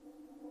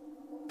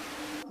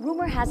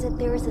Rumor has it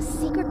there is a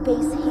secret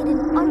base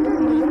hidden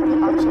underneath the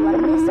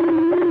Archelamus.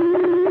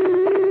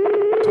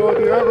 So have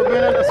you ever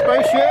been in a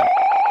spaceship?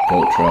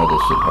 Don't try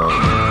this at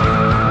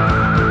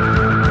home.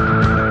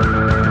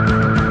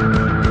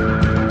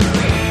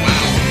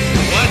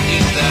 What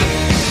is that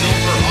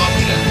silver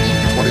object?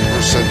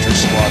 21st century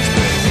slots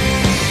bay.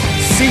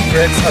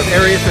 Secrets of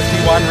Area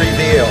 51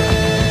 revealed.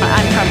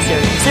 I'm from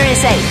Sirius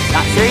A,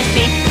 not Sirius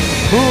B.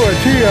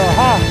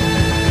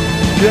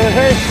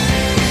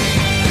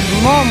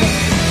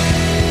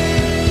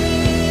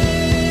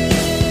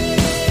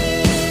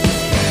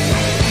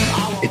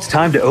 It's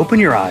time to open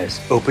your eyes,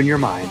 open your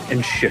mind,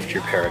 and shift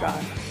your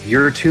paradigm.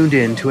 You're tuned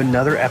in to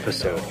another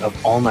episode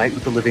of All Night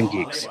with the Living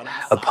Geeks,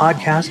 a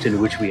podcast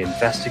in which we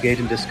investigate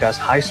and discuss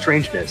high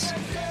strangeness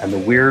and the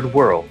weird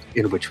world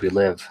in which we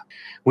live.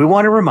 We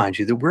want to remind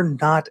you that we're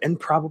not and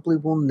probably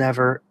will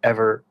never,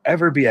 ever,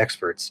 ever be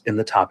experts in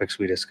the topics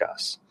we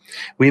discuss.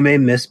 We may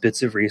miss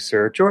bits of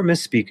research or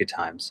misspeak at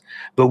times,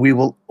 but we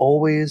will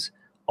always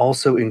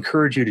also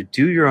encourage you to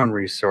do your own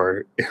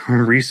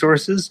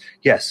resources.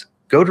 Yes,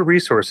 go to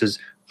resources,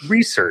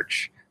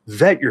 research,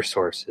 vet your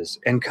sources,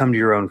 and come to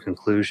your own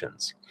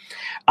conclusions.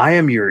 I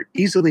am your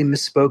easily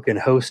misspoken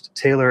host,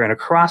 Taylor, and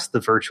across the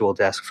virtual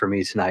desk for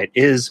me tonight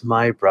is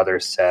my brother,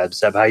 Seb.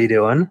 Seb, how you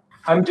doing?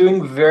 I'm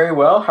doing very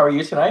well. How are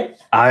you tonight?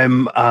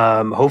 I'm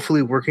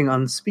hopefully working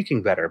on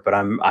speaking better, but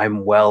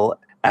I'm well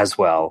as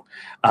well.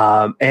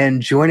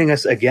 And joining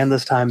us again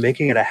this time,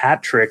 making it a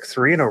hat trick,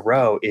 3 in a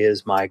row,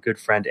 is my good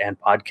friend and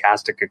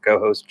Podcastica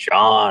co-host,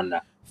 John.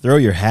 Throw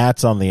your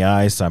hats on the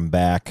ice. I'm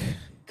back.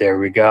 There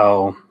we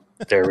go.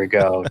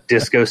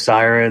 Disco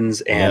sirens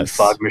and Yes.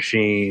 fog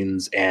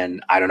machines,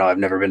 and I don't know. I've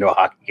never been to a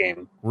hockey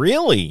game.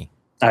 Really?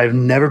 I've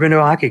never been to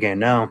a hockey game.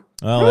 No.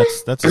 Well,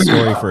 that's a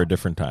story for a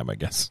different time, I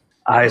guess.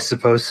 I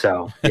suppose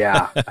so.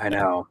 Yeah, I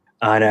know.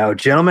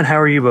 Gentlemen, how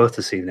are you both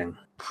this evening?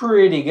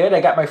 Pretty good.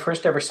 I got my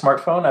first ever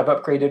smartphone. I've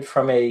upgraded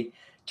from a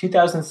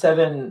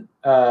 2007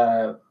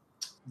 Verizon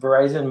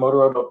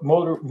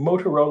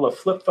Motorola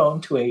flip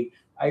phone to a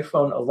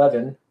iPhone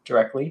 11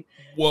 directly.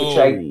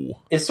 Whoa.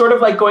 It's sort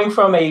of like going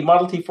from a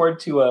Model T Ford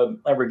to a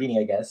Lamborghini,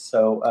 I guess.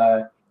 So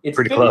it's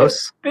Pretty been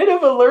close. a bit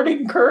of a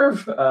learning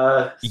curve.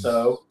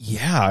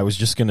 Yeah, I was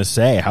just gonna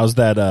say, how's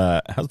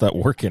that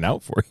working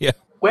out for you?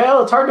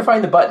 Well, it's hard to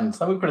find the buttons.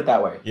 Let me put it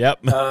that way.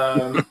 Yep.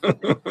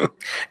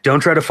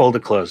 Don't try to fold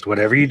it closed.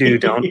 Whatever you do,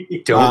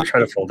 don't try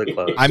to fold it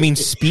closed. I mean,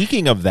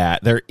 speaking of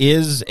that, there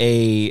is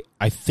I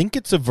think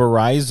it's a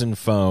Verizon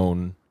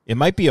phone. It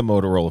might be a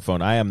Motorola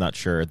phone. I am not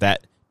sure.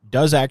 That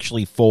does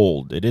actually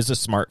fold. It is a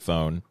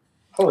smartphone.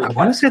 Holy I cow.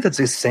 want to say that's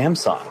a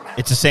Samsung.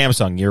 It's a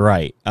Samsung. You're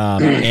right.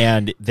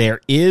 And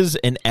there is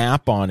an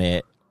app on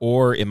it,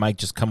 or it might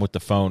just come with the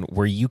phone,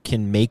 where you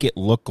can make it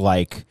look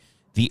like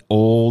the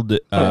old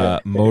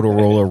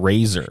Motorola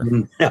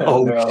Razr.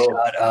 No, No.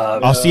 shut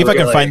up. I'll see if I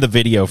can Really? find the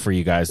video for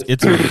you guys.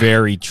 It's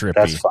very trippy.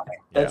 That's funny.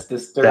 That's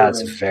disturbing.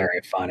 That's very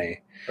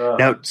funny. Ugh.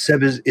 Now,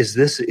 Seb, is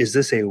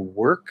this a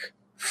work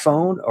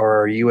phone,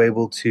 or are you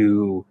able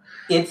to?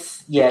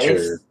 It's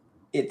the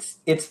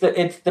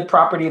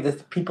property of the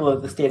people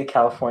of the state of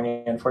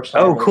California.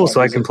 Unfortunately, Oh, cool! can't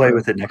So I use can it play for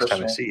with it next time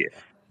I personal- see you.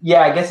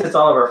 Yeah, I guess it's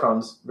all of our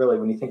phones, really,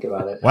 when you think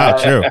about it. Wow,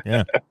 true.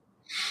 Yeah.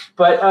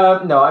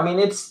 But no, I mean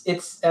it's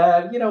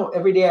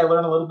every day I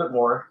learn a little bit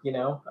more.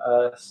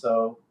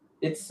 So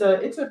it's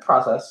a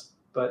process.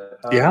 But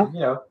Yeah.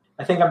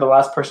 I think I'm the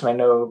last person I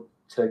know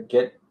to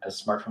get a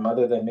smartphone,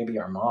 other than maybe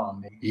our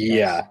mom. Maybe.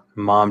 Yeah,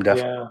 Mom Yeah.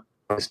 definitely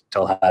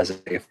still has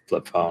a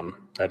flip phone.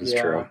 That is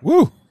Yeah. true.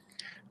 Woo.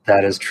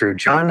 That is true.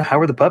 John, how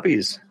are the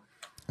puppies?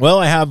 Well,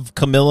 I have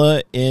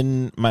Camilla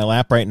in my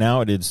lap right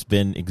now. It has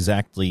been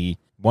exactly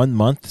 1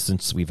 month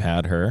since we've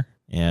had her,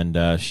 and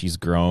she's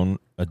grown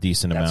a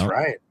decent That's amount.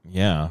 right.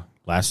 Yeah.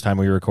 Last time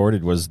we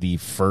recorded was the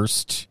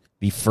first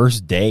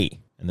day,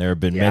 and there have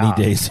been Yeah. many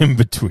days in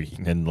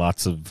between and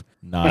lots of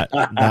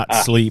not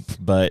sleep,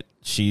 but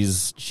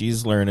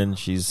she's learning.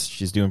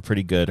 She's doing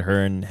pretty good.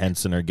 Her and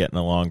Henson are getting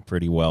along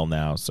pretty well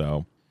now,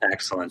 so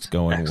Excellent. it's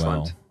going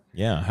Excellent. well.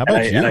 Yeah. How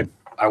about you?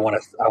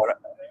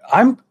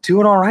 I'm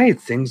doing all right.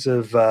 Things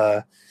have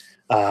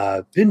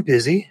been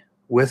busy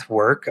with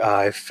work.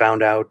 I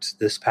found out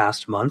this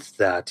past month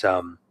that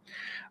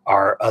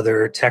our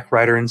other tech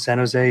writer in San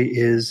Jose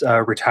is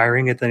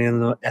retiring at the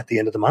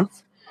end of the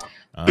month.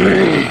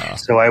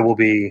 So I will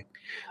be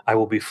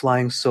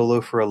flying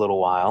solo for a little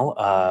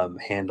while,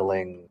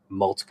 handling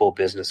multiple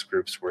business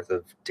groups worth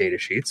of data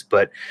sheets.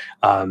 But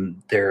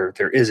there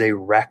is a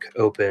rec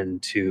open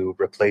to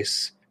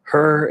replace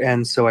her,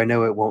 and so I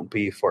know it won't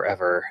be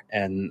forever,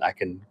 and I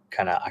can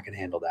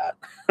handle that.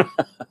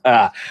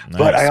 But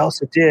Nice. I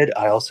also did.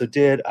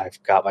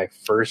 I've got my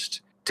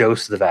first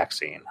dose of the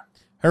vaccine.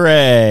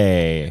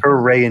 Hooray!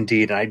 Hooray,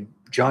 indeed! And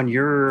John,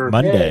 you're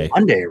Monday.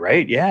 Monday,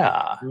 right?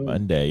 Yeah.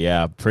 Monday,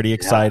 yeah. Pretty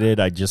excited.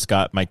 I just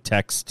got my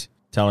text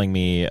telling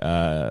me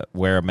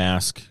wear a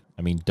mask.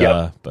 I mean,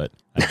 duh, but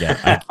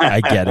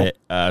I get it.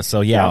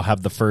 So yeah, I'll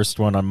have the first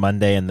one on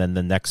Monday, and then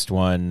the next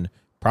one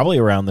probably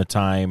around the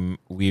time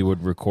we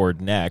would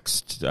record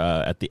next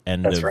at the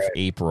end That's of right.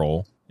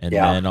 April. and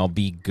then I'll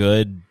be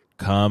good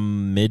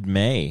come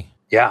mid-May.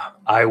 Yeah,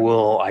 I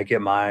will. I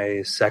get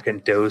my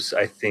second dose,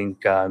 I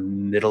think,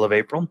 middle of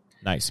April.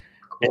 Nice.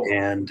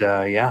 And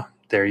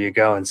there you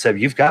go. And Seb,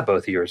 you've got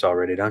both of yours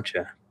already, don't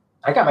you?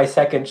 I got my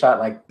second shot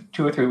like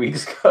 2 or 3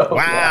 weeks ago.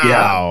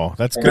 Wow,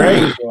 that's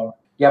great.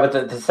 Yeah,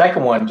 but the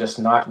second one just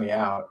knocked me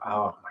out.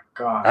 Oh my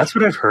god. That's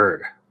what I've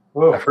heard.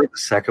 Whoa. I've heard the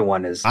second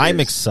one is. I'm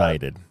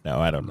excited. No,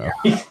 I don't know.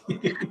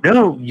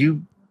 No,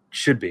 you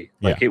should be.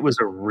 Like, Yeah. it was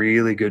a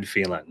really good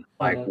feeling.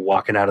 Like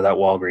walking out of that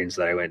Walgreens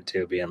that I went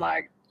to, being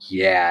like,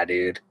 "Yeah,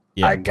 dude,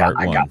 Yeah, I got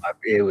part one.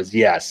 it was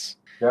yes,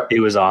 Yep.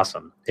 it was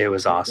awesome. It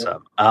was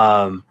awesome."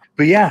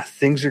 But yeah,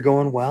 things are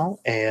going well,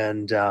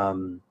 and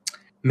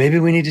maybe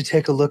we need to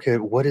take a look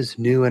at what is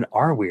new in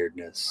our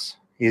weirdness.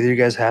 Either you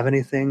guys have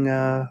anything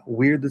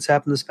weird that's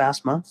happened this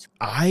past month?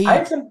 I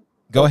had some.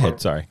 Go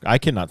ahead. Sorry, I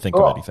cannot think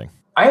of anything.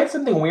 I had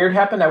something weird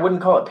happen. I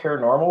wouldn't call it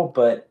paranormal,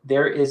 but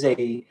there is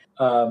a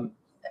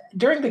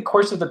during the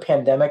course of the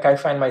pandemic, I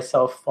find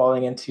myself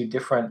falling into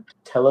different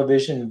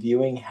television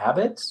viewing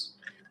habits.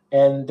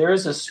 And there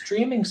is a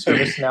streaming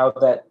service now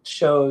that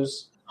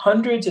shows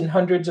hundreds and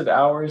hundreds of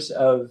hours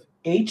of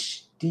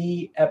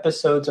HD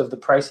episodes of The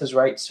Price is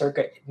Right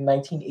circa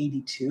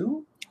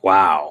 1982.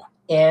 Wow.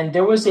 And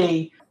there was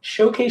a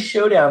showcase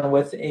showdown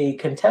with a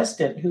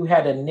contestant who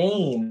had a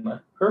name.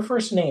 Her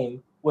first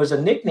name was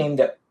a nickname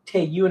that,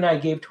 Tay, you and I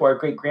gave to our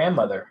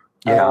great-grandmother.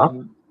 Yeah.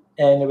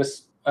 And it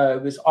was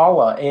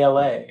Ala,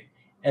 A-L-A.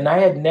 And I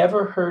had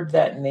never heard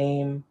that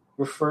name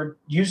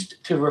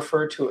used to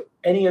refer to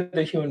any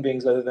other human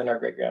beings other than our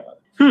great-grandmother.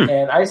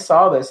 And I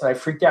saw this and I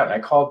freaked out and I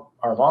called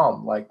our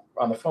mom like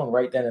on the phone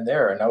right then and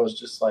there. And I was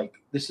just like,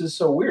 this is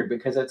so weird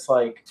because it's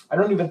like, I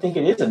don't even think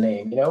it is a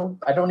name, you know?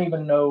 I don't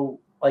even know,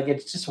 like,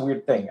 it's just a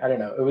weird thing. I don't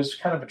know. It was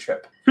kind of a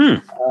trip.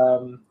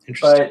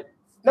 But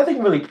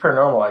nothing really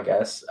paranormal, I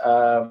guess.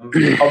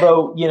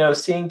 Although, you know,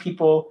 seeing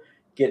people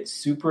get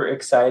super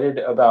excited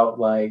about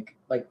like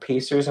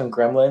Pacers and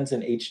Gremlins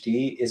in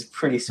HD is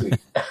pretty sweet.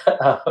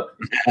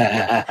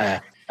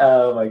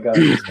 Oh my god,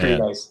 it's pretty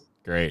nice.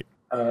 Great.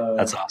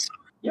 That's awesome.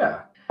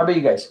 Yeah. How about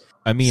you guys?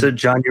 I mean, so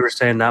John, you were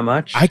saying not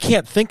much? I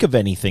can't think of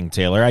anything,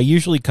 Taylor. I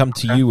usually come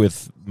to you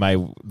with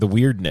the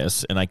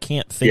weirdness, and I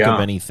can't think of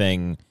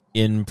anything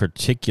in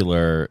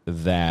particular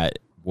that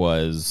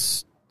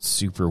was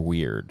super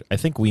weird. I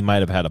think we might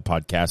have had a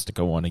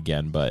Podcastico one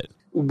again, but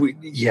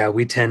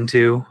we tend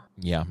to.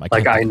 Yeah,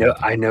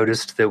 I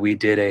noticed that we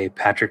did a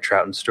Patrick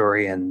Troughton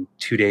story, and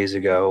 2 days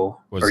ago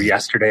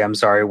yesterday, I'm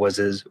sorry, would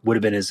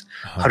have been his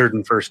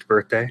 101st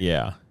birthday.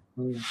 Yeah.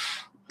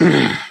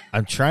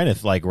 I'm trying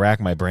to like rack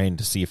my brain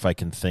to see if I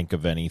can think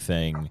of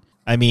anything.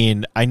 I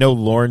mean, I know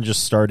Lauren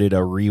just started a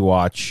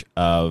rewatch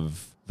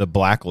of The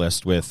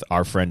Blacklist with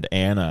our friend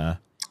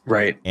Anna.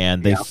 Right.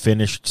 And they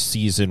finished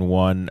season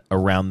 1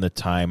 around the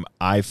time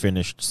I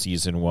finished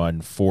season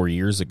 1 4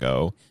 years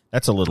ago.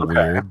 That's a little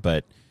weird,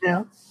 but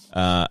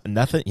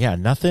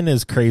nothing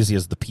as crazy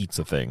as the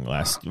pizza thing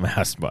last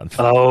month.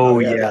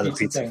 The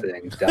pizza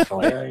thing,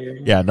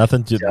 definitely.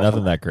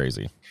 Nothing that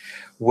crazy.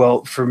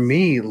 Well, for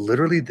me,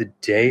 literally the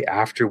day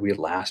after we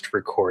last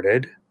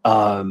recorded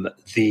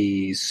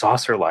the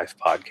Saucer Life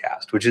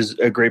podcast, which is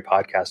a great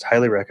podcast,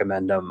 highly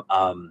recommend him.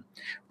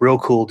 Real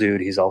cool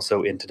dude. He's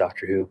also into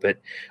Doctor Who, but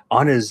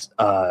on his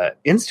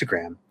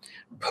Instagram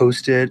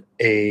posted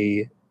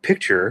a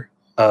picture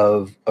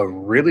of a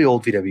really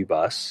old VW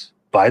bus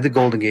by the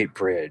Golden Gate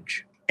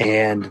Bridge.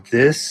 And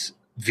this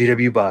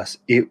VW bus,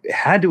 it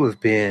had to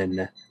have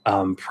been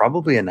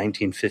probably a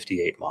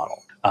 1958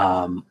 model.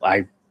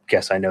 I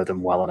guess I know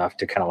them well enough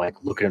to kind of like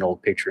look at an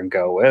old picture and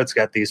go, well, it's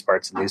got these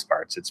parts and these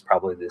parts. It's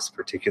probably this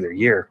particular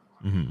year.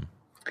 Mm-hmm.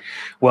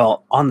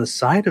 Well, on the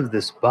side of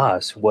this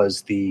bus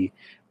was the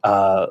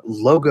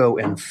logo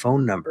and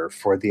phone number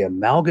for the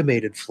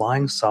Amalgamated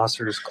Flying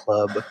Saucer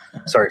Club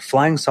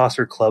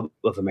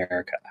of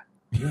America.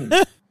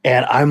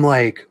 And I'm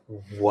like,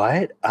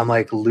 what? I'm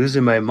like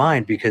losing my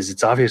mind because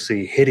it's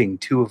obviously hitting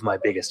two of my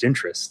biggest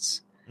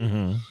interests.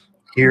 Mm-hmm.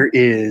 Here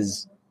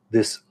is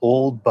this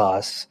old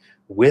bus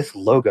with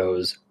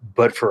logos,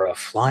 but for a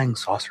flying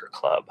saucer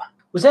club.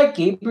 Was that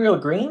Gabriel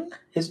Green?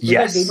 Was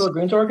that Gabriel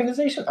Green's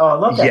organization? Oh, I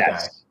love that guy.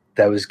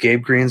 That was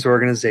Gabe Green's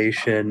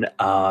organization,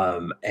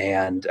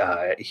 and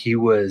he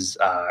was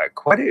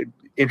quite an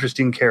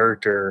interesting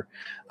character.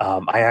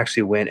 I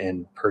actually went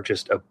and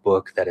purchased a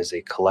book that is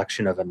a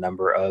collection of a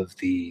number of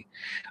the,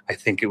 I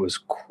think it was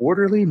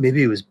quarterly,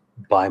 maybe it was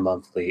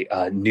bi-monthly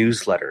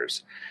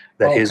newsletters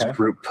that his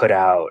group put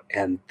out.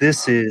 And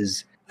this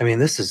is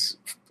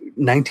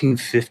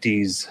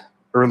 1950s,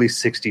 early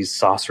 60s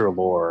saucer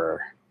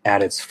lore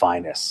at its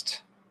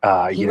finest.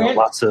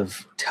 Lots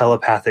of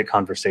telepathic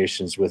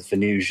conversations with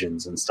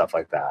Venusians and stuff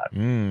like that.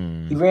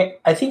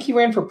 I think he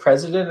ran for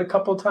president a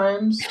couple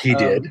times. He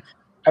did.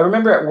 I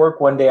remember at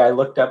work one day I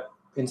looked up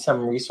in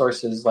some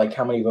resources like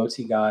how many votes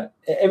he got.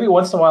 Every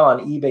once in a while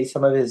on eBay,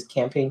 some of his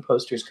campaign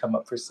posters come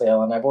up for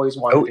sale, and I've always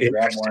wanted to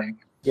grab one.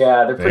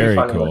 Yeah, they're pretty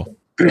funny. Cool.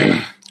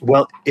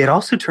 Well, it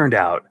also turned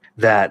out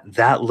that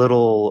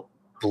little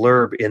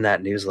blurb in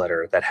that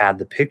newsletter that had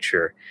the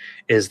picture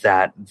is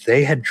that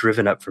they had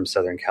driven up from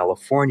Southern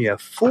California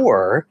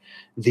for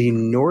the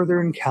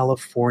Northern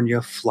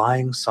California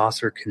Flying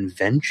Saucer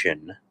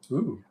Convention.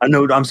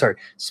 No, I'm sorry,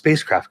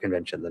 Spacecraft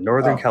Convention, the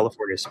Northern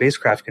California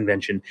Spacecraft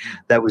Convention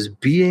that was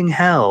being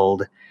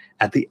held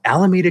at the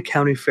Alameda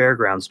County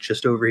Fairgrounds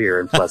just over here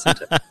in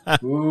Pleasanton.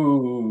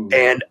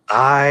 And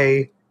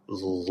I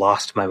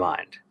lost my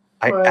mind.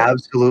 I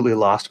absolutely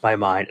lost my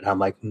mind. And I'm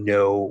like,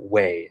 no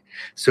way.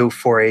 So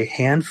for a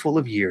handful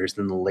of years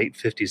in the late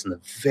 50s and the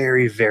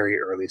very, very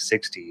early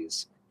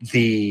 60s,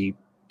 the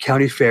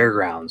county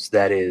fairgrounds,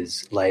 that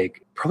is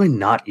like probably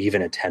not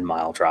even a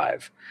 10-mile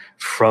drive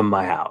from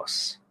my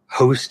house,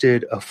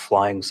 hosted a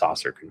flying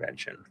saucer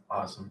convention.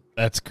 Awesome.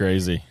 That's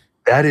crazy.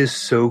 That is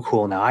so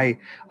cool. Now,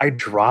 I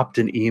dropped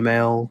an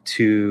email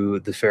to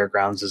the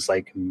fairgrounds as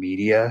like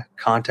media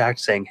contact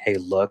saying, hey,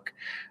 look,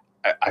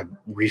 I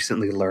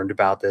recently learned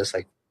about this.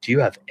 Like, do you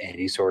have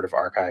any sort of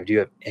archive? Do you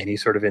have any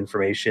sort of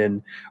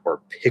information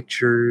or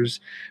pictures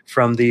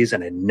from these?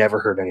 And I never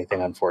heard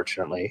anything,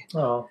 unfortunately.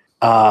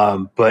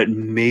 But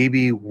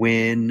maybe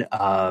when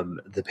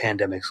the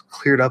pandemic's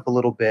cleared up a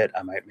little bit,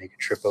 I might make a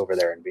trip over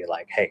there and be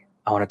like, hey,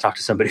 I want to talk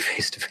to somebody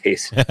face to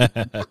face.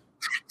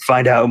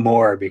 Find out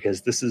more,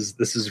 because this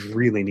is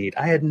really neat.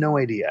 I had no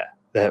idea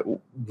that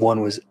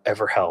one was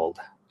ever held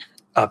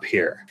up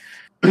here.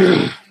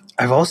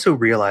 I've also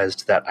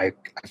realized that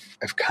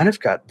I've kind of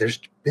got, there's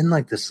been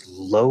like this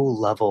low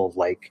level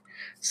like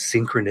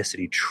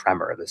synchronicity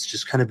tremor that's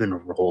just kind of been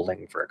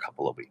rolling for a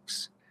couple of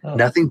weeks.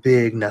 Nothing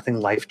big, nothing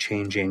life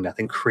changing,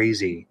 nothing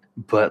crazy,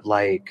 but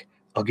like,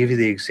 I'll give you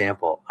the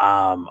example.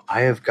 I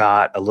have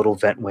got a little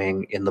vent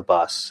wing in the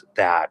bus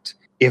that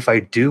if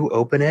I do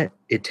open it,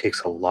 it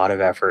takes a lot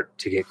of effort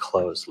to get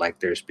closed.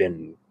 Like there's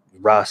been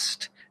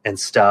rust and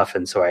stuff.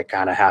 And so I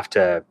kind of have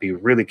to be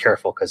really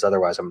careful, because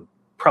otherwise I'm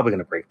probably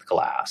going to break the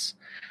glass.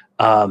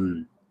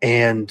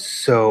 And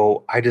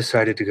so I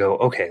decided to go,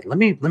 okay, let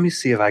me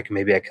see if I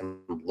can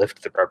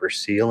lift the rubber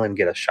seal and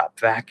get a shop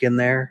vac in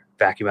there,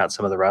 vacuum out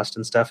some of the rust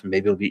and stuff. And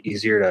maybe it'll be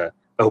easier to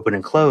open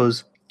and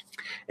close.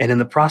 And in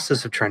the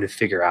process of trying to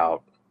figure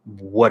out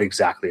what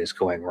exactly is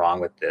going wrong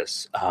with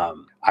this,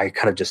 I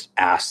kind of just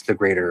asked the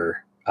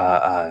greater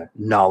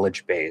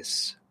knowledge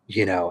base,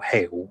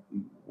 hey,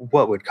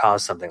 what would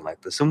cause something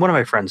like this? And one of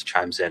my friends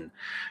chimes in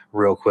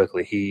real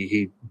quickly.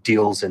 He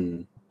deals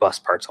in bus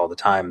parts all the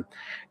time.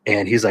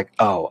 And he's like,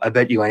 oh, I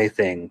bet you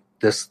anything,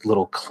 this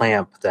little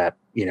clamp that,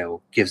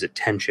 gives it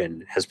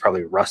tension has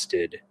probably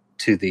rusted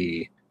to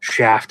the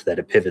shaft that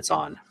it pivots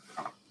on.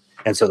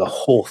 And so the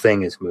whole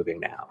thing is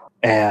moving now.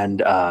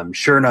 And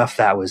sure enough,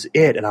 that was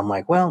it. And I'm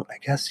like, well, I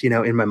guess,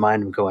 in my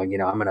mind, I'm going,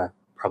 I'm going to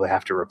probably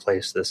have to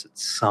replace this at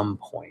some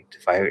point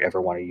if I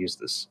ever want to use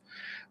this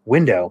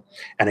window.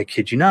 And I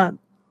kid you not,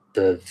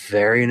 the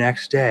very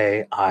next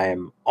day,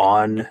 I'm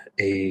on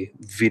a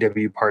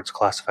VW Parts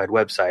Classified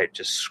website,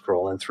 just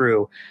scrolling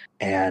through,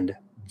 and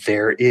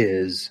there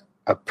is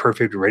a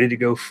perfect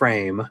ready-to-go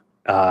frame,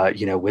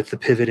 with the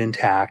pivot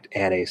intact,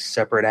 and a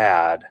separate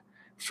ad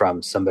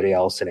from somebody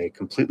else in a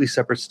completely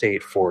separate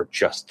state for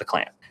just the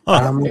clamp.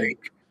 And I'm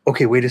like,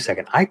 okay, wait a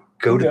second. I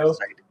go to the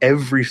site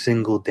every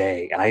single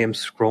day, and I am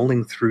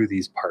scrolling through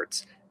these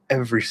parts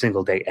every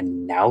single day,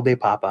 and now they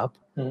pop up?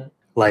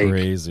 Like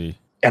crazy.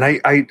 And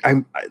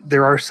I'm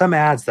there are some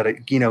ads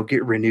that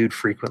get renewed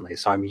frequently,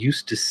 so I'm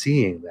used to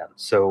seeing them.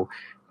 So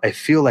I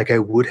feel like I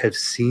would have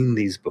seen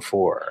these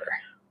before,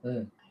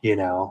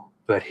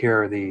 But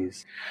here are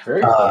these.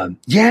 Very cool.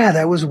 Yeah,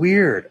 that was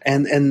weird.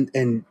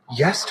 And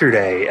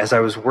yesterday, as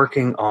I was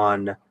working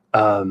on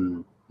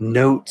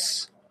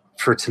notes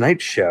for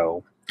tonight's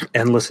show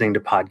and listening to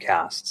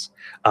podcasts,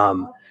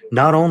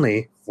 not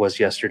only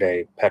was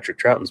yesterday Patrick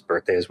Troughton's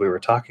birthday, as we were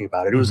talking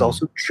about it, it was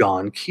also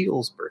John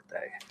Keel's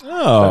birthday.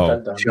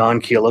 Oh,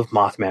 John Keel of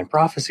Mothman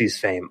Prophecies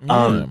fame.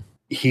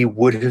 He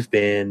would have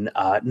been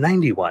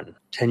 91,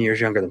 10 years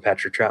younger than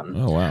Patrick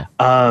Troughton. Oh,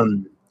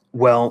 wow.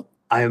 Well,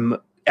 I'm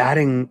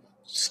adding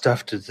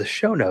stuff to the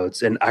show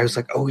notes, and I was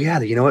like, oh, yeah,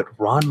 you know what?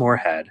 Ron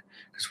Moorhead,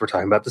 because we're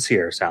talking about the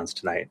Sierra Sounds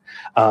tonight.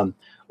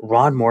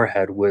 Ron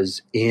Moorhead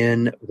was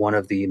in one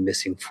of the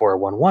Missing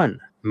 411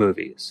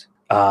 movies.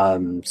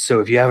 So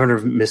if you haven't heard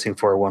of Missing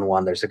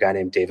 411, there's a guy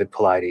named David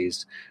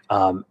Paulides,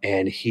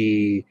 and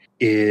he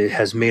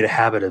has made a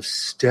habit of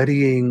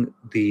studying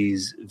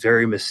these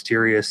very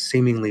mysterious,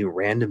 seemingly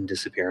random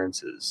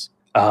disappearances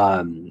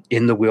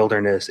in the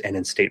wilderness and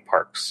in state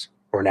parks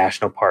or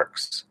national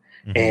parks.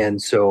 Mm-hmm.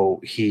 And so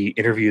he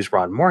interviews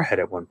Ron Moorhead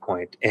at one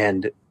point,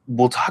 and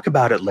we'll talk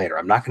about it later.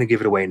 I'm not going to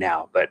give it away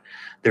now, but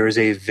there is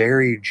a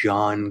very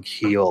John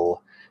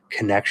Keel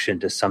connection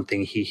to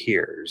something he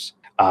hears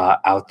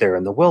out there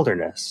in the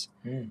wilderness.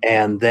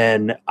 And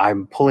then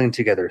I'm pulling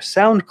together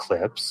sound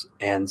clips,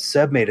 and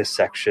Seb made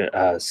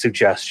a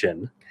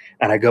suggestion,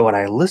 and I go and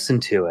I listen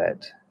to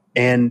it,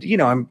 and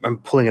I'm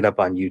pulling it up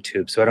on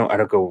YouTube, so I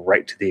don't go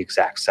right to the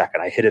exact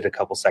second. I hit it a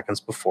couple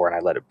seconds before and I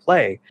let it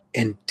play,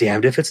 and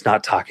damned if it's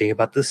not talking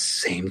about the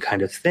same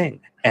kind of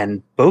thing.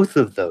 And both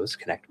of those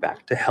connect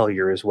back to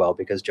Hellier as well,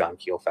 because John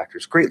Keel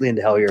factors greatly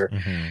into Hellier.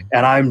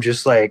 And I'm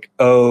just like,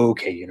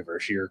 okay,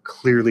 universe, you're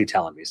clearly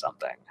telling me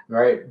something.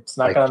 Right. It's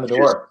knocking on the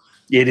door.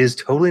 It is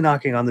totally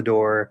knocking on the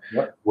door.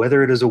 Yep.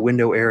 Whether it is a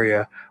window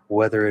area,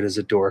 whether it is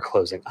a door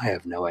closing, I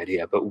have no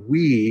idea. But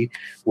we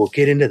will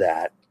get into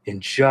that in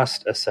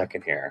just a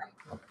second here.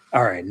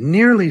 All right.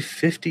 Nearly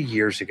 50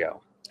 years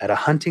ago, at a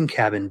hunting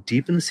cabin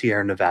deep in the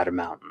Sierra Nevada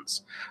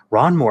mountains,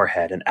 Ron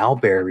Moorhead and Al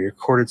Berry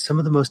recorded some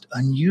of the most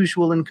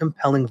unusual and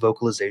compelling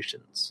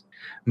vocalizations.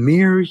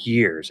 Mere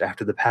years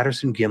after the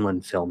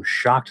Patterson-Gimlin film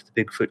shocked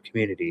the Bigfoot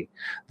community,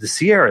 the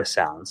Sierra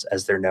Sounds,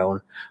 as they're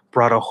known,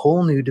 brought a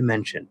whole new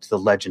dimension to the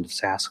legend of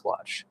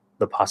Sasquatch,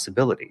 the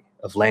possibility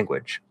of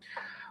language.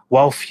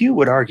 While few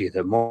would argue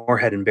that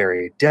Moorhead and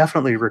Berry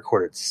definitely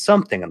recorded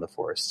something in the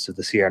forests of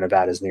the Sierra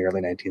Nevadas in the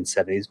early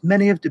 1970s,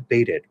 many have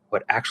debated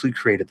what actually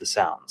created the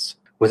sounds.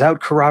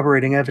 Without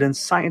corroborating evidence,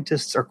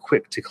 scientists are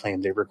quick to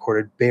claim they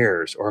recorded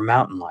bears or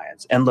mountain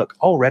lions. And look,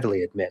 I'll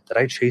readily admit that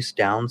I chased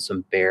down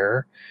some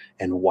bear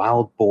and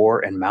wild boar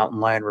and mountain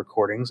lion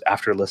recordings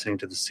after listening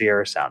to the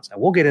Sierra Sounds,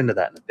 and we'll get into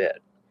that in a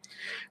bit.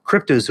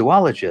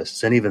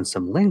 Cryptozoologists and even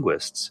some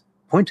linguists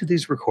point to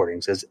these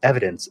recordings as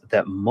evidence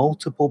that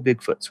multiple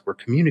Bigfoots were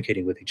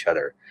communicating with each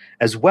other,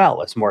 as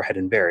well as Moorhead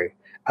and Berry,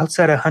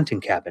 outside a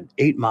hunting cabin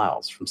 8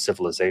 miles from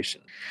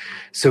civilization.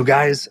 So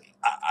guys,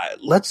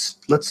 let's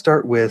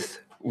start with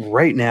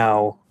right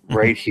now,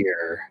 right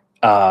here,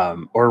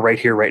 or right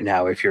here, right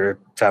now, if you're a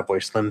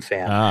Fatboy Slim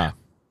fan.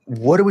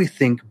 What do we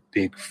think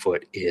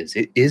Bigfoot is?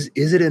 Is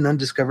it an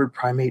undiscovered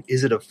primate?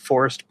 Is it a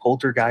forest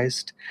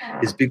poltergeist?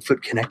 Is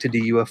Bigfoot connected to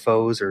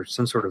UFOs or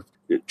some sort of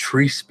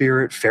tree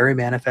spirit, fairy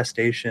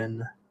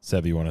manifestation?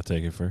 Seb, you want to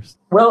take it first?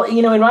 Well,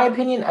 in my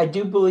opinion, I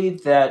do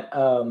believe that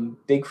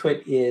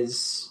Bigfoot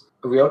is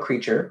a real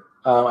creature.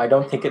 I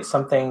don't think it's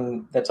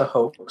something that's a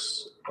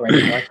hoax or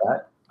anything like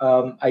that.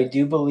 I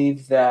do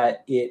believe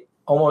that it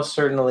almost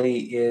certainly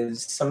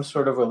is some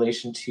sort of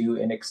relation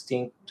to an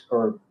extinct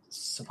or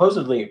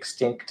supposedly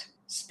extinct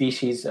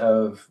species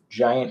of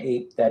giant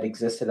ape that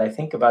existed, I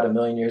think, about 1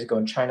 million years ago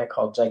in China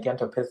called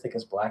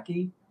Gigantopithecus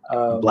blacki.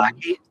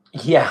 Blackie?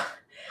 Yeah.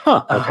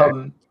 Huh.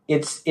 Okay.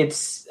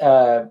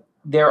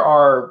 There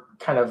are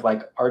kind of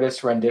like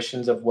artist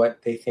renditions of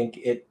what they think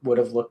it would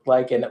have looked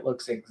like, and it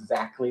looks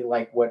exactly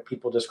like what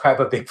people describe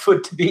a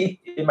Bigfoot to be,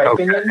 in my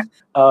opinion.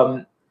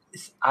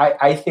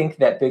 I think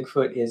that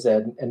Bigfoot is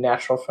a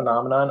natural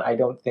phenomenon. I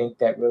don't think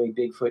that really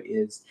Bigfoot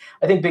is.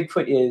 I think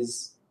Bigfoot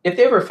is, if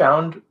they ever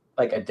found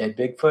like a dead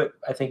Bigfoot,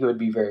 I think it would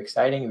be very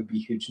exciting. It would be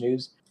huge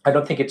news. I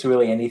don't think it's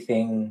really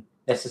anything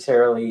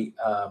necessarily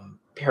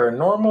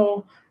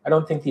paranormal. I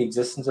don't think the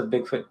existence of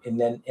Bigfoot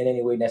in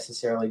any way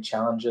necessarily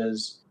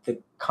challenges the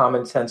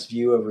common sense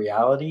view of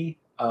reality.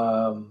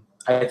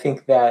 I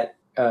think that,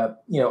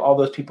 all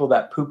those people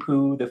that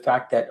poo-poo the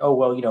fact that,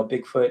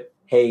 Bigfoot,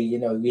 hey,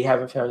 we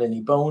haven't found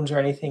any bones or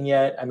anything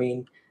yet. I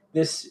mean,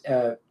 this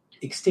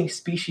extinct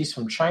species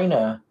from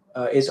China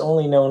is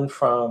only known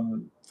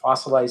from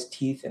fossilized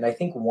teeth and I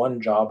think one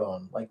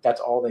jawbone. Like,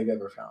 that's all they've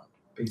ever found.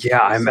 Basically.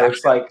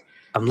 Yeah,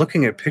 I'm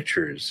looking at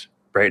pictures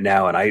right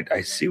now, and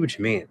I see what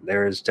you mean.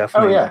 There is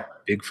definitely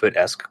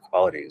Bigfoot-esque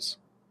qualities.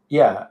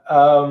 Yeah,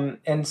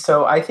 and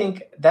so I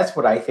think that's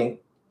what I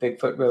think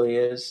Bigfoot really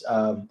is.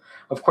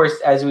 Of course,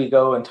 as we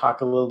go and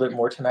talk a little bit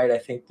more tonight, I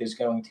think there's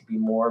going to be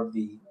more of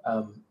the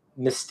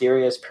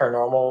mysterious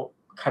paranormal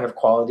kind of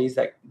qualities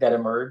that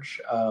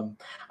emerge.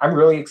 I'm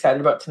really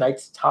excited about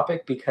tonight's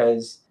topic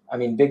because, I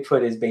mean,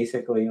 Bigfoot is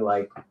basically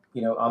like,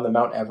 on the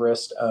Mount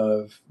Everest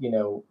of,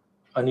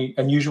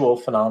 unusual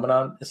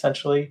phenomenon,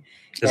 essentially.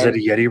 Is it a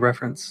Yeti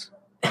reference?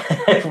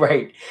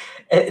 Right.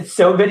 And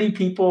so many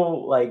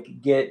people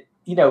get,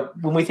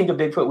 when we think of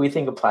Bigfoot, we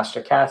think of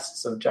plaster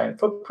casts of giant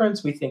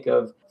footprints. We think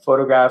of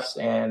photographs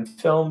and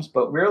films,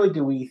 but rarely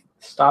do we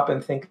stop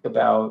and think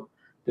about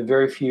the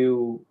very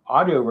few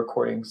audio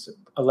recordings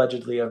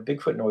allegedly of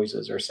Bigfoot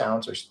noises or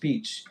sounds or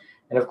speech.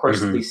 And of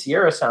course, the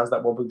Sierra Sounds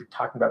that we'll be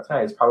talking about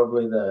tonight is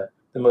probably the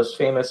most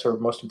famous or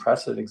most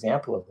impressive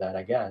example of that,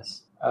 I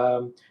guess.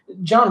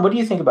 John, what do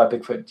you think about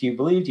Bigfoot? Do you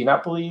believe? Do you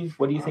not believe?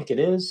 What do you think it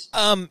is?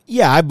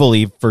 Yeah, I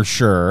believe for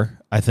sure.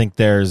 I think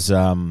there's,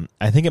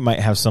 I think it might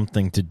have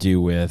something to do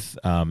with,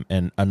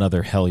 and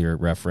another Hellier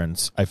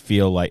reference. I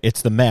feel like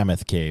it's the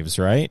Mammoth Caves,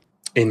 right?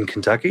 In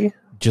Kentucky?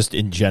 Just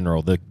in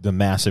general, the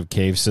massive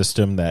cave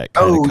system that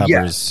kind of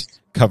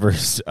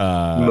covers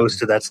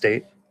most of that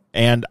state.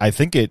 And I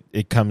think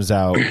it comes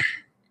out,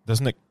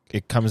 doesn't it?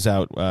 It comes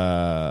out,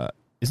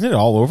 isn't it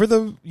all over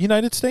the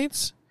United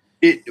States?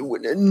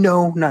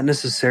 No, not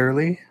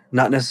necessarily.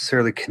 Not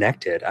necessarily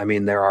connected. I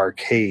mean, there are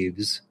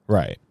caves.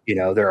 Right.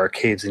 There are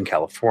caves in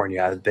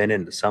California. I've been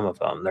into some of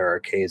them. There are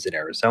caves in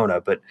Arizona,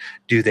 but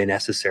do they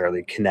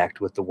necessarily connect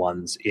with the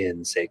ones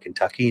in, say,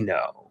 Kentucky?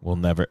 No. We'll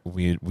never.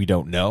 We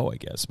don't know, I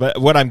guess. But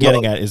what I'm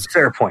getting at is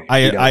fair point.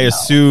 I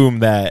assume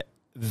that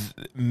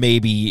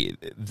maybe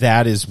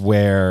that is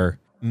where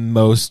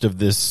most of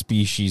this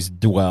species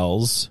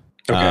dwells.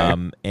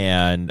 Okay.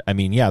 And I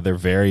mean, yeah, they're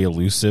very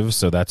elusive,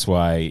 so that's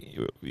why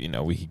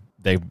we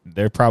they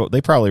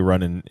probably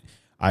run in,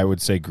 I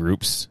would say,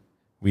 groups.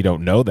 We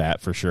don't know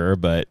that for sure,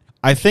 but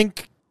I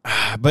think.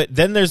 But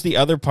then there's the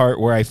other part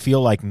where I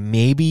feel like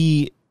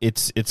maybe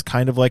it's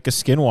kind of like a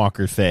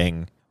Skinwalker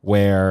thing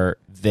where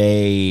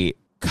they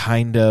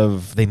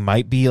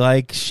might be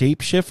like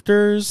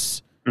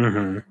shapeshifters,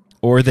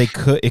 or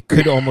it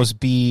could almost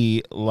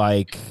be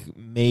like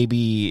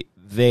maybe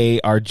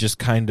they are just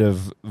kind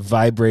of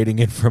vibrating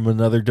in from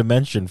another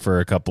dimension for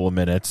a couple of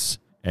minutes,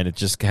 and it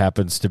just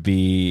happens to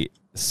be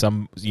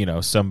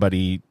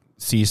somebody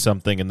sees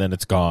something and then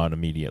it's gone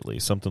immediately,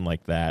 something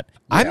like that.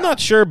 Yeah. I'm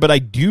not sure, but I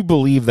do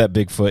believe that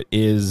Bigfoot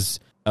is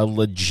a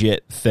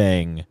legit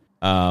thing.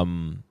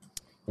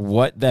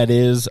 What that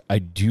is, I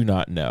do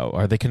not know.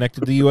 Are they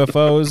connected to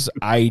UFOs?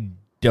 I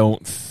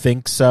don't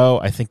think so.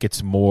 I think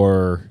it's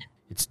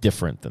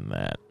different than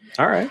that.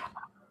 All right.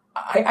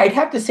 I'd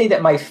have to say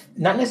that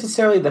not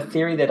necessarily the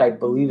theory that I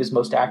believe is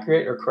most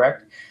accurate or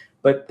correct,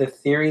 but the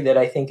theory that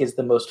I think is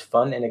the most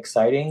fun and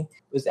exciting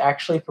was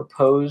actually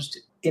proposed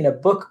in a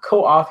book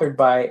co-authored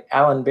by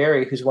Alan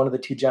Berry, who's one of the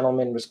two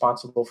gentlemen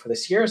responsible for the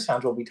Sierra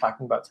Sounds we'll be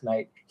talking about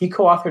tonight. He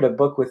co-authored a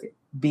book with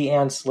B.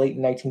 Ann Slate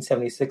in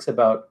 1976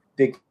 about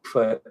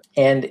Bigfoot.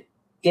 And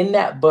in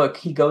that book,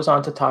 he goes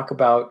on to talk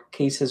about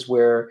cases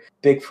where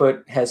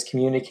Bigfoot has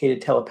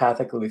communicated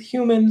telepathically with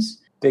humans,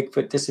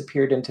 Bigfoot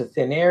disappeared into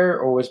thin air,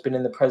 or has been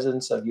in the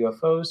presence of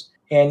UFOs.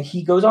 And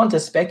he goes on to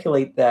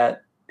speculate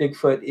that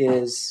Bigfoot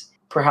is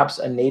perhaps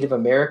a Native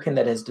American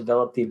that has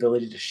developed the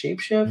ability to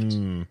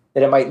shapeshift,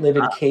 that it might live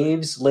in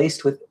caves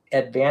laced with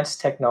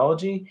advanced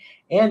technology,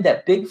 and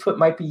that Bigfoot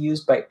might be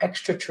used by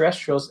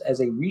extraterrestrials as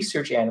a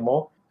research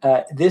animal.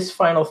 This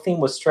final theme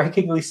was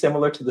strikingly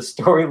similar to the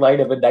storyline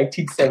of a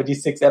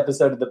 1976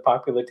 episode of the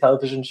popular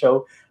television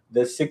show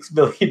The $6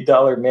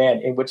 Billion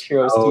Man, in which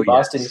hero Steve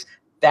Austin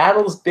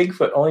battles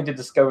Bigfoot only to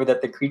discover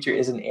that the creature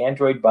is an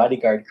android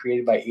bodyguard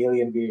created by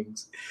alien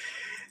beings.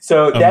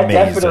 So that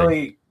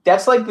definitely...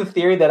 That's like the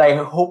theory that I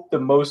hope the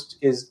most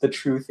is the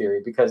true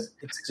theory, because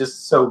it's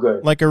just so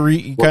good. Like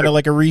kind of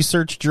like a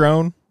research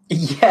drone?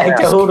 Yeah,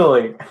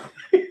 totally.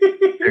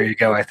 There you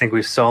go. I think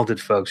we've solved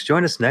it, folks.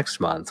 Join us next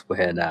month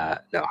when... no,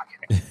 I'm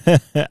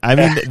kidding. I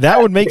mean,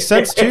 that would make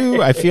sense,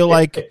 too. I feel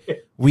like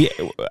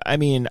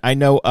I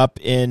know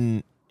up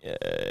in...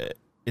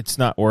 it's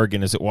not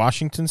Oregon. Is it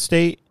Washington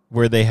State?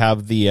 Where they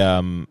have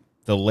the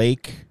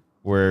lake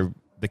where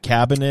the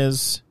cabin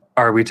is...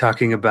 Are we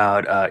talking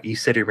about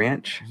East City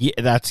Ranch? Yeah,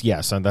 that's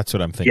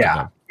what I'm thinking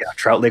of. Yeah,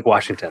 Trout Lake,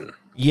 Washington.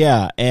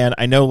 Yeah, and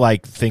I know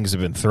like things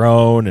have been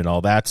thrown and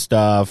all that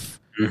stuff.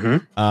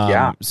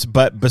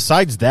 But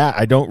besides that,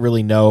 I don't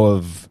really know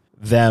of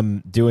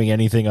them doing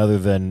anything other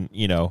than,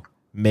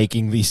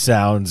 making these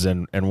sounds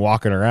and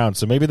walking around.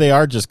 So maybe they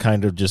are just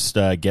kind of just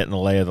getting the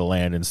lay of the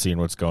land and seeing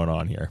what's going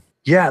on here.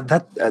 Yeah,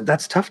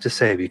 that's tough to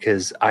say,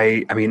 because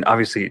I mean,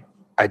 obviously,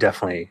 I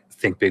definitely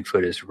think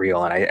Bigfoot is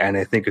real, and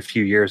I think a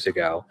few years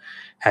ago,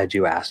 had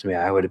you asked me,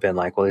 I would have been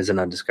like, well, he's an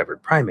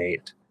undiscovered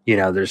primate.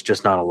 There's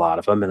just not a lot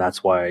of them, and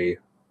that's why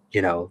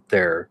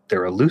they're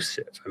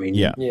elusive. I mean,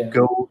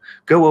 go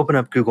open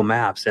up Google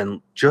Maps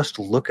and just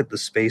look at the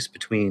space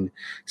between,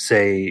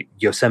 say,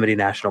 Yosemite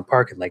National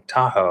Park and Lake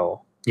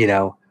Tahoe.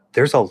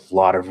 There's a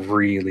lot of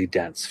really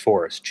dense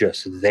forest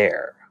just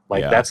there.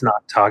 That's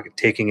not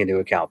taking into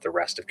account the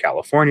rest of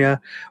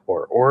California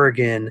or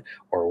Oregon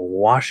or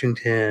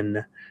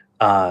Washington.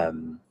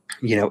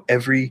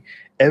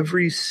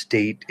 Every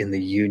state in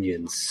the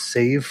Union,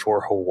 save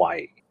for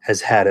Hawaii,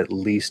 has had at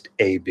least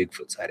a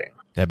Bigfoot sighting.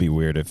 That'd be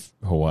weird if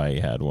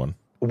Hawaii had one.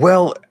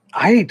 Well,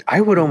 I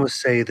would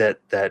almost say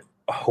that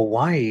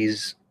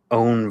Hawaii's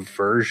own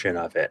version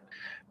of it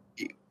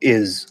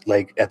is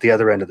like at the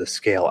other end of the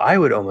scale. I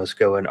would almost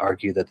go and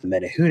argue that the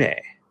Menehune,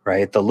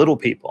 right, the little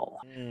people,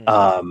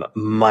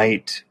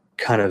 might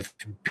kind of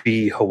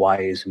be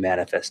Hawaii's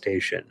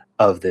manifestation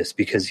of this,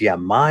 because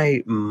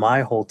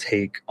my whole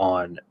take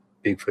on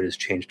Bigfoot has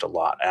changed a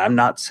lot. And I'm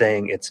not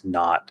saying it's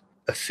not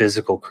a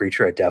physical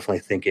creature. I definitely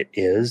think it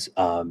is.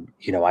 I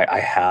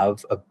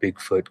have a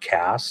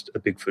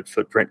Bigfoot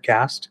footprint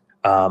cast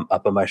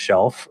up on my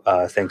shelf,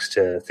 thanks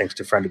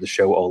to friend of the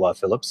show, Olaf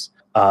Phillips.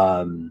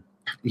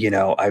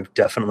 I've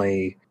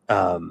definitely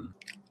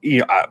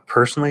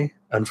personally,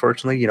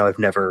 unfortunately, I've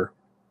never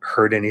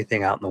heard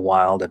anything out in the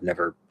wild. I've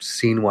never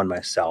seen one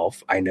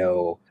myself. I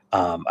know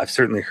I've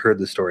certainly heard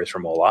the stories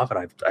from Olaf,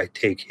 and I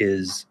take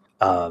his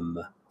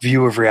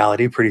view of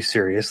reality pretty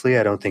seriously.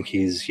 I don't think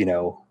he's,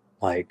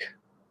 like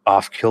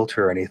off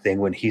kilter or anything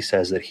when he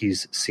says that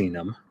he's seen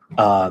them.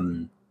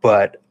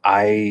 But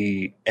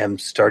I am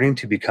starting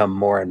to become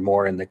more and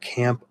more in the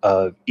camp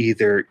of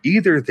either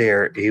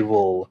they're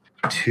able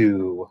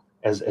to,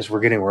 as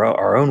we're getting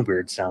our own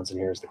weird sounds in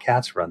here as the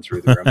cats run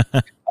through the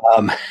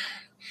room,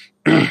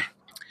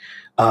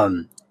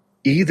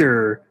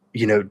 either,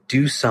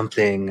 do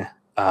something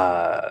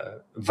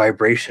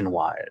vibration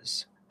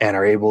wise and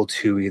are able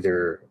to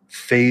either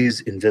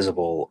phase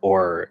invisible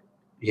or,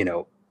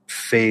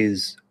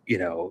 phase,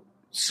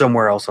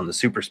 somewhere else on the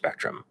super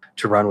spectrum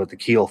to run with the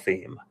Keel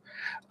theme.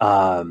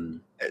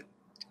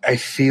 I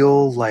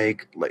feel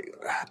like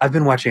I've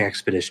been watching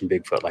Expedition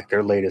Bigfoot, like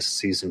their latest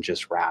season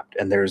just wrapped,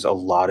 and there's a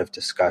lot of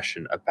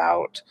discussion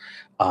about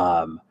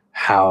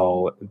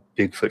how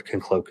Bigfoot can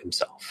cloak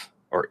himself,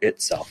 or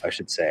itself, I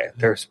should say.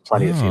 There's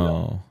plenty of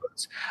female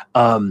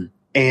Bigfoots.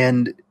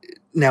 And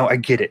now I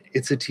get it.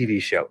 It's a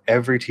TV show.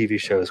 Every TV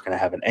show is going to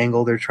have an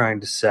angle they're trying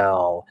to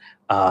sell.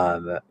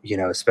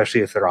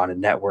 Especially if they're on a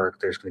network,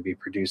 there's going to be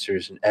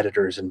producers and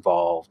editors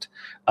involved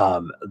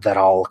that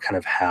all kind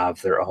of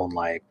have their own,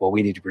 like, well,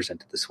 we need to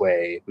present it this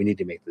way. We need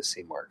to make this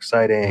seem more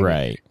exciting.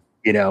 Right.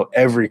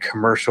 Every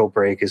commercial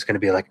break is going to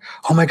be like,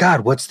 oh my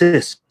God, what's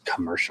this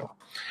commercial?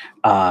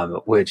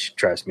 Which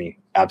drives me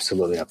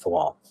absolutely up the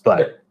wall.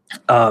 But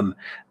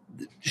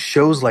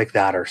shows like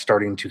that are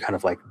starting to kind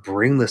of like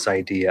bring this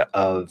idea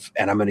of,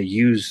 and I'm going to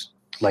use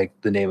like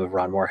the name of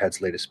Ron Moorhead's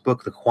latest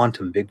book, The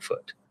Quantum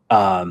Bigfoot,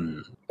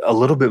 a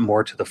little bit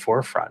more to the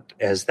forefront,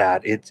 as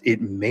that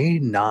it may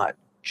not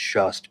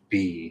just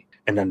be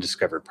an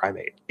undiscovered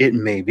primate. It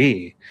may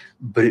be,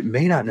 but it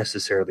may not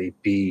necessarily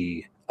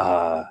be,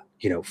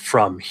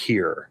 from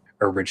here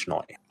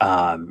originally,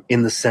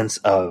 in the sense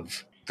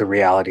of the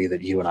reality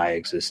that you and I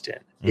exist in.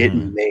 It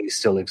may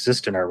still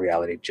exist in our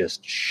reality,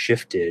 just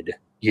shifted,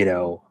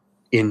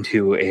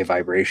 into a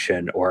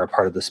vibration or a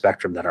part of the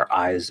spectrum that our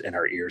eyes and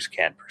our ears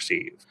can't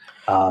perceive.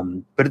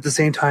 But at the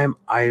same time,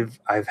 I've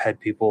had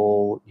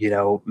people,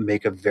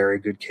 make a very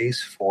good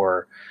case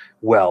for,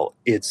 well,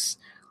 it's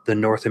the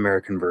North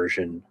American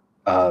version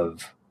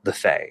of the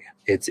Fae.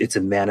 It's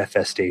a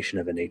manifestation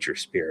of a nature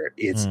spirit.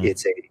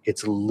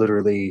 It's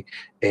literally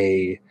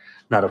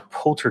not a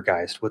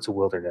poltergeist. What's a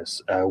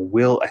wilderness?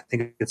 I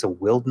think it's a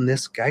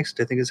wilderness geist,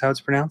 I think is how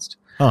it's pronounced.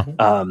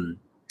 Huh.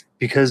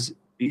 Because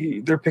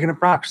they're picking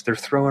up rocks. They're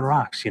throwing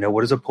rocks.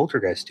 What does a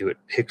poltergeist do? It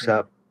picks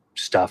up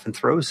stuff and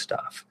throws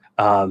stuff.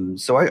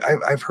 So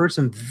I've heard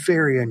some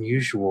very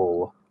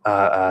unusual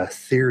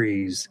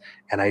theories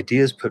and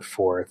ideas put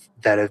forth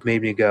that have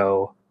made me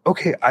go,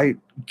 okay,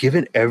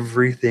 given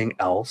everything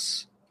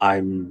else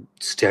I'm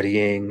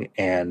studying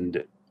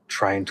and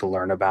trying to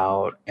learn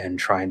about and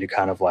trying to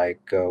kind of like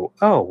go,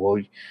 oh,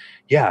 well,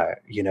 yeah,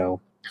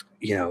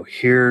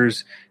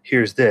 here's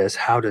this.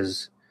 How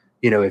does,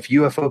 if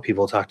UFO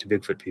people talk to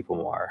Bigfoot people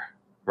more,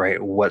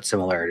 right? What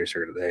similarities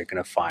are they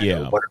going to find?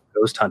 Yeah. What are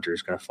ghost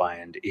hunters going to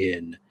find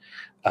in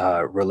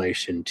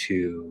relation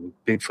to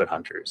Bigfoot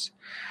hunters?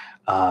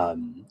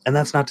 And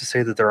that's not to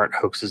say that there aren't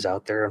hoaxes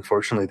out there.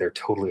 Unfortunately, there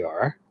totally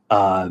are.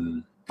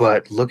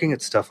 But looking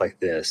at stuff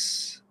like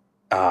this,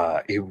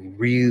 it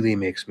really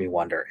makes me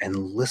wonder. And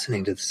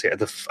listening to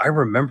I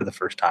remember the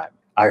first time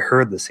I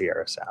heard the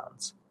Sierra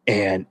sounds,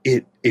 and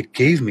it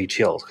gave me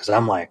chills, because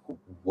I'm like,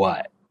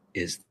 what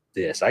is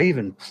this? I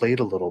even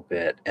played a little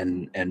bit,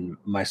 and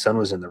my son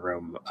was in the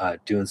room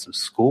doing some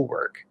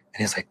schoolwork,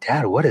 and he's like,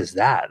 Dad, what is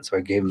that? And so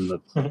I gave him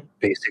the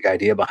basic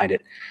idea behind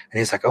it, and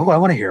he's like, oh, I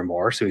want to hear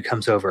more. So he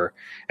comes over,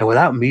 and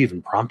without me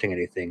even prompting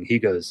anything, he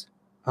goes,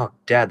 oh,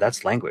 Dad,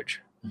 that's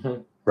language.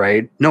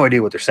 Right? No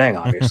idea what they're saying,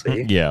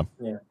 obviously. Yeah.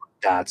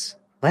 That's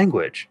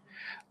language.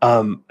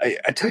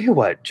 I tell you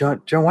what,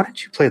 John, why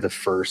don't you play the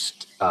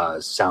first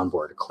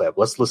soundboard clip?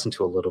 Let's listen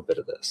to a little bit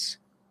of this.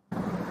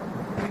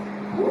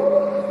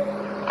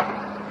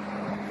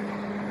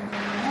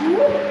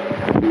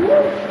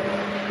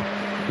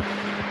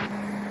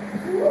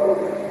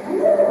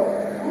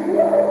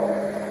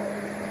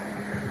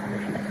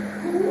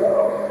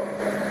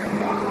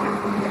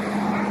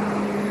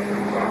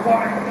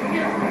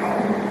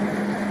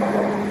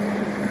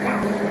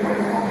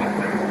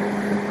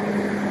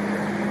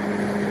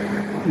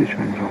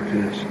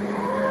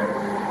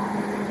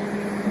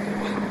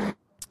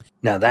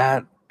 Now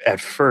that at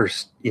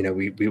first,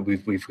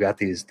 we've got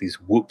these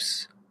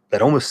whoops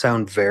that almost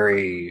sound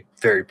very,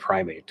 very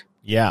primate.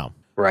 Yeah.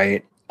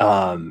 Right.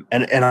 And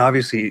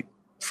obviously,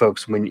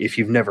 folks, if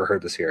you've never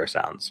heard the Sierra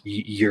sounds,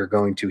 you're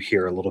going to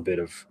hear a little bit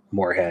of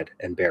Moorhead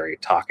and Barry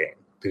talking,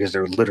 because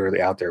they're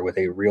literally out there with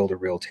a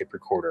reel-to-reel tape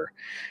recorder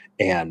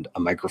and a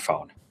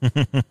microphone.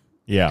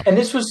 Yeah. And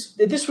this was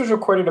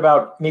recorded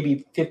about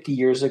maybe 50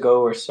 years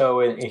ago or so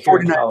here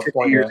in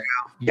California. Years ago.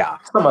 Yeah.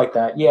 Something like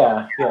that.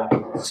 Yeah.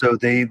 So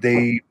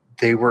they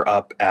were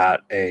up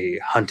at a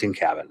hunting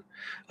cabin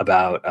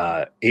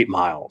about 8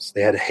 miles.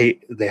 They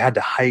had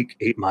to hike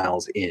 8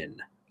 miles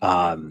in.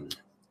 And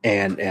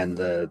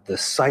the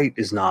site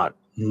is not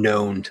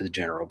known to the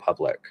general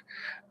public.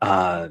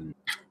 And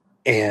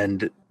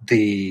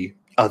the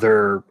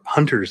other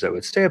hunters that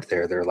would stay up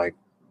there, they're like,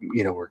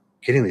 we're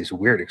getting these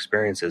weird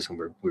experiences, and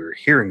we were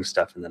hearing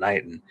stuff in the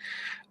night. And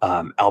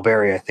Al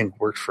Barry, I think,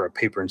 worked for a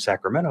paper in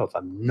Sacramento, if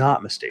I'm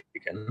not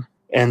mistaken.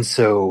 And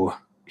so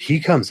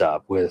he comes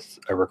up with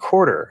a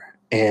recorder.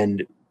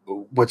 And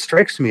what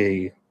strikes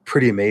me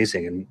pretty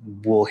amazing, and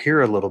we'll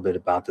hear a little bit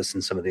about this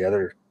in some of the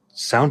other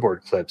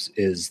soundboard clips,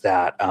 is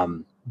that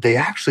they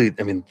actually,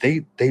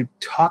 they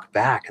talk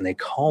back and they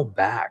call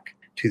back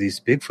to these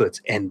Bigfoots,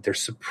 and they're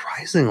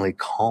surprisingly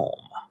calm.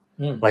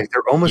 Like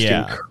they're almost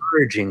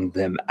encouraging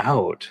them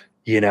out,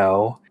 and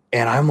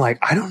I'm like,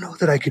 I don't know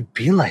that I could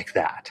be like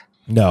that.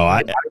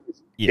 No,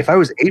 If I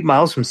was 8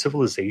 miles from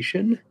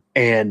civilization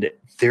and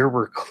there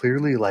were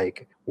clearly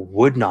like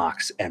wood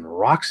knocks and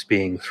rocks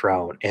being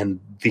thrown and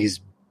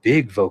these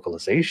big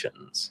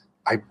vocalizations,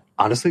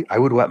 I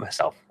would wet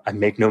myself. I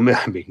make no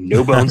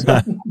bones.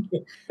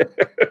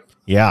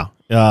 Yeah.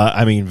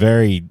 I mean,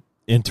 very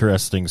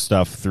interesting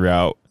stuff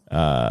throughout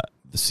the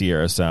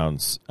Sierra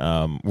Sounds.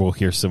 We'll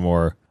hear some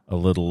more a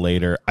little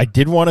later. I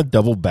did want to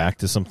double back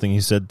to something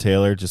you said,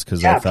 Taylor, just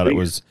because I thought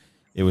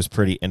it was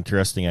pretty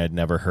interesting. I had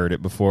never heard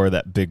it before.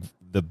 The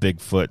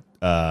Bigfoot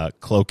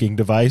cloaking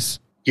device.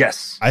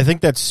 Yes, I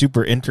think that's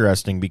super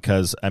interesting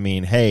because I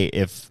mean, hey,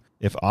 if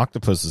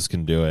octopuses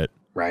can do it,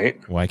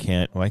 right? Why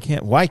can't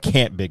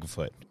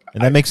Bigfoot?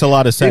 And that makes a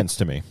lot of sense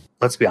to me.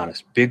 Let's be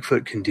honest.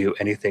 Bigfoot can do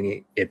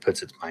anything it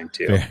puts its mind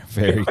to.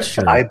 Very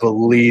true. I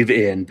believe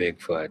in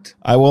Bigfoot.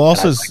 I will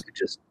also like to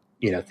just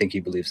think he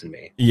believes in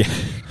me. Yeah.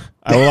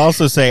 I will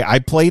also say I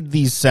played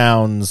these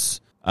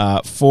sounds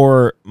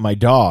for my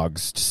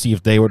dogs to see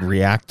if they would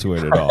react to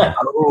it at all.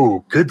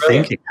 Oh, good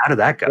thinking. How did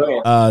that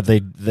go? They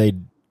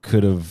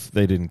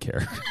didn't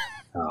care.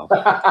 Oh.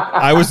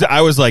 I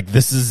was like,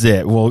 this is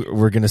it.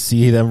 We're going to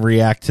see them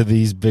react to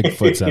these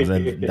Bigfoot sounds,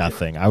 and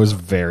nothing. I was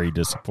very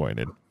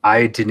disappointed.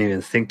 I didn't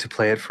even think to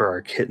play it for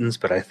our kittens,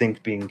 but I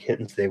think being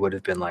kittens, they would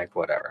have been like,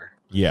 whatever.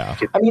 Yeah.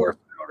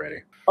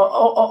 Already.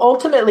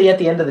 Ultimately, at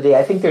the end of the day,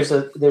 I think there's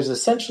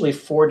essentially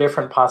 4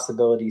 different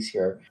possibilities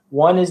here.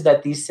 One is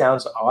that these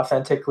sounds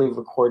authentically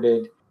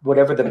recorded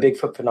whatever the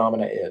Bigfoot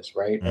phenomena is,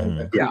 right?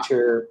 Mm-hmm. A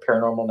creature,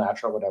 paranormal,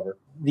 natural, whatever.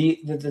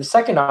 The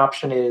second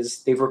option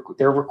is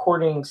they're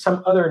recording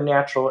some other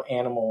natural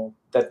animal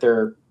that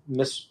they're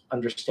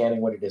misunderstanding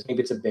what it is.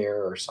 Maybe it's a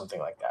bear or something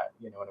like that.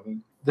 You know what I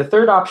mean? The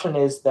third option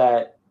is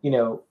that,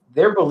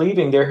 they're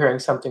believing they're hearing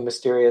something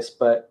mysterious,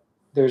 but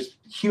there's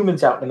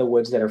humans out in the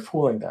woods that are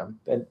fooling them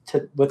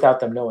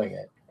without them knowing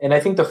it. And I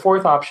think the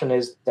fourth option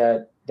is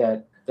that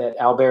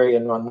Al Berry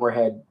and Ron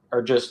Moorhead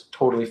are just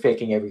totally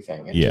faking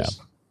everything and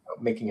just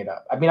making it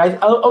up. I mean,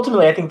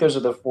 ultimately, I think those are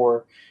the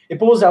 4. It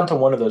boils down to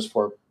one of those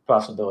 4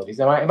 possibilities,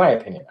 in my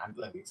opinion. At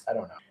least I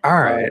don't know.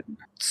 All right,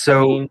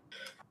 so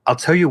I'll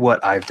tell you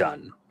what I've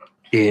done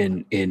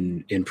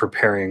in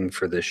preparing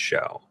for this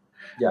show.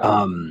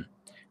 Yeah.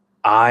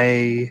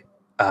 I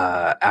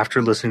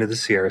after listening to the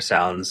Sierra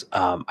Sounds,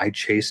 I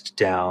chased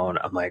down.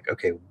 I'm like,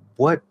 okay,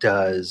 what's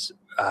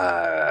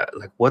a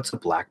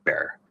black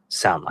bear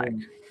sound like?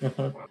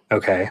 Mm-hmm.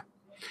 Okay,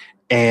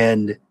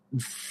 and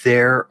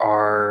there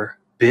are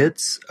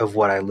bits of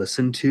what I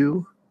listen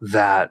to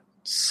that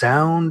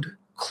sound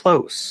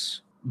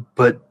close,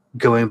 but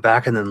going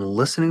back and then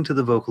listening to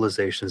the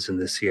vocalizations in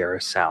the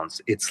Sierra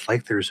Sounds, it's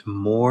like there's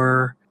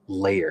more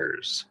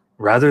layers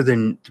rather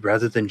than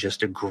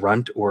just a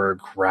grunt or a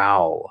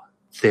growl.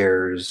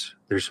 There's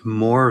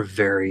more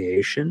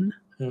variation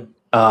in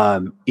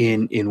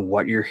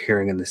what you're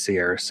hearing in the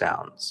Sierra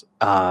Sounds.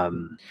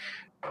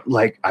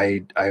 Like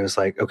I was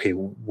like, okay,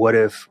 what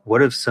if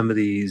some of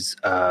these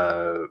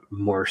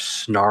more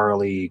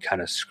snarly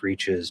kind of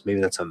screeches,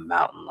 maybe that's a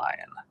mountain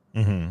lion.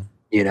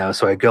 Mm-hmm.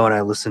 So I go and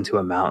I listen to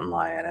a mountain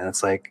lion, and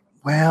it's like,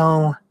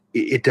 well,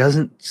 it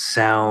doesn't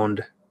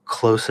sound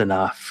close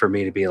enough for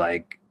me to be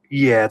like,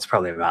 yeah, it's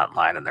probably a mountain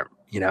lion in there.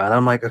 And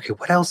I'm like, okay,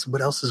 what else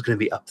is going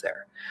to be up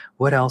there?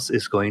 What else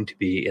is going to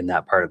be in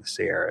that part of the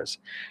Sierras?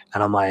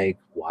 And I'm like,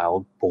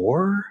 wild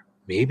boar,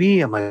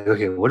 maybe. I'm like,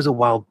 okay, what does a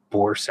wild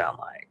boar sound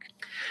like?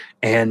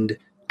 And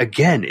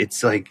again,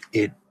 it's like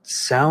it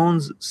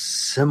sounds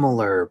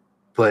similar,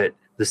 but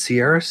the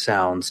Sierra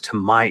Sounds to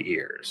my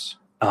ears,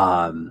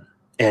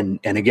 and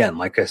again,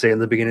 like I say in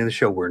the beginning of the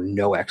show, we're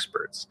no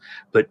experts,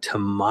 but to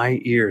my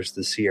ears,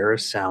 the Sierra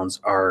Sounds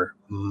are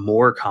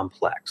more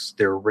complex.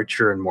 They're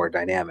richer and more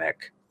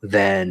dynamic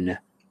than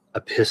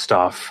a pissed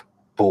off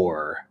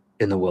boar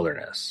in the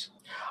wilderness.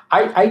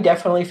 I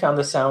definitely found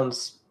the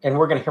sounds, and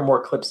we're going to hear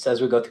more clips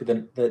as we go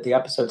through the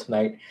episode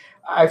tonight.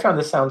 I found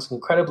the sounds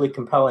incredibly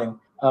compelling,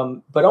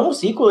 but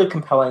almost equally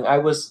compelling. I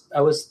was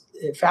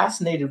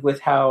fascinated with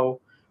how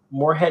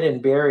Moorhead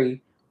and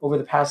Berry, over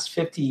the past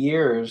 50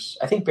 years,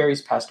 I think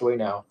Berry's passed away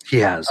now. He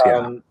has,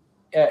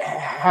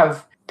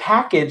 have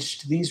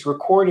packaged these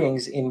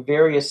recordings in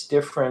various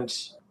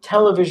different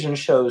television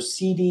shows,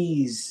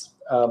 CDs,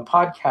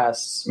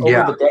 podcasts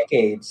over the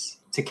decades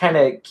to kind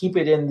of keep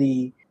it in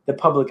the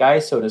public eye,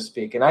 so to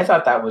speak. And I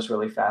thought that was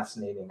really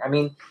fascinating. I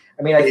mean,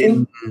 I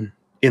think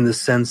in the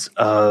sense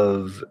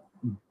of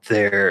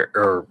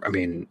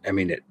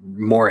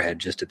Moorhead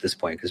just at this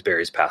point, because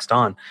Berry's passed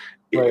on,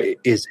 right.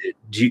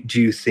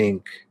 Do you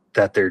think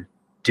that they're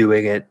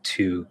doing it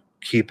to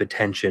keep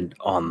attention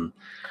on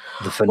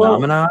the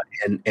phenomena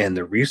and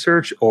the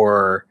research,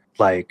 or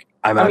like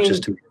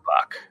just to make a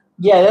buck?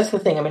 Yeah, that's the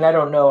thing. I mean, I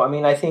don't know. I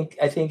mean, I think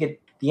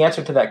the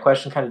answer to that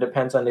question kind of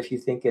depends on if you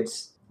think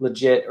it's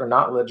legit or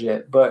not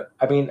legit. But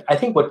I mean, I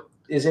think what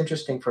is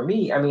interesting for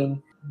me, I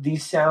mean,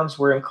 these sounds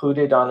were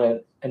included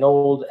on an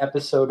old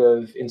episode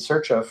of In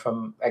Search Of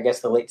from, I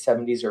guess, the late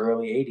 70s or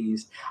early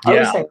 80s.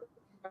 I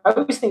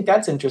always think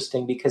that's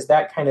interesting because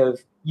that kind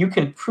of, you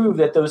can prove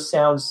that those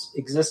sounds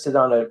existed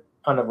on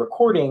a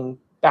recording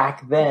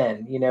back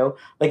then, you know?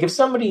 Like if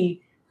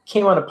somebody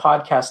came on a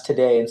podcast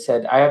today and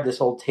said, I have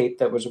this old tape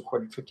that was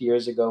recorded 50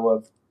 years ago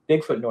of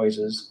Bigfoot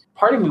noises,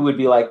 part of me would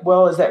be like,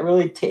 well, is that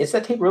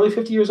tape really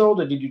 50 years old,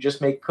 or did you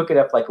just cook it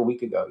up like a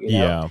week ago? You know?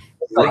 Yeah.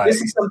 It's like,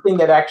 this is something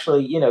that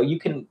actually, you know, you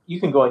can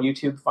go on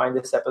YouTube, find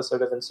this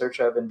episode of In Search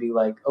Of, and be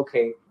like,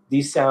 okay,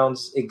 these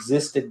sounds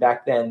existed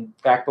back then,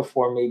 back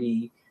before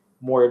maybe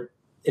more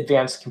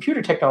advanced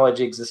computer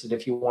technology existed,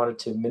 if you wanted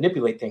to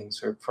manipulate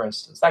things, or for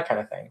instance, that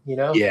kind of thing, you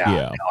know? Yeah.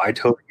 Yeah. No, I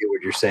totally get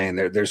what you're saying.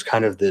 There's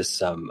kind of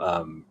this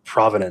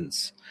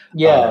provenance,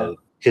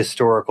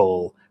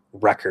 historical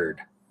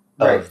record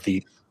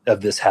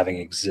of this having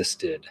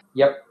existed.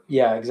 Yep.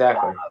 Yeah,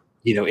 exactly.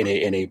 You know,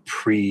 in a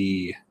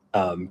pre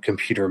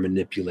computer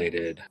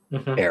manipulated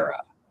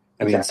era.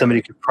 I mean,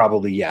 somebody could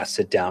probably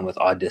sit down with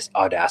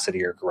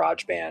Audacity or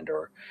GarageBand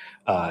or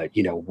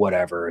you know,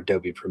 whatever,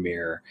 Adobe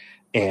Premiere,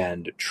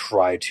 and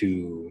try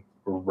to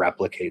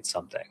replicate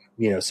something.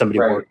 You know, somebody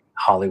worked in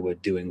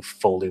Hollywood doing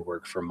Foley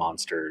work for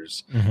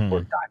monsters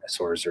or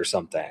dinosaurs or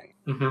something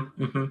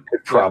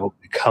could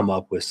probably come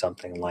up with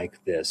something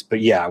like this.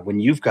 But yeah, when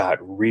you've got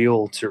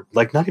reel to,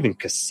 like, not even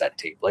cassette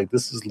tape, like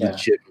this is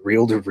legit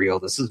reel to reel.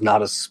 This is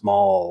not a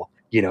small,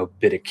 you know,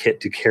 bit of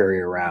kit to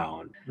carry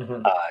around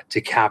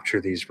to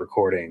capture these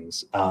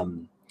recordings.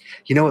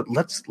 You know what?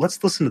 Let's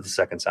listen to the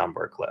second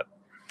soundboard clip.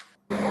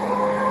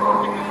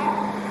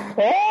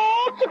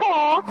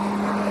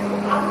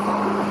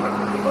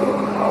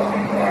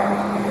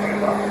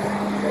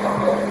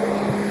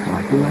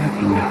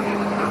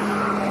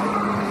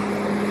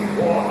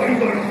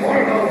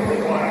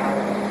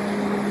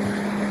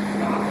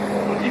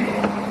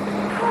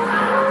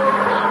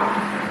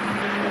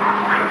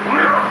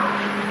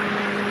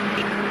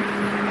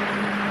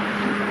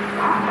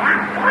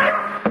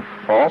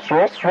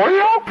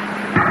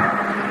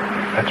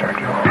 That's our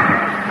job.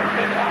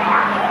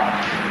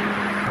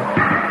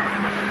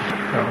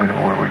 We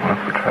know where we went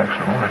for tracks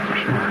and all that for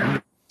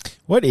sure.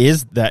 What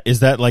is that?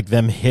 Is that like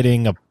them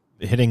hitting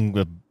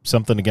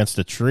something against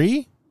a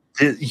tree?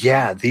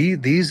 Yeah,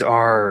 these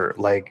are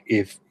like,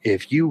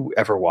 if you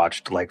ever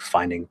watched like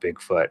Finding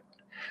Bigfoot,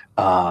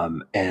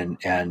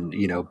 and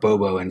you know,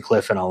 Bobo and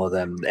Cliff and all of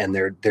them, and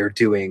they're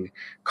doing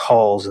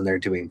calls and they're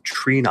doing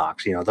tree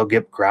knocks. You know, they'll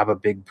grab a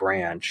big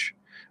branch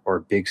or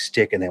a big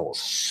stick and they will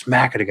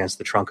smack it against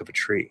the trunk of a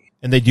tree.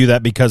 And they do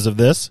that because of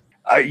this?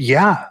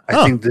 Yeah,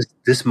 I think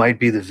this might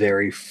be the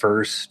very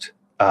first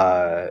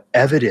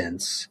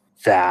evidence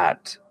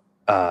that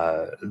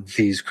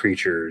these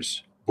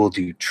creatures will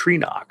do tree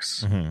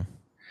knocks.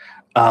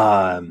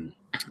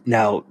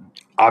 Now,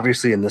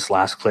 obviously, in this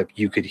last clip,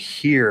 you could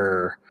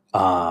hear,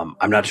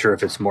 I'm not sure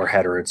if it's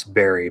Moorhead or it's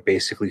Barry,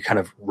 basically kind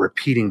of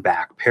parroting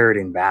back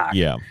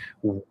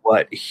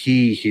what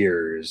he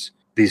hears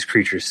these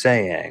creatures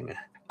saying,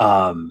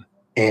 and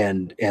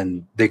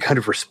they kind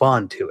of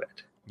respond to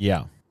it.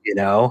 Yeah. You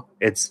know,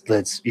 it's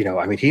you know,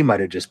 I mean, he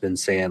might have just been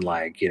saying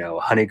like, you know,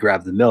 honey,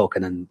 grab the milk.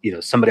 And then, you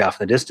know, somebody off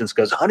in the distance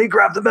goes, honey,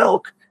 grab the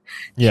milk,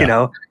 you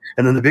know,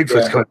 and then the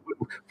Bigfoot's going,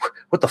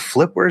 what the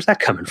flip? Where's that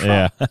coming from?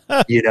 Yeah.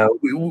 You know,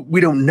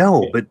 we don't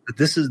know, but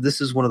this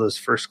is one of those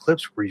first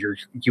clips where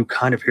you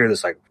kind of hear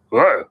this like,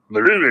 and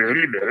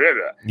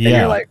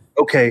you're like,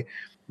 okay,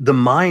 the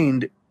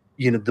mind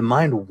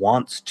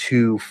wants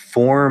to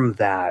form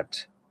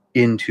that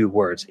into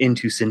words,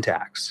 into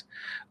syntax.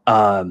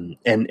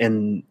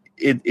 And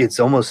it's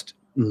almost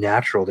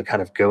natural to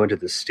kind of go into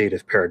this state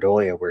of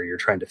pareidolia where you're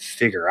trying to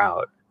figure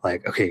out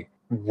like, okay,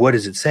 what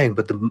is it saying?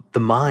 But the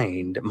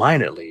mind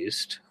at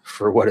least,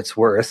 for what it's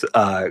worth,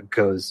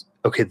 goes,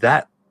 okay,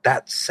 that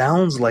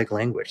sounds like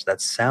language.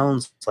 That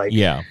sounds like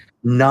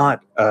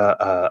not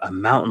a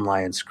mountain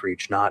lion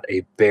screech, not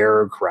a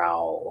bear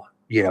growl,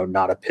 you know,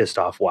 not a pissed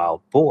off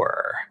wild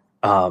boar,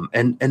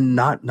 and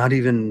not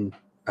even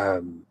a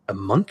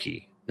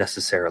monkey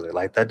necessarily.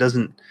 Like that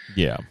doesn't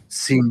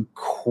seem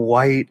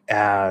quite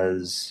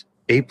as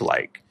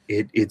ape-like.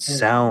 It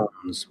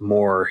sounds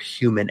more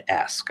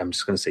human-esque. I'm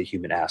just going to say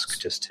human-esque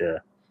just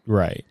to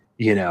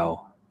you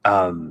know.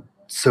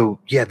 So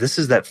yeah, this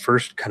is that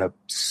first kind of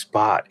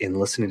spot in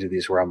listening to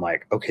these where I'm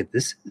like, okay,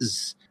 this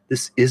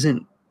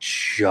isn't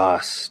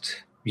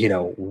just, you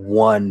know,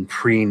 one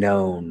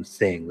pre-known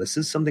thing. This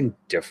is something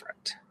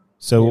different.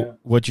 So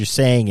what you're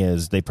saying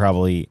is they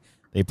probably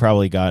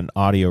got an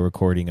audio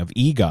recording of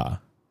Ega,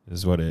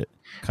 is what it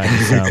kind of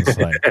sounds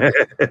like.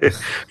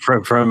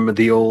 from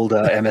the old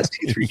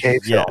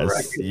MST3K film,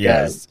 right?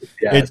 Yes.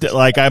 It,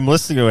 like I'm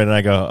listening to it and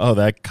I go, oh,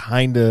 that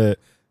kind of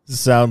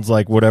sounds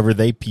like whatever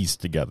they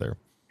pieced together.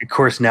 Of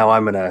course, now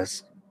I'm gonna,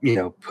 you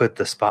know, put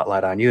the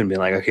spotlight on you and be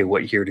like, okay,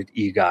 what year did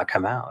Ega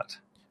come out?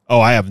 Oh,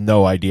 I have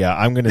no idea.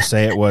 I'm gonna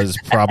say it was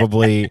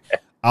probably.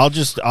 I'll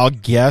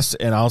guess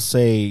and I'll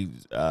say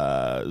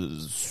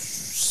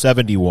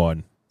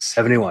 71.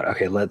 71.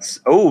 Okay,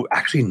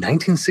 actually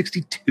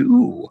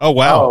 1962. Oh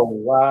wow. Oh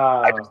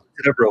wow. I just looked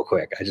it up real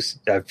quick. I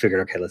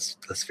figured, okay, let's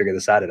figure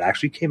this out. It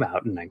actually came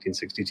out in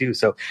 1962.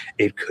 So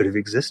it could have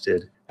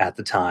existed at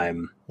the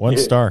time. 1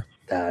 star.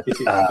 That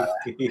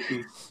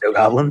no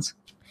goblins.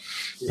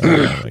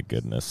 Oh my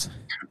goodness.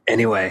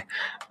 Anyway,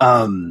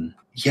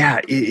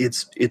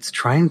 it's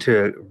trying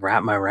to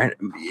wrap my right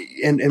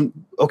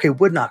and okay,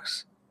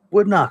 Woodnox.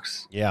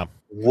 Yeah.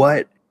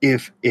 What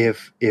if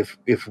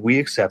we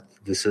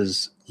accept this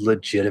is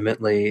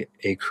legitimately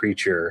a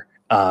creature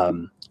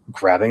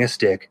grabbing a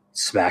stick,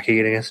 smacking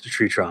it against a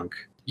tree trunk?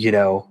 You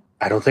know,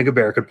 I don't think a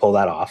bear could pull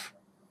that off.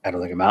 I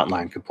don't think a mountain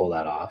lion could pull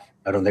that off.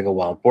 I don't think a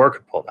wild boar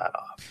could pull that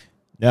off.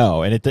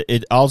 No, and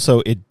it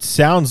also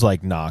sounds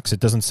like Nox. It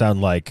doesn't sound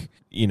like,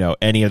 you know,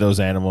 any of those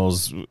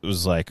animals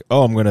was like,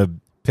 oh, I'm going to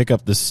pick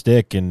up the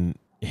stick and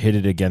hit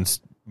it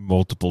against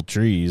multiple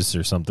trees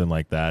or something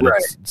like that.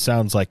 Right. It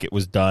sounds like it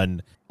was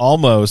done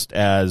almost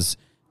as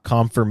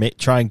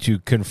trying to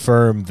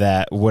confirm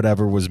that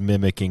whatever was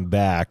mimicking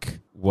back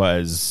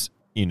was,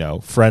 you know,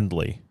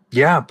 friendly.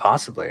 Yeah,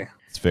 possibly.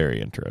 It's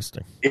very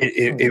interesting.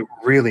 It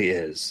really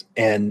is.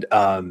 And,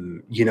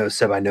 you know,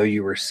 Seb, I know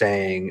you were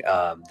saying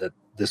that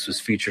this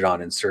was featured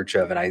on In Search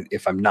Of, and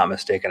if I'm not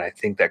mistaken, I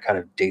think that kind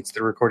of dates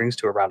the recordings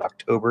to around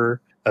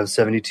October of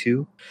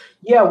 72.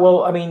 Yeah,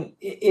 well, I mean,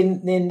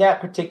 in that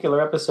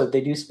particular episode,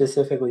 they do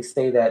specifically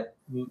say that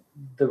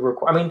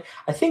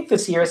I think the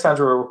Sierra Sounds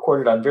were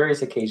recorded on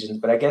various occasions,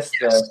 but I guess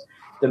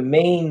the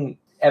main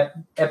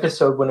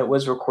episode when it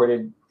was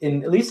recorded,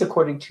 at least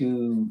according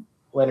to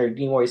Leonard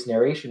Nimoy's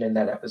narration in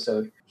that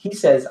episode, he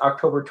says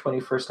October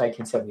 21st,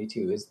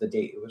 1972 is the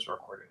date it was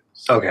recorded.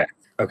 So,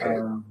 Okay.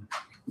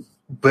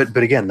 But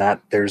again,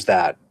 there's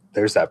that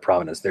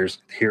provenance.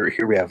 Here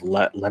we have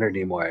Leonard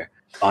Nimoy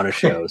on a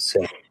show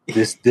saying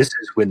this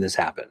is when this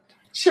happened.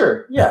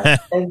 Sure, yeah,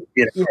 and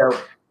you know,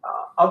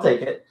 I'll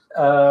take it.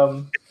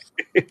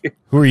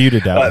 Who are you to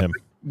doubt him?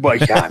 Well,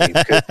 yeah, I mean,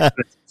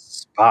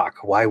 Spock.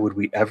 Why would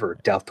we ever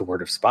doubt the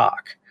word of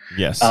Spock?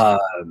 Yes.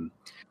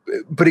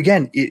 But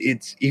again,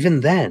 it's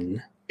even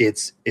then.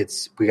 It's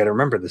we got to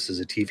remember this is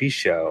a TV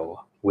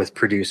show with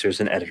producers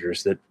and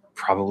editors that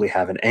probably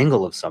have an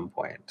angle of some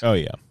point. Oh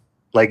yeah.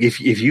 Like if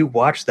you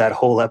watch that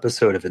whole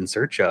episode of In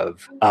Search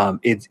Of,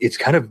 it's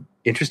kind of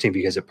interesting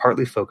because it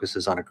partly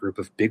focuses on a group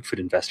of Bigfoot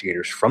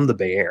investigators from the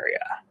Bay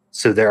Area.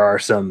 So there are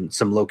some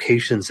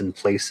locations and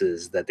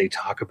places that they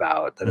talk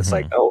about that it's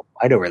like, oh,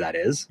 I know where that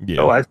is.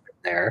 Yeah. Oh, I've been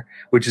there,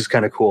 which is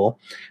kind of cool.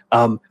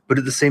 But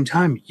at the same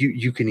time,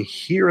 you can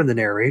hear in the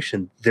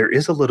narration, there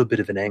is a little bit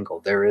of an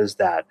angle. There is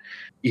that,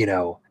 you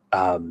know,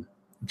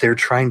 they're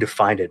trying to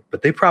find it,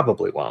 but they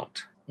probably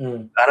won't.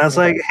 And I was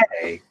like,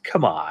 hey,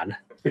 come on.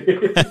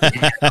 You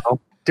know,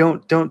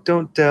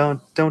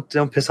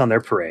 don't piss on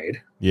their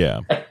parade. Yeah.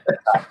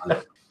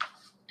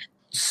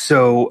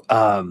 So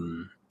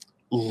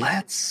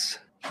let's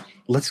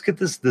get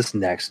this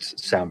next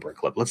soundboard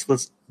clip. Let's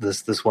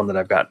this one that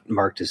I've got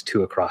marked as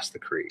Two Across the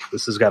Creek.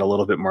 This has got a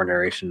little bit more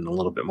narration and a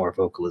little bit more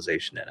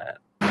vocalization in it.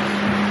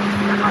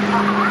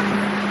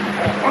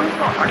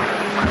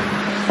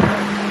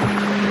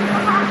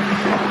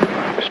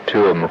 There's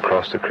two of them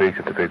across the creek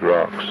at the big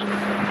rocks.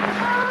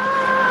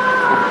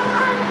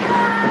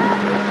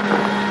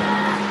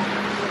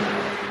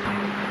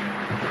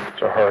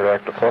 It's a hard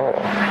act to follow.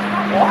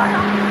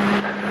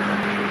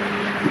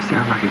 It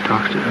sounds like he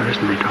talks to us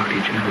and they talk to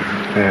each other.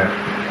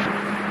 Yeah.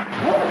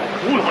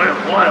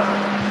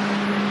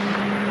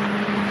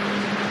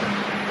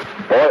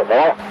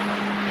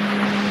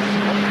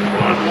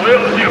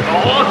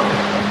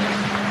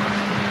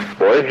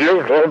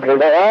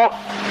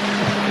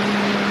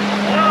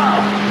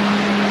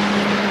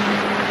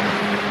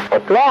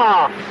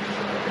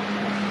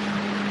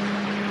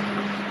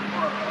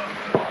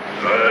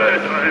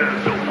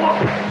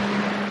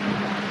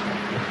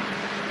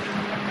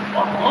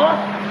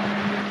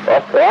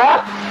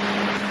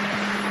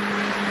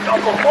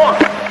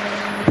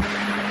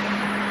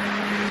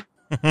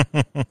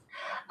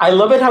 I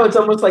love it how it's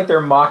almost like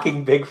they're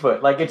mocking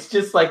Bigfoot. Like it's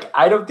just like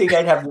I don't think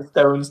I'd have the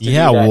stones to do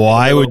that.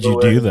 Why would you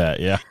do that?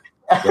 Yeah.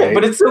 Right.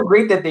 But it's so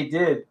great that they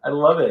did. I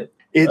love it.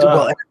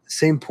 Well, at the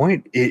same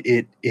point,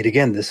 it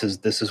again, this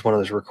is one of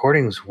those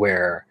recordings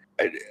where,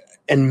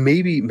 and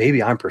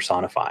maybe I'm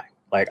personifying.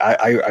 Like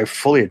I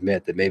fully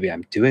admit that maybe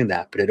I'm doing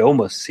that, but it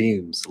almost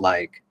seems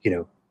like, you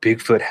know,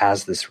 Bigfoot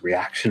has this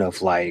reaction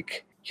of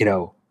like, you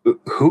know,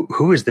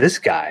 who is this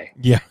guy?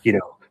 Yeah. You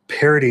know,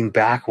 parroting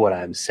back what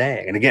I'm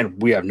saying. And again,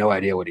 we have no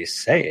idea what he's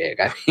saying.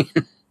 I mean,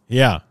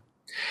 yeah.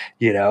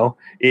 You know,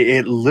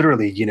 it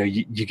literally, you know,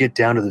 you get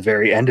down to the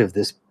very end of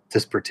this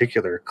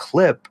particular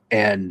clip,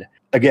 and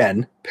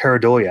again,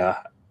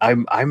 pareidolia.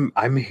 I'm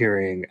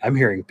hearing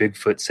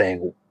Bigfoot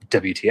saying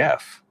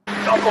WTF.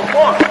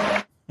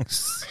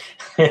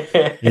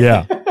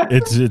 Yeah,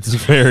 it's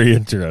very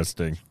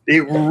interesting.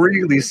 It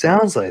really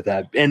sounds like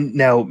that. And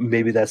now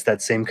maybe that's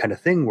that same kind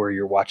of thing where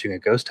you're watching a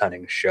ghost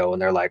hunting show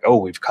and they're like, oh,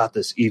 we've caught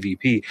this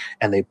EVP,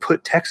 and they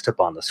put text up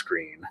on the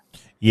screen.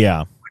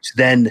 Yeah. Which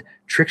then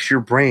tricks your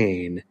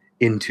brain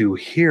into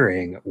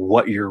hearing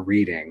what you're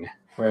reading.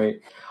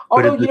 Right.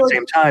 But at the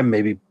same time,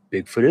 maybe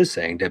Bigfoot is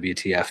saying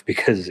WTF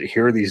because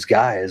here are these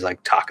guys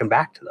like talking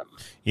back to them.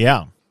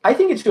 Yeah. I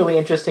think it's really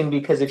interesting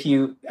because if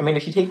you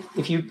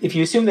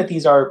assume that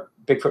these are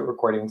Bigfoot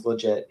recordings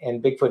legit,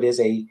 and Bigfoot is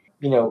a,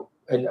 you know,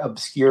 an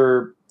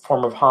obscure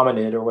form of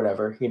hominid or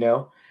whatever, you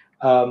know.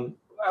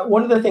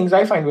 One of the things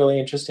I find really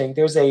interesting,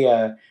 there's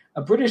a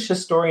British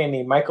historian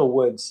named Michael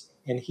Woods,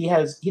 and he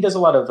does a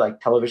lot of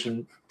like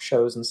television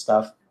shows and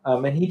stuff.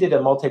 And he did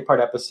a multi-part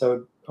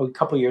episode a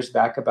couple years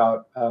back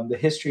about the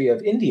history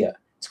of India.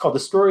 It's called The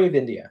Story of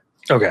India.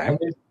 Okay. And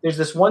there's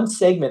this one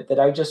segment that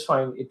I just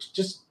find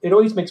it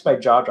always makes my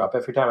jaw drop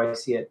every time I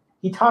see it.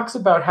 He talks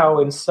about how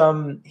in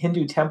some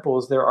Hindu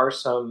temples there are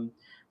some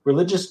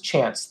religious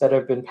chants that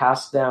have been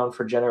passed down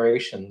for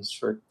generations,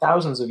 for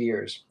thousands of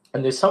years.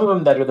 And there's some of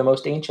them that are the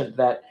most ancient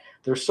that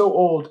they're so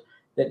old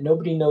that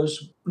nobody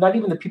knows, not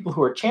even the people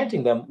who are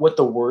chanting them, what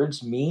the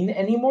words mean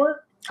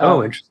anymore.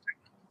 Oh, interesting.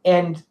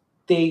 And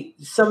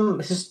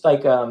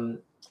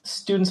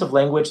students of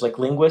language, like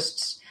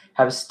linguists,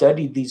 have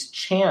studied these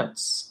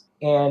chants,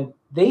 and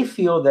they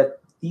feel that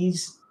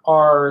these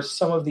are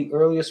some of the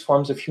earliest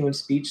forms of human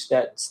speech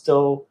that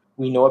still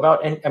we know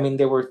about. And I mean,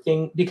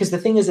 because the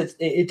thing is,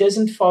 it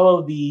doesn't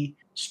follow the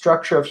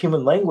structure of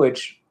human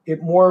language.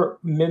 It more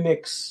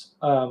mimics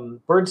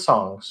bird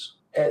songs.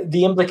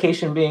 The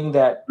implication being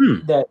that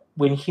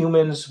when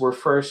humans were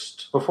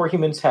before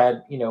humans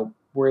had,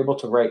 were able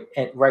to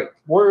write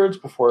words,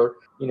 before,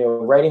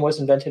 writing was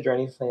invented or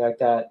anything like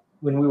that,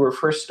 when we were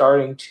first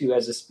starting to,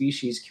 as a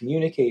species,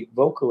 communicate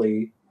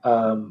vocally,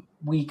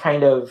 we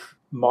kind of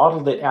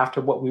modeled it after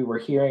what we were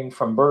hearing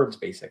from birds,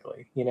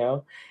 basically,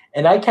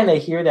 And I kind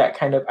of hear that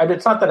kind of.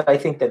 It's not that I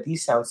think that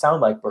these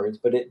sound like birds,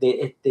 but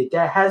it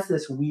has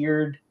this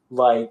weird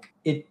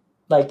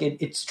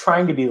it's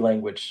trying to be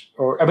language,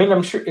 or I mean,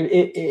 I'm sure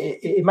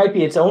it might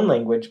be its own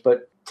language,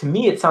 but to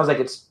me, it sounds like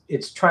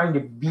it's trying to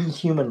be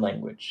human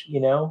language,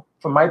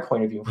 from my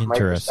point of view, from my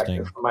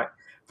perspective, from my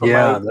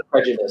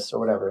prejudice or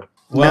whatever.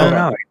 Well,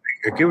 no,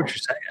 I get what you're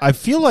saying. I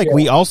feel like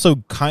we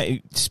also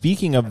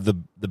speaking of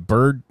the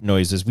bird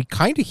noises, we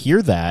kind of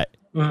hear that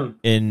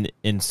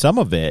in some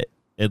of it.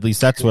 At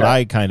least that's what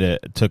I kind of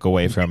took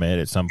away from it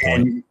at some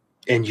point.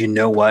 And you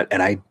know what?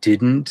 And I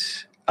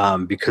didn't.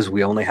 Because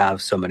we only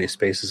have so many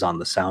spaces on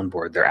the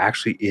soundboard, there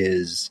actually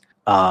is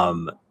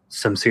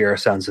some Sierra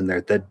sounds in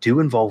there that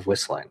do involve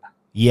whistling.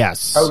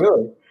 Yes. Oh,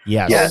 really?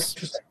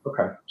 Yes.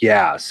 Okay.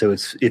 Yeah. So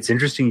it's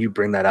interesting you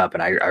bring that up,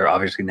 and I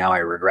obviously now I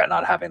regret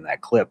not having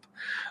that clip,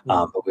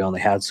 but we only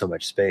had so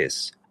much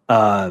space.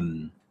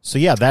 So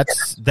yeah,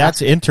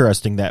 that's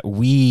interesting that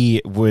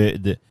we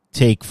would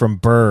take from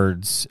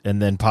birds,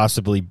 and then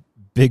possibly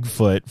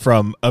Bigfoot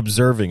from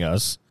observing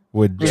us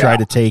would try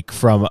to take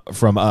from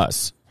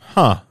us.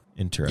 Huh.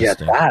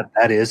 Interesting. Yeah,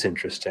 that is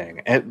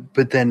interesting.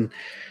 But then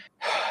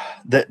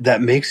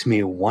that makes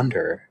me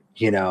wonder,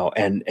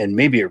 and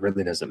maybe it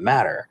really doesn't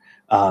matter.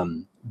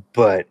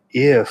 But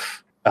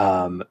if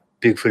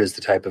Bigfoot is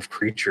the type of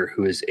creature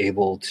who is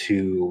able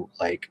to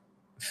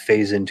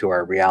phase into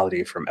our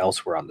reality from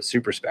elsewhere on the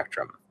super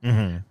spectrum,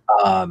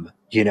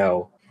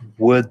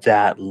 would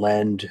that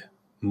lend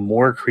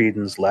more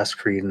credence, less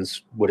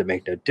credence? Would it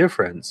make no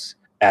difference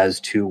as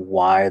to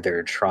why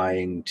they're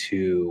trying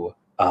to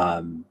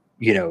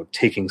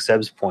taking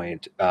Seb's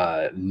point,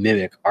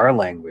 mimic our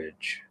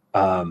language,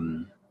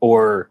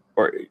 or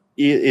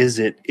is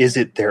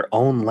it their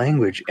own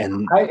language,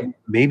 and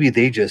maybe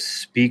they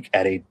just speak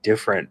at a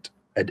different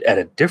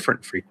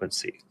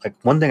frequency? Like,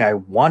 one thing I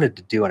wanted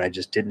to do and I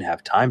just didn't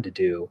have time to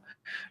do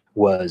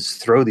was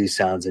throw these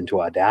sounds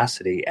into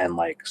Audacity and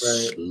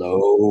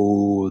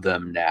slow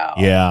them down.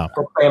 Yeah,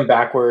 or play them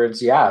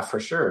backwards. Yeah, for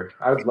sure.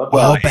 I would love.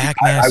 Well,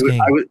 backmasking.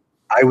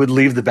 I would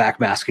leave the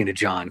backmasking to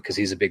John because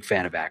he's a big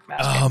fan of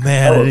backmasking. Oh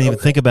man, I didn't even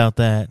think about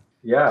that.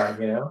 Yeah,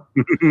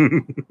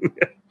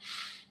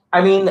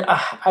 I mean,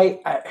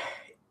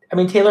 I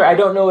mean, Taylor, I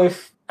don't know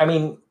if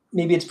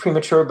maybe it's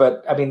premature,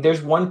 but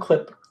there's one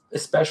clip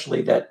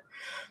especially that,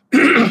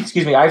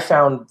 excuse me, I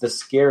found the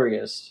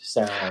scariest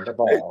sound of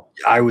all.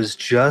 I was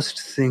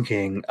just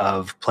thinking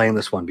of playing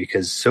this one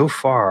because so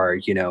far,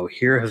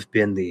 here have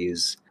been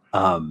these.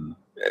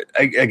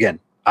 Again,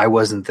 I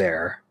wasn't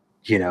there.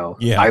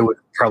 I would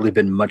probably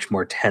been much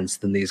more tense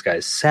than these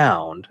guys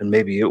sound, and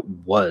maybe it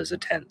was a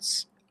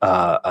tense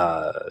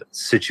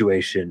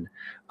situation.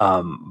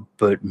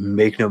 But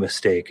make no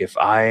mistake, if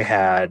I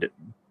had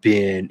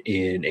been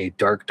in a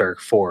dark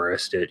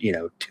forest at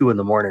 2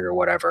 a.m. or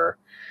whatever,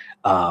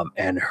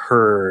 and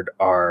heard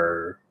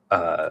our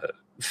 5th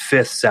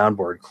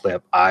soundboard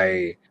clip,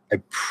 I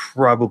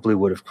probably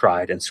would have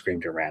cried and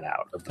screamed and ran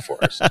out of the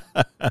forest.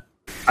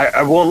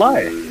 I won't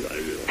lie.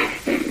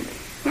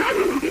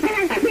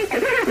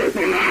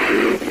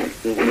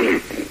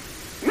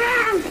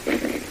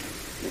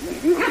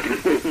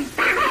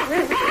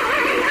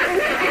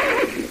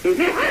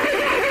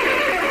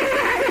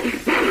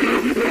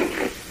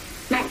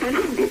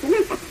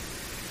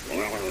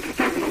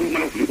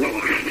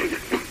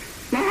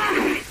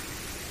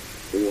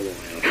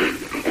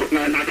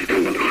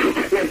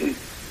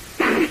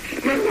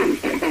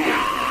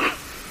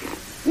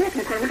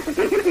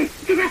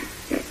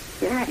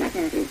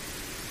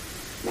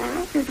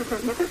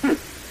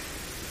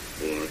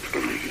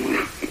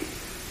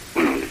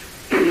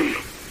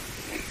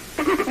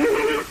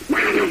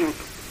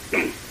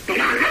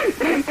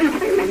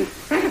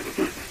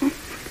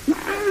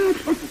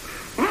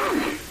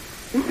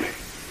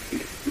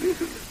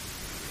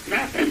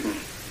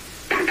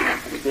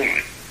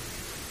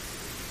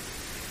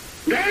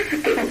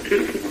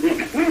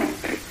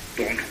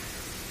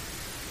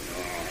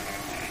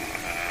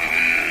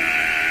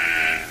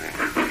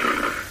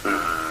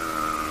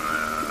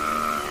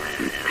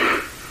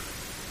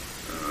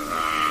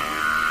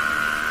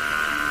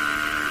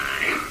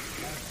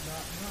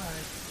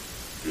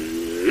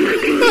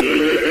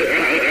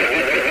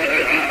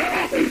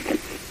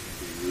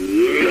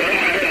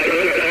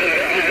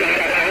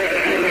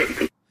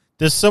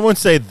 Does someone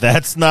say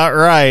that's not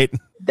right?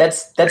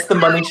 That's the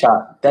money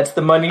shot. That's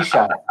the money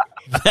shot.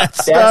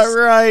 That's not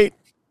right.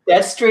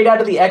 That's straight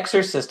out of The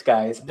Exorcist,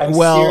 guys. I'm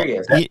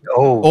serious.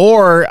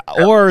 Or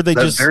they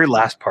the just very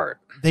last part.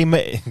 They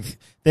may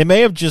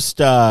have just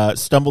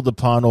stumbled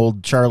upon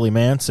old Charlie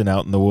Manson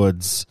out in the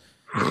woods.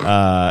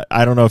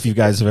 I don't know if you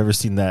guys have ever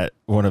seen that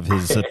one of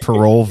his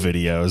parole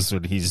videos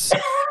when he's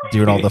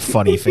doing all the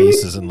funny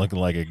faces and looking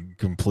like a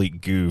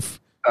complete goof.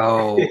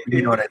 Oh,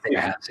 you know what? I think I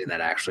have seen that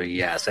actually.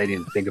 Yes, I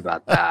didn't think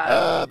about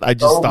that. I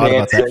just thought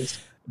about that.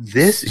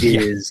 This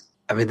is,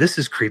 I mean, this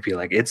is creepy.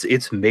 Like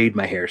it's made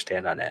my hair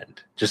stand on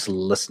end just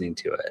listening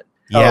to it.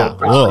 Yeah,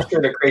 that's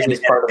the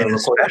craziest part of the and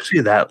recording.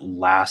 especially that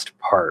last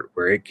part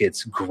where it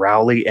gets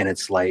growly and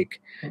it's like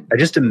I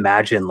just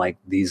imagine like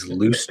these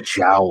loose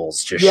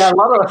jowls just a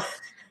lot of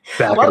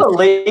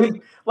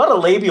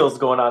labials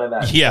going on in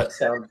that. Yeah. That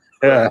sound.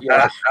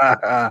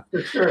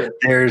 For sure.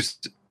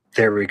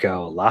 There we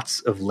go.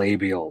 Lots of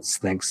labials.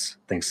 Thanks,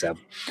 Seb.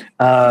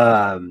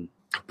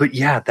 But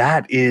yeah,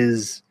 that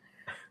is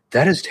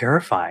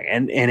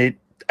terrifying, and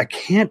I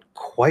can't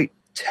quite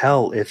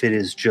tell if it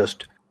is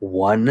just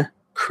one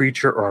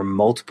creature or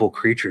multiple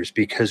creatures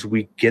because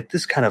we get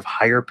this kind of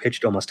higher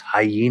pitched, almost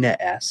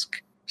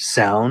hyena-esque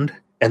sound,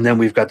 and then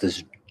we've got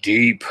this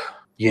deep,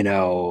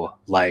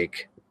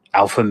 like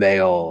alpha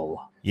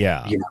male.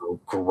 Yeah.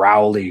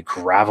 Growly,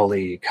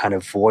 gravelly kind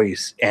of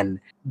voice. And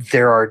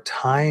there are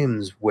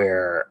times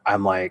where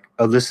I'm like,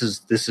 oh, this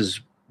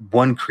is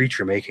one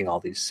creature making all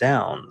these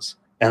sounds.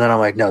 And then I'm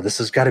like, no, this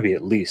has got to be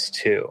at least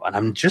two. And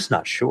I'm just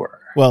not sure.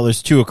 Well,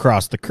 there's two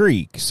across the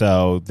creek.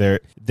 So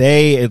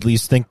they at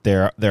least think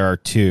there are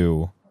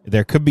two.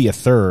 There could be a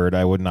third.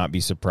 I would not be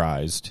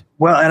surprised.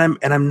 Well,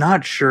 and I'm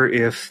not sure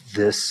if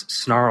this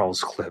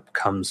Snarls clip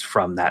comes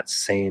from that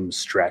same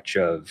stretch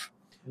of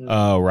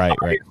Oh, right.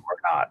 or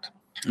not.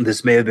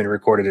 This may have been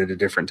recorded at a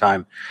different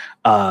time.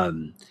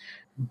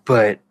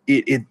 But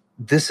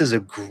this is a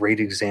great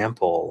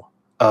example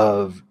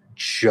of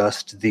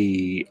just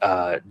the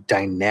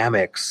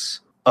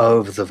dynamics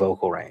of the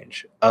vocal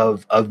range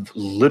of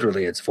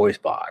literally its voice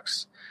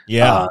box.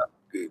 Yeah.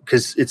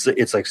 Because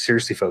it's like,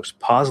 seriously, folks,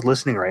 pause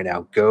listening right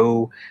now.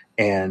 Go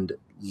and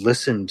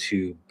listen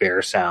to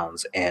bear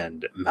sounds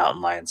and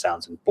mountain lion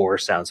sounds and boar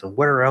sounds and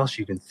whatever else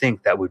you can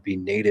think that would be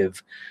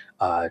native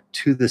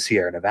to the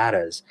Sierra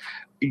Nevadas.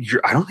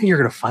 I don't think you're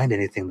going to find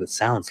anything that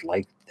sounds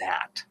like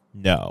that.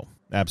 No,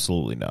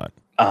 absolutely not.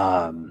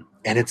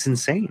 And it's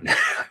insane.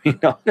 I mean,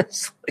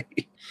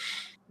 honestly.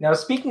 Now,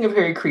 speaking of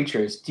hairy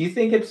creatures, do you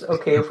think it's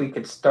okay if we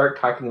could start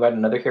talking about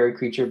another hairy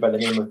creature by the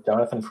name of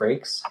Jonathan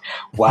Frakes?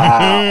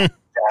 Wow.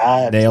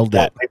 Nailed it.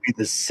 That might be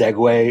the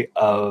segue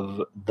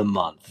of the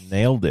month.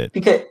 Nailed it.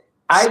 Because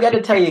I got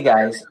to tell you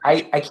guys,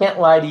 I can't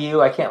lie to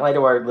you. I can't lie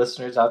to our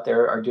listeners out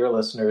there, our dear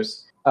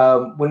listeners.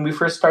 When we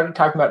first started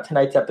talking about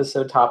tonight's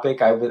episode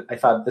topic, I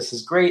thought this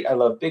is great. I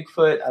love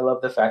Bigfoot. I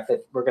love the fact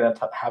that we're going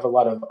to have a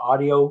lot of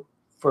audio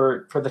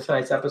for the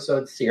tonight's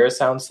episode. Sierra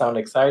sounds sound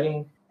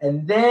exciting.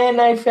 And then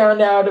I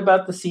found out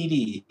about the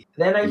CD.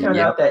 Then I found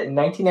out that in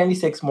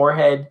 1996,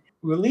 Moorhead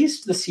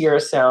released the Sierra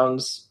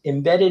sounds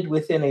embedded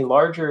within a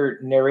larger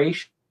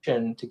narration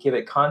to give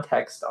it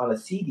context on a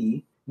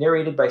CD,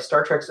 narrated by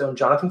Star Trek's own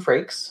Jonathan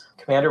Frakes,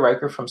 Commander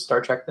Riker from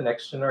Star Trek The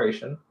Next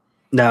Generation.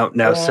 Now,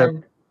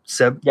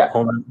 Seb,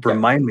 hold on,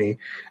 remind me,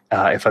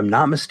 if I'm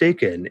not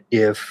mistaken,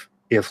 if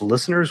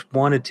listeners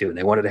wanted to, and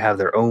they wanted to have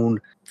their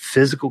own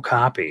physical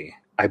copy,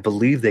 I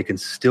believe they can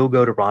still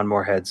go to Ron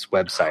Moorhead's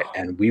website,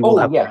 and we will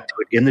have to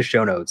it in the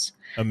show notes.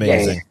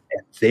 Amazing.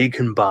 And they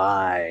can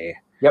buy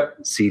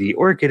CD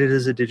or get it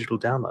as a digital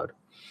download.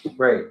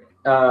 Right.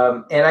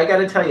 And I got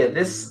to tell you,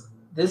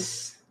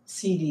 this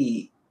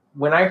CD,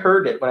 when I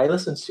heard it, when I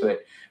listened to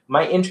it,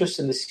 my interest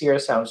in the Sierra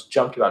sounds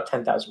jumped about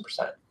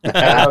 10,000%. I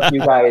don't know if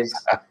you guys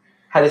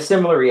had a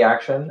similar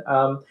reaction.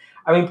 I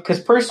mean, because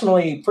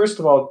personally, first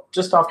of all,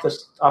 just off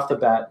the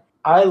bat,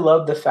 I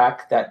love the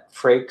fact that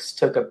Frakes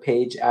took a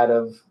page out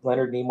of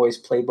Leonard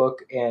Nimoy's playbook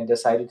and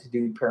decided to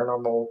do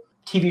paranormal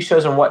TV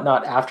shows and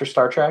whatnot after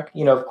Star Trek.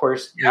 Of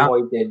course,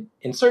 Nimoy did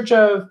In Search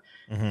Of.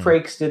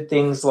 Frakes did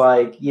things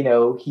like, he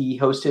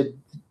hosted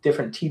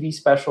different TV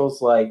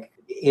specials like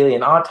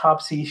Alien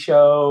Autopsy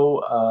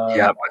Show.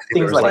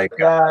 Things like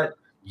that.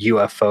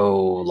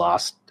 UFO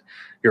Lost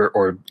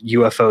or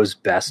UFO's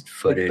Best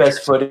Footage.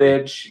 Best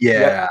Footage. Yeah.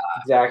 Yep,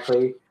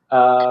 exactly.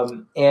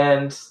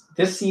 And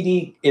this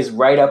CD is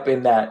right up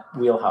in that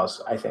wheelhouse,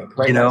 I think.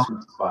 Right in that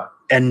sweet spot.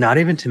 And not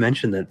even to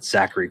mention that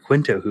Zachary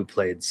Quinto, who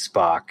played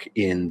Spock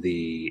in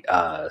the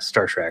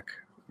Star Trek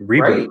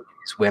reboot,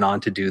 went on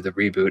to do the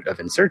reboot of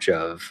In Search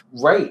Of.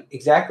 Right,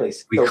 exactly.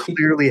 We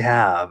clearly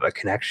have a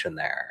connection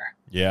there.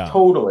 Yeah.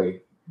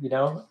 Totally.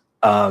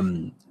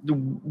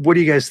 What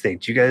do you guys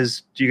think? Do you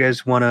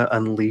guys want to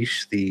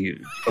unleash the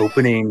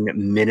opening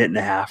minute and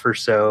a half or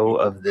so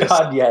of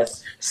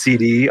this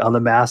CD on the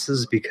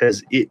masses?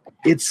 Because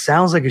it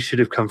sounds like it should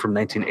have come from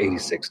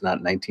 1986,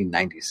 not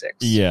 1996.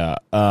 Yeah.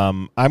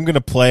 I'm going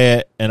to play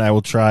it, and I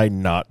will try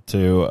not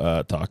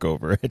to talk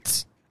over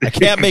it. I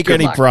can't make Good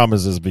any luck.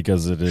 promises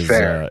because it is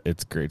Fair.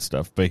 it's great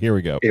stuff. But here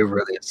we go. It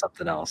really is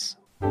something else.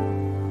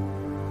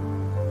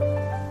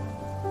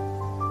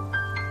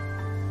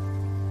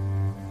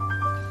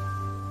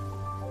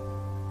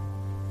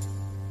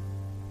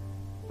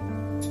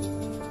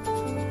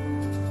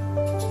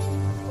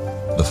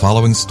 The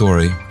following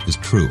story is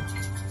true.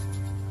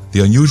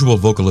 The unusual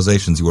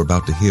vocalizations you are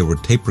about to hear were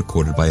tape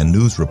recorded by a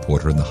news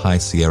reporter in the high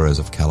Sierras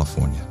of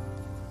California.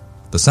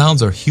 The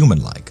sounds are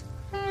human-like,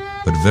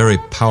 but very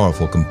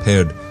powerful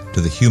compared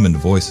to the human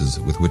voices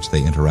with which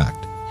they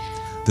interact.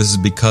 This is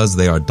because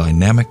they are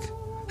dynamic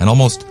and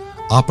almost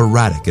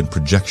operatic in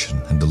projection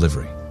and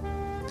delivery.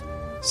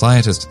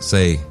 Scientists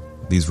say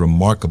these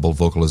remarkable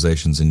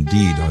vocalizations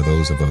indeed are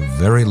those of a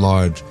very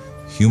large,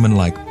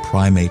 human-like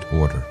primate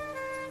order.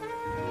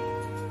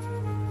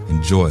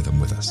 Enjoy them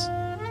with us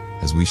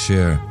as we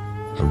share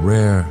a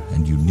rare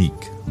and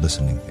unique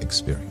listening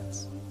experience.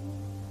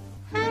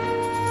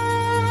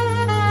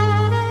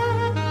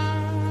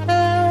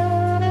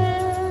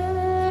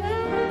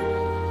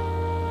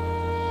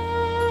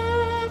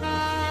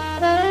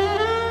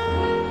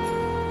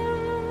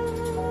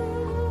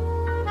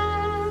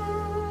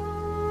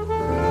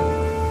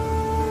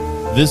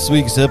 This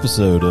week's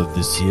episode of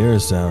the Sierra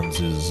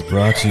Sounds is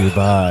brought to you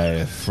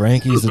by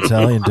Frankie's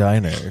Italian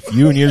Diner. If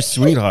you and your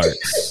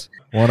sweethearts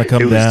want to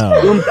come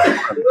down,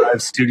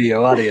 Live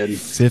studio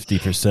audience.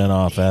 50%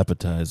 off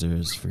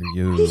appetizers for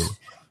you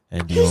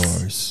and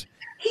yours.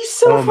 He's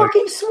so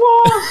fucking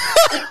suave.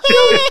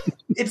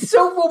 It's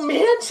so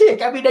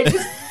romantic. I mean, I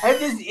have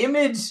this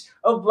image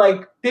of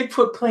like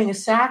Bigfoot playing a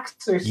sax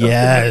or something.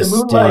 Yes, with the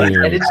moonlight,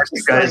 dude. and it's You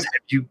just guys, like,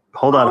 have you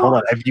hold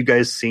on? Have you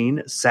guys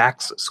seen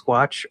Sax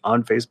Squatch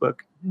on Facebook?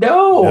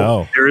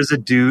 No. There is a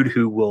dude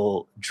who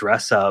will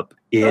dress up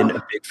in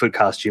a Bigfoot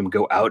costume,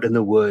 go out in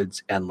the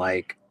woods, and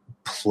like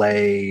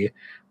play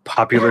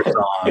popular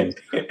songs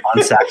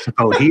on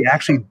saxophone. He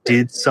actually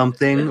did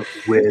something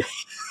with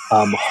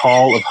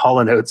Hall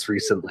 & Oates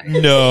recently.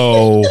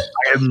 No.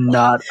 I am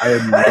not.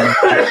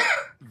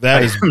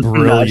 That is I'm not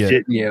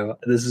brilliant. shitting you.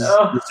 This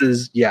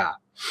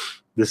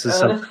is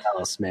something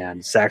else,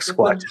 man. Sax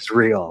Squatch is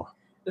real.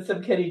 That's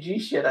some Kenny G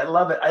shit. I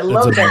love it. I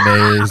love That's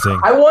that.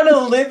 amazing. I want to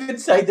live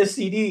inside the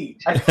CD.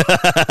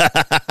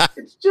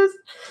 It's just,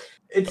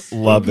 it's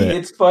Love spooky, it.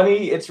 It's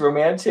funny. It's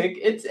romantic.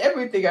 It's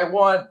everything I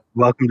want.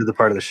 Welcome to the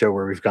part of the show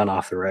where we've gone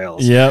off the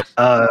rails. Yep.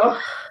 Oh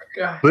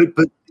God. But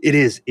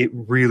it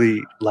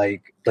really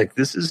like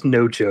this is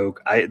no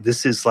joke.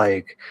 This is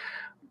like,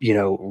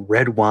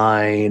 red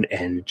wine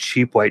and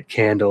cheap white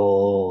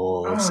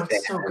candles. Oh,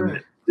 it's so and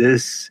good.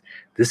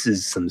 This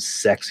is some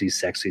sexy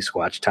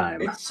Squatch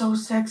time. It's so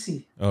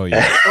sexy. Oh,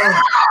 yeah.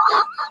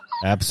 Oh.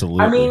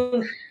 Absolutely. I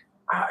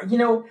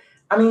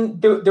mean,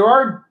 there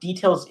are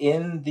details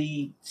in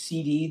the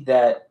CD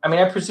that, I mean,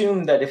 I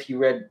presume that if you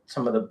read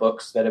some of the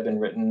books that have been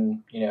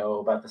written,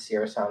 about the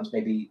Sierra Sounds,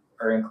 maybe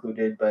are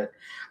included. But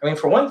I mean,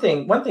 for one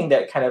thing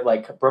that kind of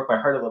like broke my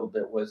heart a little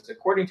bit was,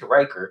 according to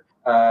Riker,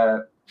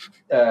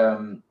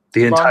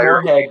 The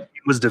entire Moorhead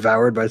was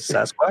devoured by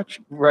Sasquatch.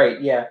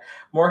 Right, yeah.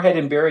 Moorhead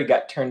and Barry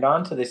got turned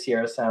on to the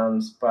Sierra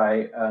Sounds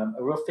by a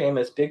real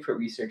famous Bigfoot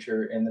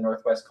researcher in the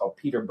Northwest called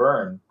Peter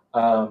Byrne.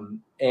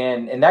 And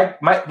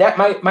that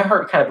my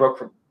heart kind of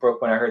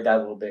broke when I heard that a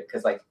little bit,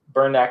 because like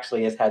Byrne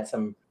actually has had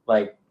some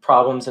like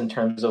problems in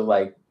terms of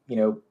like,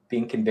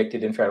 being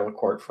convicted in federal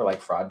court for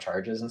like fraud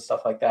charges and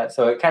stuff like that.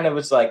 So it kind of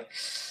was like,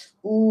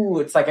 ooh,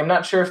 it's like, I'm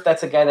not sure if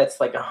that's a guy that's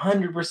like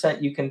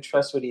 100% you can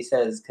trust what he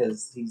says,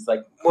 because he's like,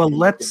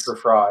 for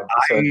fraud.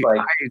 So it's like,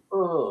 I don't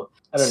know.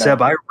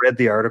 Seb, I read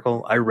the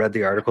article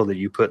that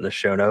you put in the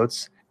show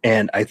notes,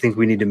 and I think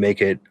we need to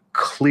make it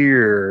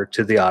clear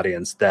to the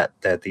audience that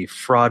the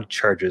fraud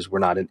charges were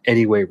not in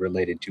any way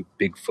related to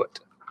Bigfoot.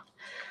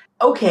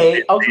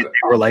 Okay, They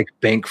were like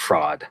bank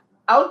fraud.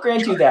 I'll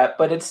grant you that,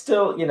 but it's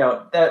still,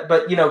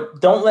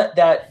 don't let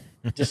that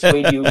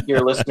dissuade you, your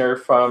listener,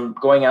 from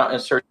going out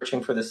and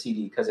searching for the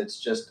CD, because it's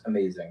just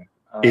amazing.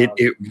 It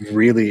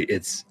really,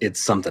 it's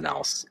something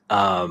else.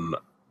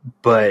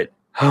 But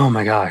oh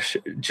my gosh,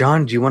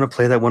 John, do you want to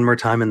play that one more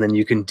time, and then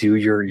you can do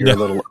your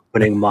little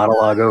opening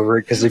monologue over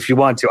it? Because if you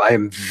want to, I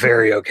am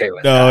very okay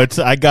with that.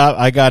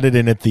 I got it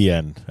in at the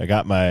end. I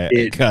got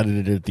it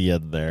in at the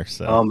end there.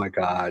 So. Oh my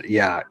God,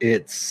 yeah,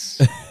 it's.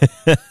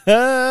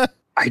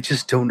 I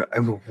just don't know. I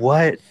mean,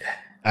 what?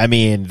 I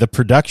mean, the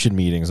production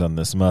meetings on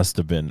this must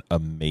have been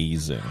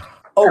amazing.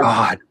 Oh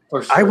God,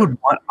 for sure. I would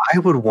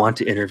want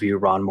to interview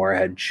Ron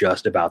Moorhead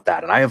just about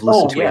that. And I have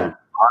listened to a lot of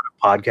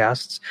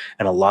podcasts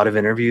and a lot of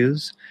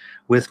interviews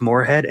with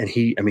Moorhead, and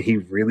he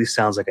really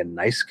sounds like a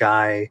nice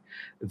guy,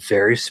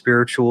 very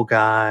spiritual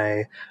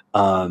guy.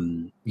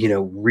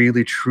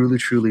 Really,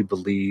 truly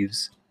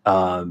believes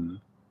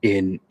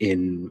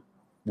in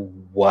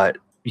what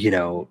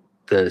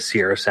the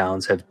Sierra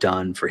Sounds have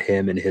done for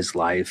him in his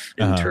life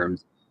in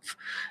terms of,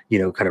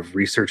 kind of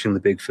researching the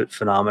Bigfoot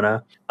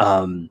phenomena.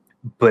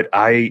 But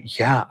I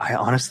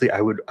honestly,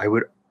 I would,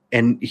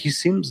 and he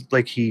seems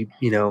like he,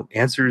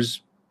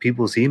 answers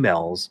people's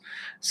emails.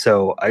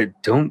 So I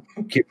don't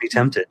get me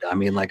tempted. I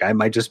mean, like, I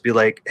might just be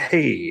like,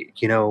 hey,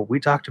 we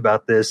talked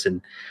about this.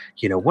 And,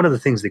 one of the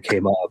things that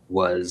came up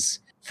was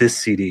this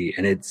CD,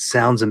 and it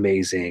sounds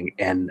amazing.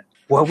 And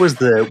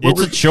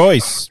it's a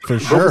choice for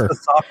sure. What was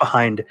the thought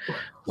behind,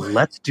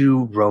 let's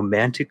do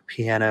romantic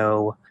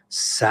piano,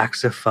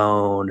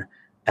 saxophone,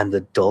 and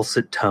the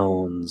dulcet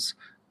tones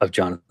of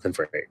Jonathan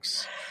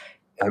Frakes?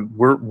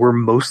 We're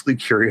mostly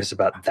curious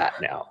about that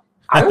now.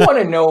 I want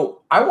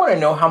to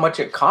know how much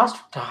it cost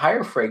to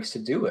hire Frakes to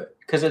do it,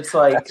 because it's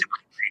like, that's a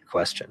great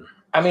question.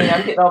 I mean,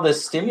 I'm getting all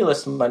this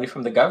stimulus money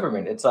from the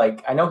government. It's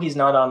like, I know he's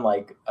not on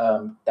like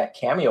that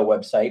Cameo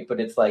website, but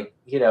it's like,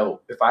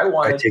 if I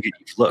wanted, I take it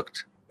you've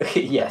looked.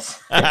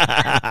 Yes.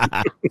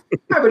 Yeah,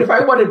 but if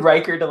I wanted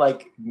Riker to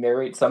like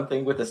narrate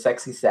something with a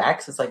sexy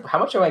sax, it's like, how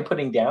much am I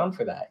putting down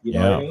for that? You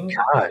know what I mean?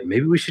 God,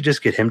 maybe we should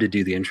just get him to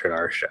do the intro to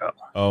our show.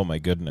 Oh my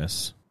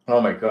goodness. Oh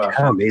my gosh.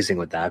 How amazing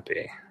would that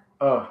be?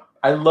 Oh,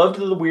 I loved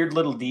the weird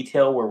little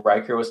detail where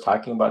Riker was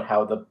talking about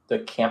how the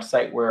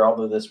campsite where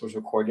all of this was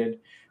recorded,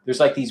 there's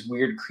like these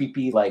weird,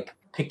 creepy, like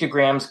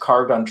pictograms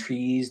carved on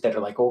trees that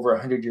are like over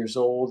 100 years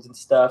old and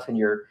stuff.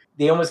 And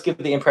they almost give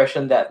the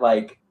impression that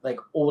like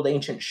old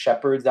ancient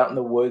shepherds out in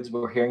the woods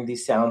were hearing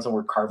these sounds and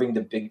were carving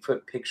the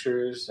Bigfoot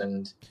pictures.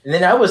 And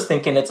then I was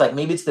thinking, it's like,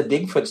 maybe it's the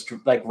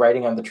Bigfoot like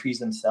writing on the trees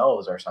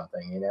themselves or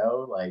something,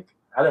 like,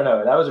 I don't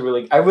know. That was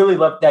I really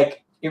loved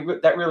like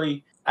it. That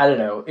really, I don't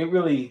know. It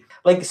really,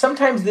 like,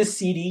 sometimes this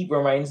CD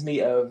reminds me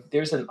of,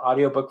 there's an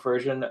audiobook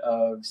version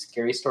of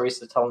Scary Stories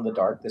to Tell in the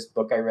Dark. This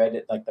book I read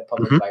at like the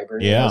public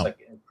library. Yeah. I was like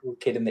a cool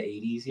kid in the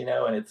 80s,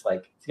 and it's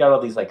like, it's got all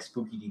these like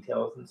spooky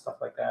details and stuff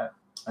like that.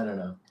 I don't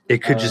know.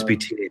 It could just be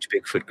teenage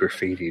Bigfoot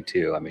graffiti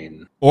too. I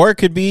mean, or it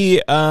could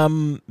be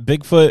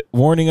Bigfoot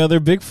warning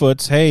other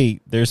Bigfoots, hey,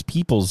 there's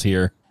peoples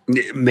here.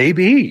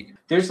 Maybe.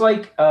 There's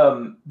like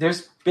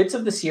there's bits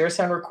of the Sierra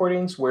Sound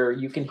recordings where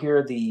you can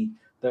hear the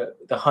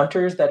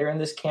hunters that are in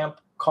this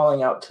camp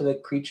calling out to the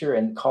creature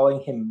and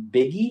calling him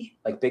Biggie,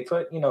 like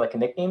Bigfoot, like a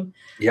nickname.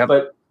 Yeah.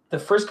 But the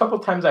first couple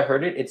of times I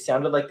heard it, it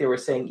sounded like they were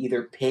saying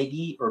either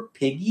Peggy or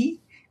Piggy.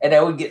 And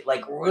I would get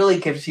like really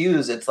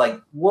confused. It's like,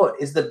 what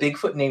is the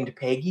Bigfoot named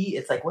Peggy?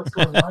 It's like, what's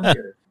going on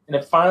here? And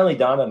it finally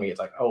dawned on me.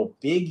 It's like, oh,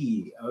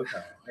 Biggie.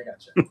 Okay, I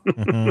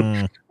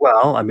gotcha.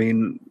 Well, I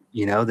mean,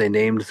 they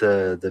named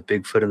the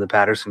Bigfoot in the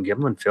Patterson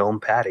Gimlin film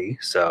Patty.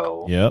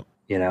 So, yep.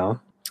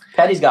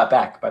 Patty's got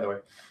back, by the way.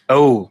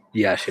 Oh,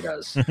 yeah, she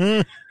does.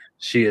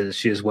 She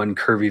is one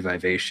curvy,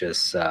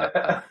 vivacious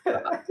Bigfoot,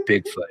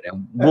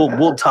 and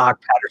we'll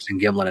talk Patterson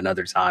Gimlin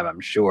another time,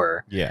 I'm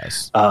sure.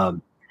 Yes.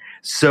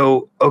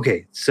 So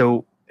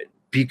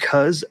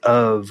because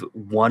of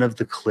one of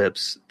the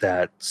clips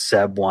that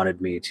Seb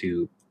wanted me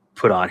to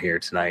put on here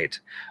tonight,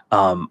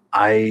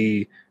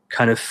 I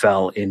kind of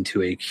fell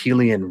into a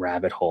Keelian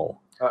rabbit hole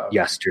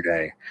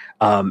yesterday,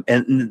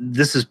 and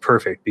this is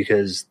perfect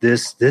because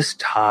this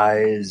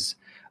ties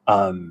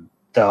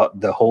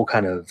the whole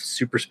kind of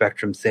super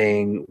spectrum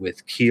thing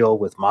with Keel,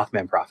 with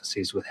Mothman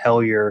Prophecies, with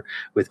Hellier,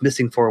 with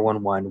Missing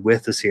 411,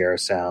 with the Sierra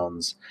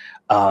Sounds.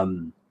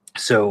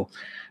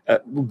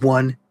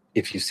 One,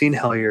 if you've seen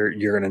Hellier,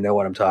 you're going to know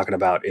what I'm talking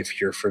about.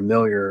 If you're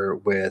familiar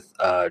with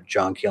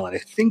John Keel, and I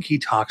think he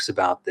talks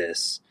about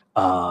this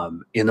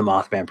in the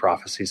Mothman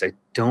Prophecies. I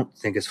don't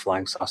think it's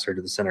Flying Saucer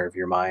to the Center of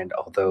Your Mind,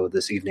 although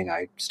this evening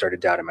I started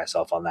doubting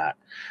myself on that.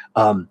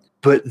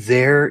 But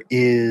there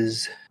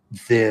is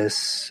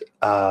this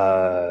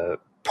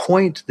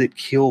point that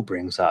Keel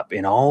brings up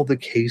in all the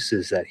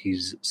cases that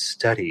he's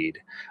studied,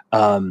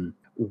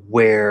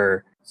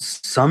 where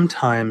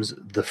sometimes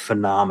the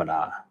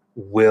phenomena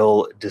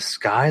will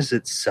disguise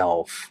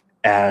itself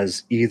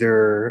as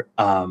either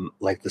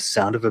like the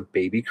sound of a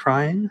baby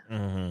crying,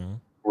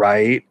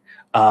 right?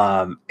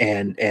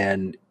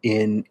 And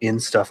in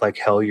stuff like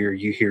Hellier,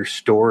 you hear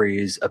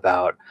stories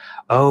about,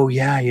 oh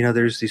yeah,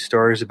 there's these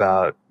stories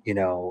about,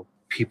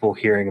 people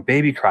hearing a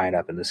baby crying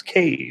up in this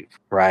cave,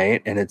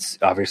 right? And it's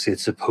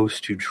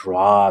supposed to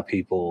draw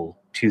people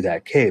to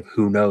that cave.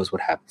 Who knows what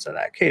happens in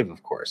that cave,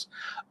 of course.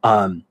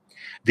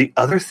 The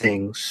other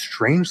thing,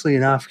 strangely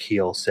enough,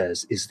 Keel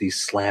says, is the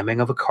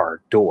slamming of a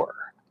car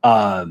door.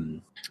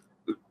 Random,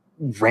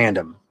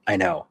 I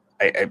know.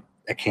 I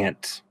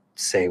can't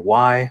say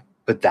why,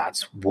 but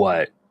that's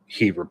what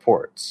he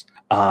reports.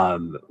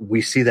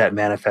 We see that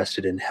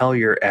manifested in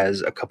Hellier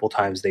as a couple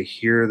times they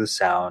hear the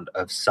sound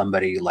of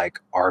somebody like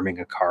arming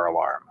a car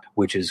alarm,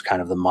 which is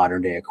kind of the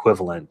modern day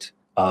equivalent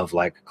of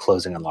like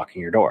closing and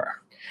locking your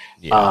door.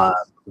 Yeah.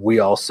 We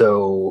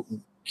also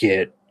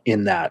get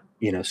in that,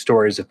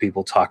 stories of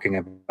people talking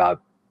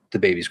about the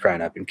babies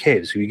crying up in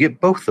caves. So you get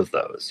both of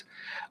those.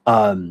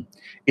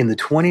 In the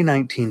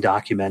 2019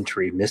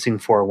 documentary Missing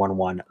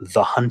 411,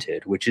 The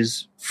Hunted, which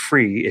is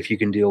free if you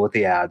can deal with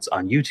the ads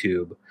on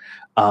YouTube,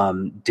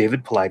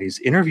 David Paulides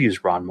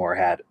interviews Ron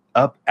Moorhead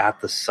up at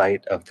the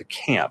site of the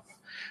camp.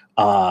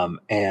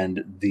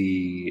 And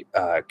the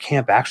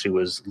camp actually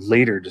was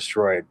later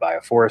destroyed by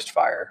a forest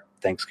fire.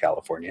 Thanks,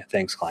 California.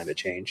 Thanks, climate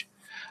change.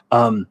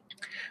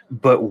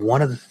 But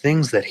one of the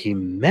things that he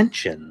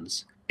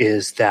mentions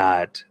is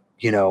that,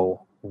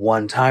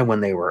 one time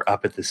when they were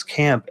up at this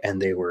camp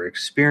and they were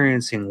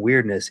experiencing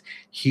weirdness,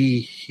 he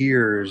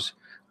hears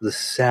the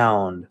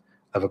sound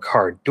of a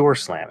car door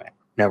slamming.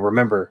 Now,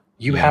 remember,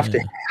 you have to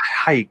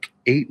hike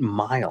 8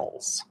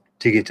 miles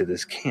to get to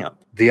this camp.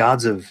 The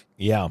odds of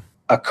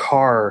a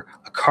car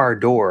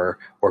door,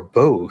 or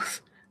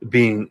both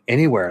being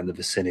anywhere in the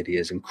vicinity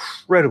is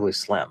incredibly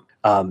slim.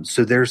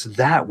 So there's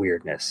that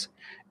weirdness.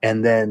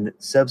 And then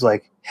Seb's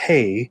like,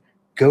 hey,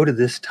 go to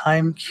this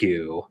time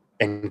queue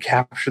and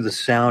capture the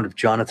sound of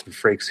Jonathan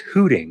Frakes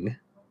hooting,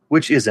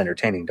 which is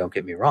entertaining, don't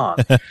get me wrong.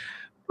 But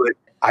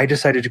I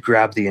decided to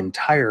grab the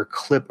entire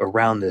clip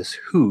around this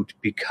hoot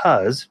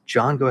because,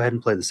 John, go ahead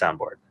and play the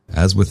soundboard.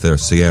 As with their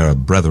Sierra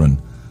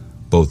brethren,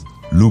 both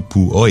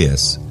Lupu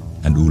Oyes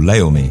and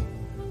Uleomi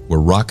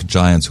were rock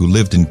giants who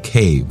lived in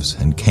caves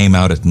and came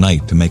out at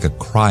night to make a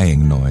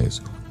crying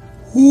noise,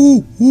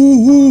 hoo,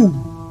 hoo,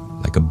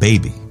 hoo, like a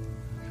baby,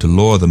 to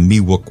lure the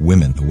Miwok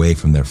women away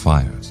from their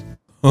fires.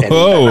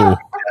 Oh!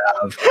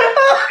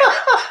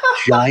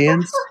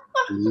 Giants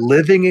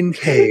living in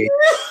caves,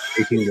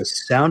 making the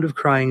sound of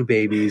crying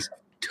babies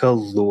to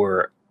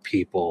lure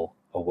people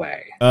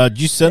away.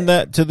 Did you send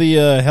that to the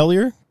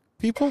Hellier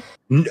people?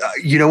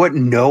 You know what?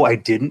 No, I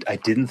didn't. I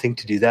didn't think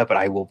to do that, but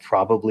I will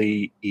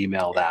probably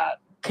email that.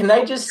 Can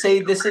I just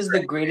say this is the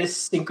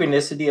greatest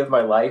synchronicity of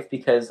my life,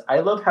 because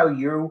I love how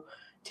you,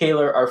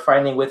 Taylor, are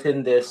finding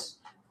within this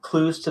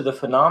clues to the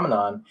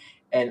phenomenon.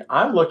 And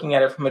I'm looking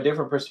at it from a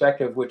different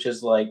perspective, which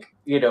is like,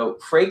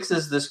 Frakes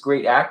is this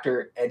great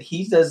actor, and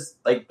he does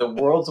like the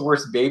world's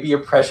worst baby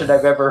impression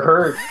I've ever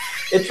heard.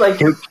 It's like,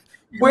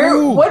 what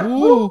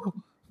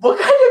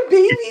kind of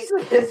babies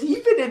has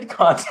he been in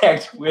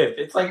contact with?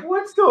 It's like,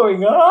 what's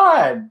going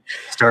on?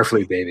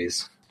 Starfleet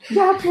babies.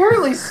 Yeah,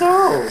 apparently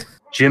so.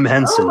 Jim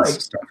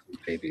Henson's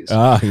Starfleet babies.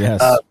 Ah,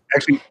 yes.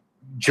 Actually,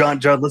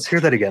 John, let's hear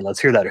that again. Let's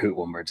hear that hoot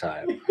one more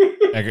time.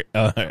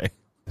 All right.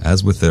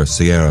 As with their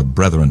Sierra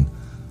brethren,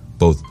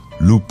 both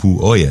Lupu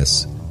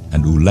Oyes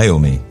and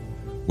Uleomi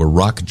were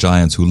rock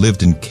giants who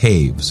lived in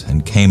caves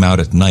and came out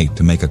at night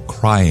to make a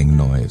crying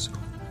noise,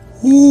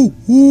 hoo,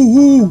 hoo,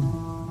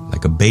 hoo,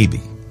 like a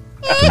baby,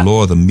 to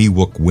lure the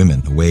Miwok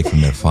women away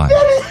from their fires.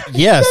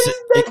 Yes.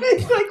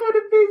 It's like what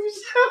a baby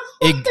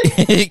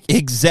sounds like.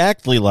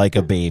 Exactly like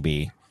a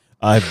baby.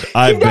 I've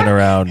been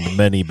around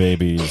many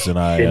babies, and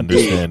I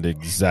understand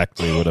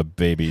exactly what a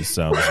baby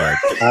sounds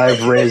like.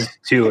 I've raised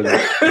 2 of them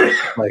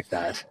like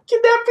that.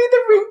 Can that be the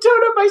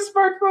ringtone of my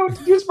smartphone?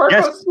 Do your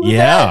smartphones do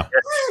Yeah. that?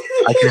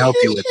 I can help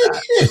you with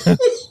that.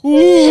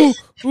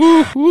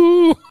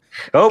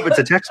 Oh, it's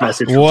a text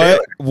message from Taylor.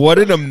 What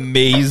an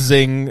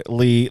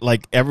amazingly,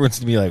 like, everyone's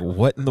going to be like,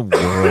 what in the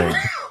world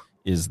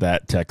is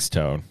that text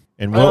tone?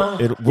 And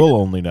we'll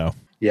only know.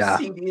 Yeah.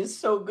 CD is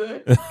so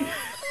good.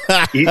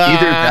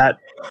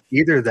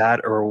 Either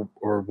that or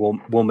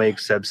we'll make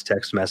Seb's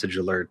text message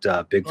alert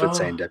Bigfoot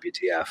saying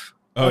WTF.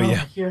 Oh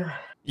yeah.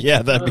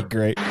 Yeah, that'd be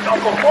great.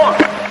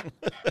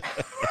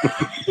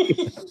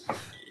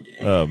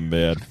 Oh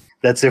man.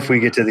 That's if we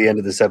get to the end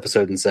of this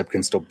episode and Seb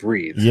can still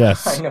breathe.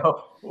 Yes. I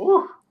know.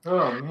 Ooh.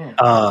 Oh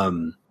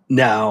man.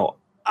 Now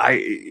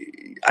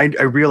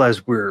I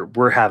realize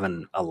we're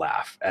having a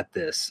laugh at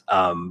this,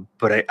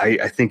 but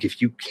I think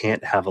if you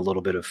can't have a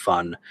little bit of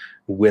fun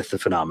with the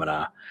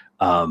phenomena,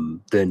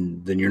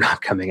 then you're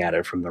not coming at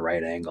it from the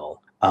right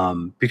angle,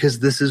 because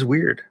this is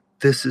weird.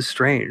 This is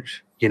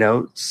strange.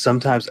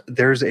 Sometimes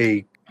there's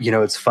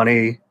it's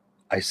funny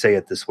I say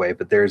it this way,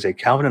 but there's a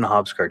Calvin and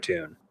Hobbes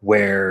cartoon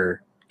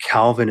where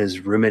Calvin is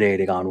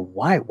ruminating on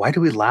why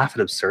do we laugh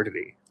at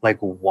absurdity? Like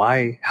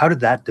how did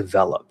that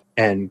develop?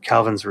 And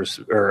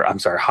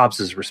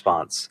Hobbes's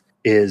response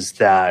is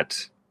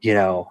that,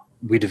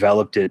 we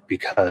developed it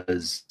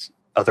because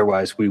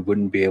otherwise we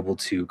wouldn't be able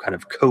to kind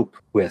of cope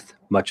with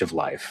much of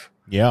life.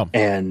 Yeah.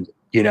 And,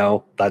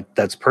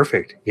 that's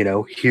perfect.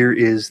 Here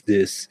is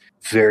this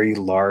very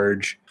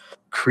large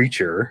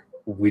creature.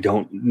 We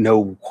don't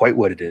know quite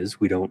what it is.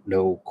 We don't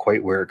know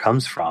quite where it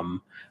comes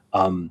from.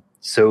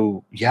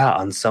 So yeah,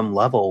 on some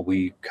level,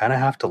 we kind of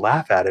have to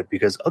laugh at it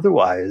because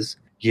otherwise,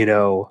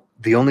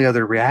 the only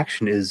other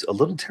reaction is a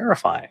little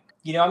terrifying.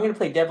 I'm going to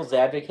play devil's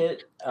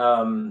advocate.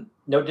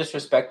 No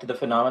disrespect to the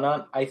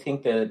phenomenon. I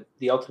think that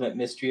the ultimate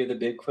mystery of the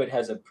Bigfoot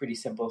has a pretty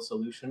simple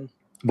solution.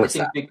 What's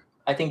that?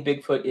 I think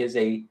Bigfoot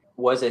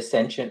was a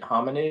sentient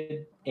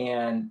hominid,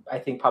 and I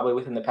think probably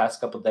within the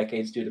past couple of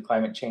decades, due to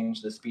climate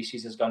change, the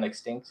species has gone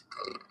extinct.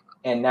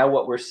 And now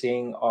what we're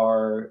seeing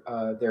are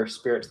their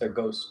spirits, their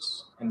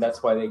ghosts, and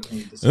that's why they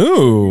can.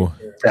 Ooh,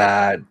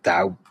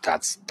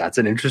 that's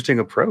an interesting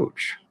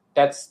approach.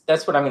 That's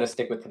what I'm going to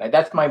stick with tonight.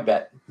 That's my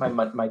bet, my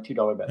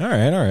 $2 bet. All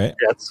right.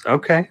 That's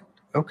okay.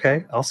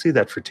 I'll see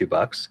that for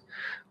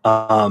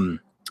 $2.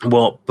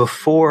 Well,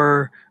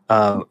 before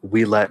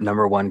we let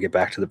number 1 get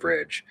back to the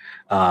bridge,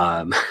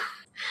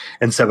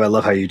 and Seb, I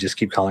love how you just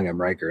keep calling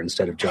him Riker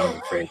instead of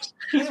Jonathan Frakes.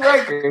 He's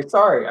Riker.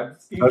 Sorry.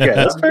 Okay,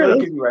 that's fair.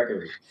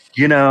 Riker.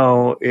 He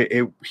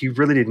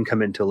really didn't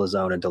come into his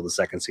own until the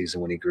 2nd season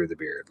when he grew the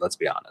beard. Let's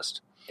be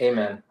honest.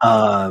 Amen.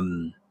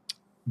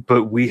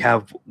 but we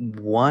have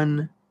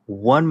one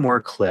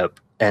more clip,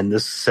 and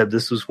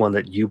this was one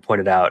that you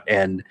pointed out,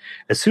 and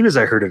as soon as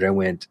I heard it, I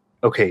went,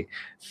 okay,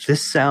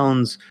 this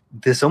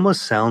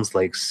almost sounds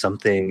like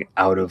something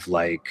out of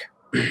like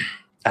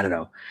I don't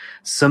know,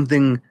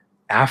 something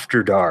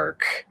After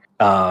Dark,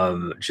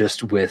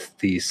 just with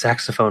the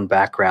saxophone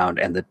background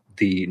and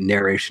the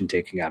narration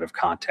taking out of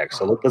context.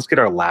 So let's get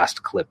our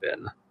last clip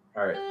in.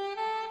 All right.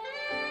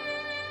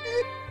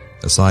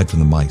 Aside from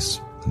the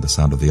mice and the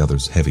sound of the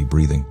others' heavy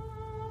breathing,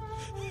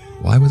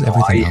 why was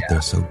everything out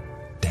there so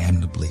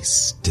damnably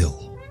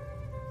still?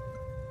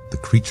 The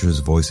creature's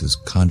voices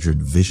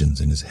conjured visions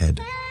in his head.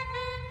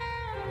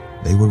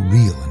 They were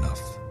real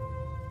enough.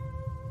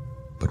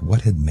 But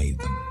what had made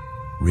them,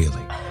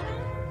 really?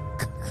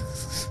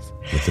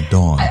 With the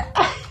dawn,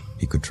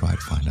 he could try to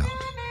find out.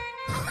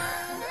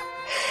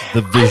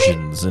 The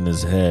visions in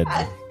his head.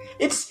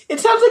 It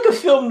sounds like a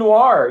film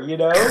noir, you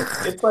know?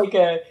 It's like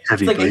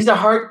he's a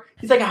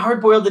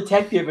hard-boiled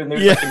detective, and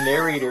there's like a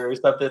narrator or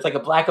something. It's like a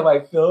black and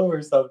white film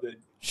or something.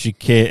 She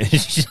can't.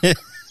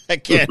 I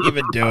can't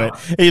even do it.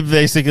 He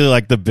basically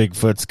like the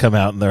Bigfoots come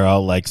out and they're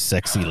all like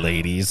sexy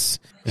ladies.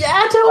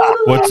 Yeah,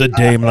 totally. What's a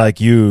dame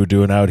like you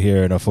doing out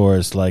here in a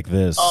forest like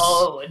this?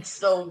 Oh, it's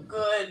so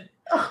good.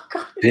 Oh,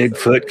 God,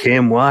 Bigfoot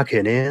came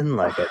walking in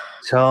like a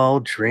tall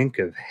drink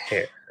of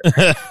hair.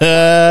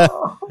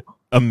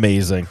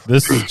 Amazing.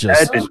 This is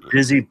just... I've been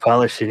busy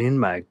polishing in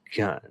my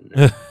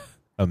gun.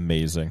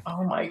 Amazing.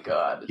 Oh my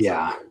God.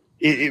 Yeah.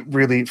 It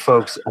really,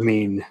 folks, I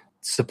mean,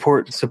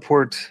 support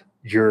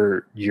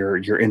your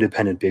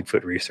independent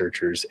Bigfoot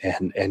researchers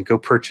and go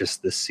purchase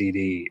this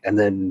CD and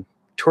then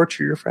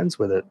torture your friends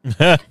with it.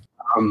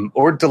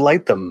 Or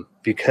delight them,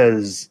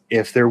 because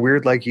if they're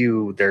weird like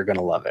you, they're going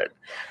to love it.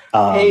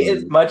 Pay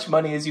as much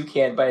money as you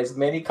can, buy as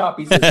many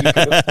copies as you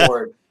can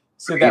afford,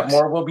 so that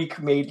more will be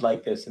made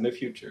like this in the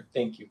future.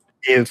 Thank you.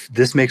 If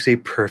this makes a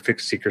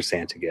perfect Secret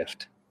Santa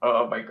gift.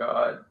 Oh my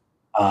God.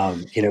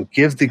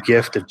 Give the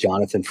gift of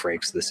Jonathan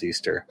Frakes this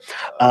Easter.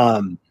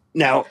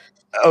 Now,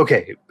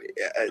 okay,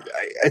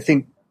 I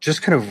think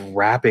just kind of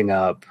wrapping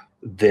up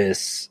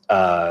this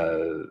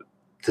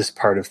this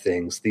part of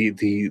things,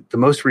 the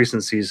most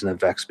recent season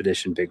of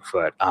Expedition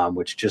Bigfoot,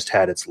 which just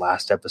had its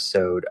last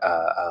episode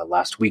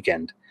last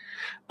weekend,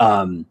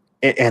 and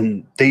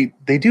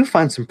they do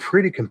find some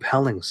pretty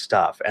compelling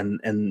stuff,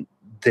 and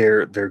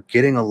they're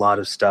getting a lot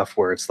of stuff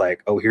where it's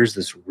like, oh, here's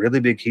this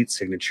really big heat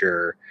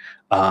signature,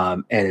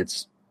 and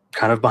it's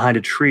kind of behind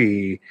a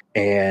tree,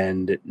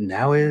 and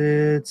now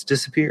it's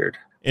disappeared.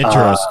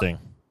 Interesting.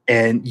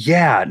 And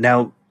yeah,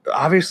 now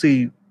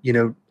obviously,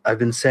 I've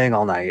been saying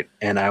all night,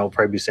 and I will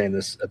probably be saying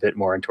this a bit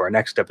more into our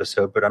next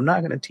episode, but I'm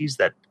not going to tease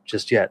that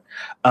just yet.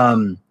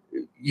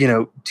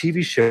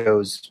 TV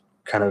shows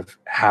kind of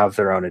have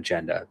their own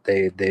agenda.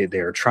 They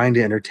are trying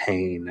to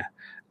entertain.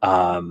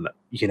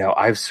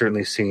 I've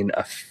certainly seen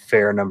a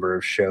fair number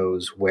of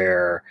shows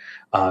where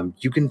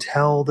you can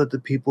tell that the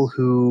people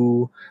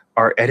who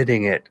are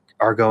editing it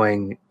are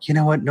going, you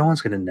know what, no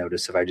one's going to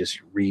notice if I just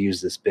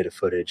reuse this bit of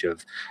footage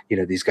of,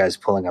 these guys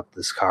pulling up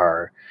this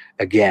car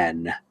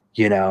again,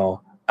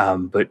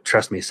 but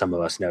trust me, some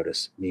of us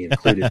notice, me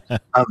included.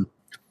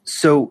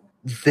 So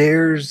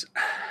there's,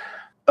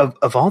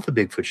 of all the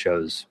Bigfoot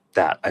shows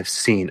that I've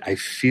seen, I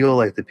feel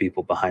like the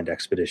people behind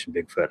Expedition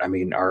Bigfoot, I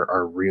mean,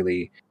 are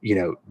really,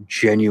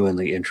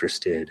 genuinely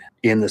interested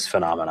in this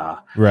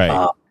phenomena.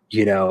 Right.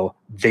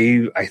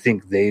 I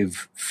think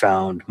they've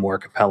found more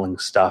compelling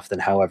stuff than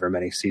however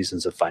many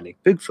seasons of Finding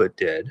Bigfoot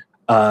did.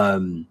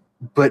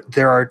 But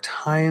there are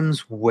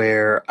times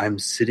where I'm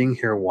sitting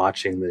here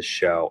watching this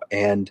show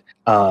and,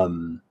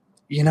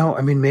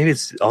 maybe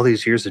it's all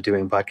these years of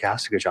doing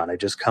podcasting, John. I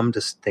just come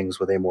to things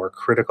with a more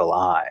critical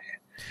eye.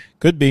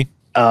 Could be.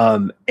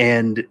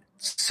 And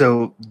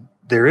so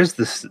there is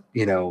this,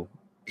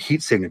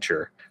 heat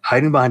signature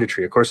hiding behind a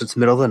tree. Of course, it's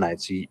middle of the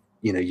night, so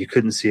you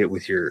couldn't see it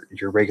with your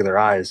regular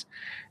eyes.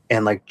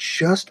 And like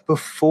just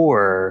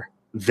before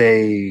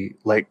they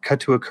like cut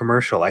to a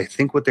commercial, I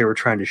think what they were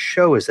trying to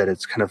show is that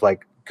it's kind of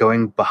like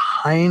going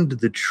behind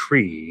the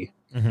tree,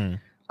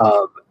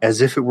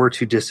 as if it were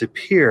to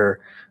disappear.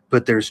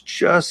 But there's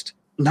just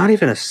not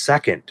even a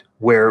second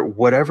where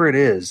whatever it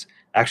is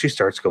actually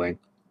starts going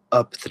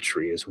up the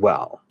tree as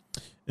well.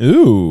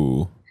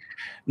 Ooh.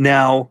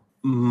 Now,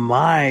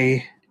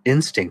 my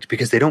instinct,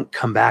 because they don't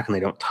come back and they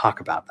don't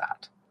talk about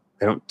that.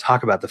 They don't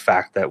talk about the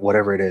fact that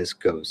whatever it is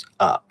goes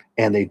up,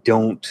 and they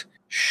don't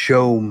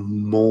show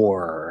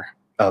more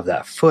of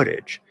that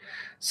footage.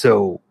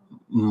 So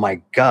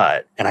my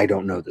gut, and I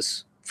don't know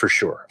this for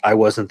sure, I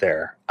wasn't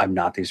there, I'm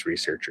not these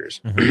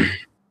researchers,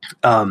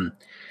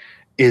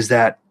 is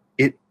that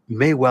it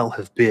may well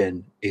have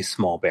been a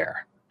small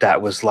bear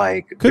that was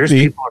like, there's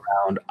people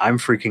around, I'm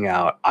freaking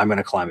out, I'm going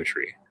to climb a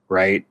tree,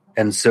 right?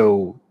 And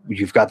so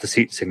you've got the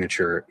heat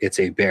signature, it's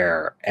a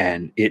bear,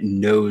 and it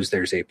knows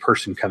there's a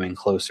person coming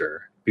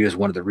closer because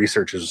one of the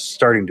researchers is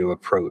starting to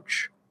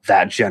approach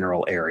that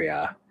general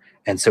area.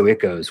 And so it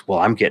goes, well,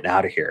 I'm getting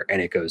out of here.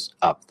 And it goes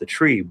up the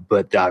tree.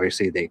 But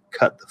obviously they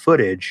cut the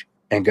footage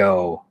and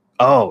go,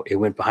 oh, it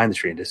went behind the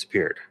tree and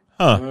disappeared.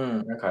 Huh.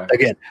 Okay.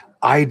 Again,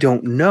 I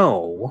don't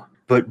know,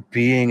 but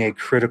being a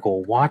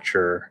critical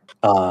watcher,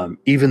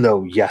 even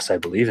though, yes, I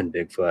believe in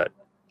Bigfoot,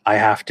 I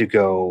have to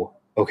go,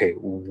 okay,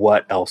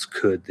 what else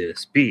could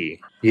this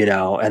be? You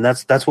know, and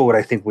that's what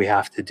I think we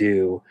have to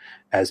do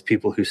as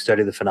people who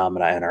study the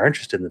phenomena and are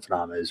interested in the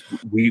phenomena is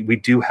we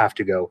do have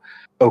to go,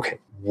 okay,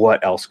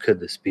 what else could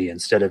this be?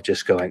 Instead of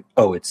just going,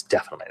 oh, it's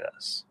definitely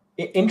this.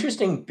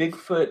 Interesting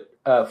Bigfoot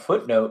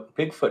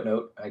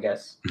footnote, I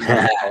guess.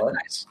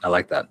 Nice. I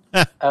like that.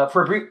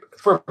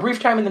 For a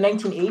brief time in the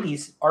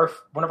 1980s,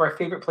 one of our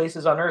favorite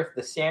places on Earth,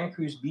 the Santa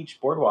Cruz Beach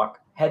Boardwalk,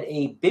 had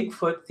a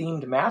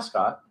Bigfoot-themed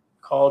mascot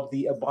called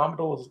the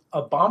Abominable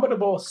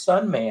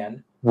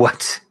Sunman.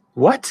 What?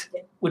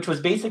 Which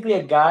was basically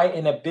a guy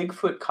in a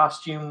Bigfoot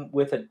costume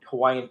with a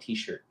Hawaiian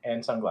T-shirt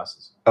and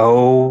sunglasses.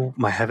 Oh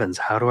my heavens!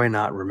 How do I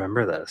not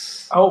remember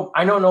this? Oh,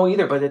 I don't know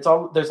either, but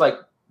there's like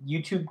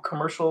YouTube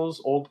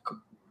commercials, old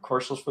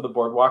commercials for the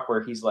boardwalk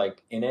where he's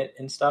like in it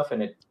and stuff,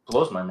 and it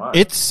blows my mind.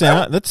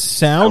 That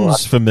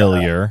sounds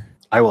familiar.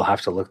 I will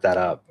have to look that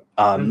up.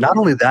 Not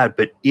only that,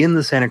 but in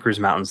the Santa Cruz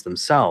Mountains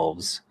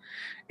themselves,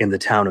 in the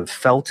town of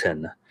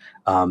Felton,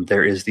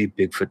 there is the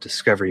Bigfoot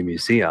Discovery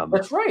Museum.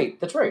 That's right.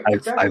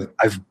 Exactly.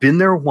 I've been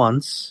there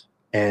once,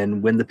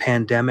 and when the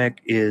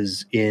pandemic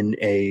is in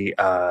a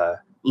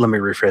let me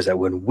rephrase that.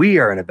 When we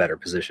are in a better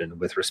position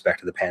with respect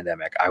to the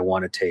pandemic, I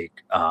want to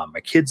take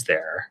my kids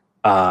there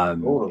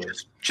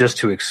just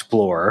to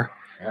explore.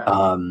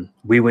 Yeah.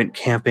 We went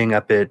camping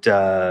up at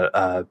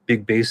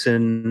Big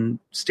Basin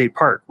State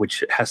Park,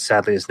 which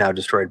sadly is now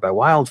destroyed by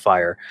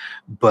wildfire.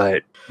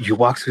 But you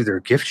walk through their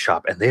gift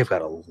shop, and they've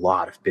got a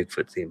lot of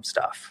Bigfoot themed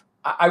stuff.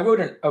 I wrote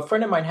a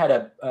friend of mine had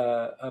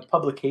a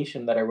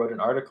publication that I wrote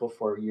an article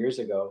for years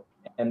ago,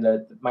 and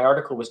my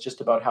article was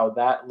just about how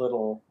that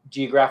little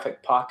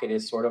geographic pocket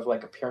is sort of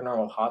like a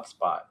paranormal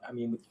hotspot. I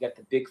mean, you've got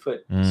the Bigfoot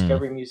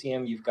Discovery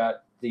Museum, you've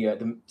got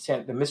the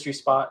mystery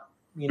spot.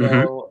 You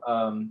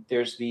know,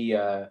 there's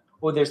the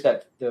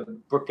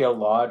Brookdale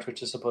Lodge,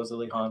 which is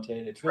supposedly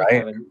haunted. It's really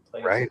kind of a neat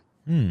place. Right.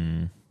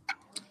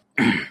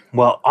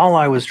 Well, all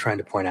I was trying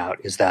to point out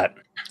is that,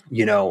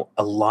 you know,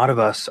 a lot of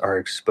us are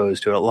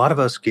exposed to it. A lot of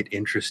us get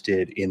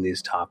interested in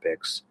these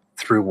topics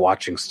through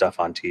watching stuff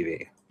on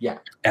TV. Yeah.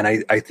 And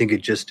I think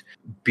it just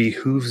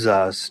behooves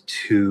us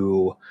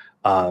to,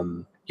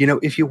 you know,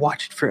 if you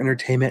watch it for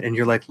entertainment and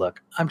you're like,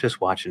 look, I'm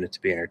just watching it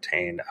to be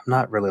entertained. I'm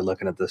not really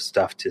looking at this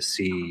stuff to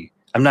see.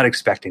 I'm not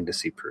expecting to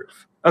see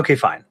proof. Okay,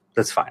 fine.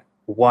 That's fine.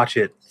 Watch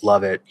it,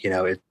 love it. You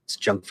know, it's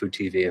junk food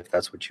TV if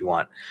that's what you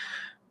want.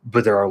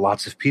 But there are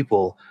lots of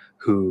people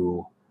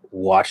who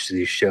watch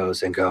these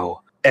shows and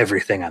go,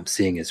 everything I'm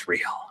seeing is real.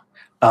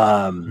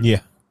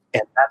 Yeah.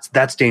 And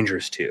that's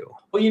dangerous too.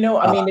 Well, you know,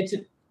 I mean,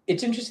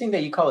 it's interesting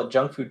that you call it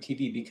junk food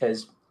TV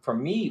because for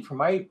me, for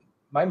my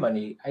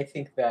money, I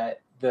think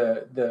that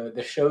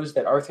the shows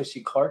that Arthur C.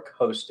 Clarke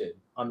hosted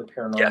on the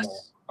paranormal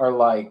are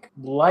like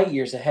light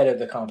years ahead of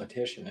the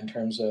competition in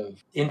terms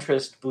of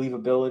interest,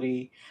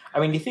 believability. I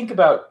mean, you think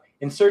about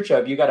In Search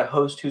Of, you got a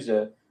host who's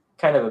a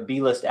kind of a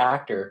B-list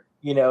actor,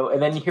 you know, and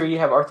then here you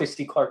have Arthur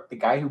C. Clarke, the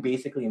guy who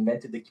basically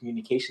invented the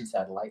communication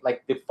satellite,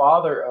 like the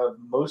father of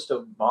most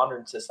of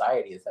modern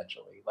society,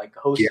 essentially, like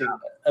hosting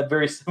a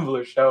very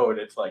similar show. And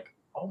it's like,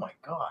 oh my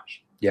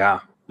gosh. Yeah.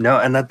 No,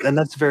 and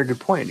that's a very good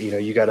point. You know,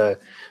 you've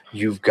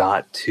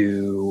got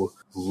to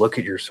look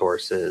at your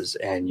sources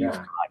and you've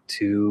got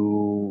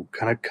to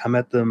kind of come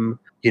at them.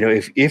 You know,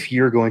 if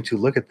you're going to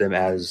look at them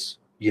as,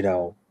 you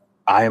know,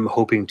 I am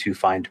hoping to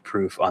find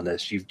proof on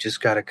this, you've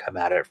just got to come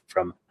at it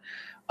from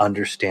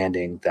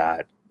understanding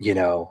that, you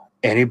know,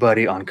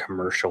 anybody on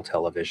commercial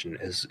television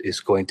is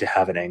going to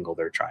have an angle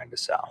they're trying to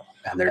sell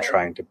and they're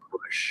trying to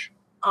push.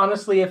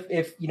 Honestly,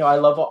 if you know, I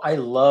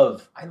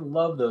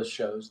love those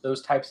shows,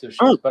 those types of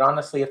shows. But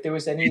honestly, if there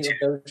was any of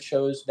those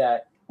shows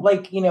that,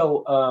 like, you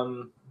know,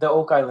 the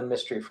Oak Island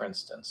Mystery, for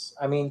instance,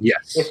 I mean,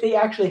 if they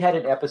actually had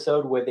an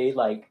episode where they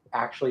like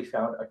actually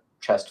found a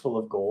chest full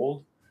of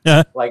gold,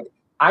 like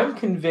I'm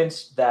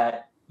convinced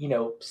that, you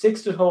know,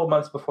 6 to 12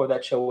 months before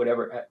that show would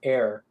ever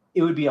air,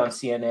 it would be on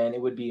CNN,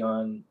 it would be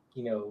on,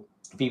 you know,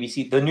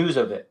 BBC, the news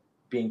of it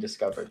being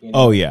discovered. You know?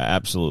 Oh yeah,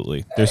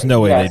 absolutely. There's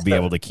no way they'd be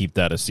able to keep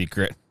that a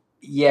secret.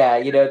 Yeah,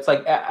 you know, it's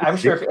like, I'm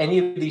sure if any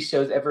of these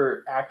shows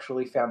ever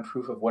actually found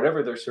proof of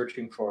whatever they're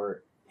searching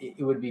for,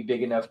 it would be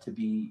big enough to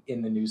be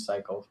in the news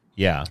cycle.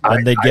 Yeah,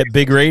 and they'd get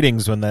big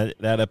ratings when that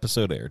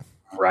episode aired.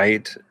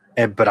 Right.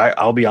 But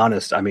I'll be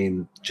honest, I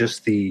mean,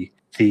 just the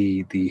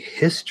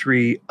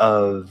history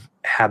of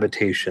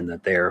habitation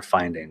that they are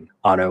finding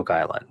on Oak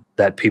Island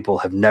that people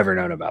have never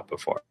known about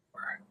before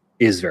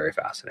is very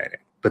fascinating.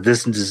 But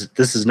this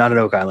is not an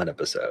Oak Island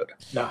episode.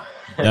 No.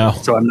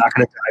 So I'm not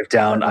going to dive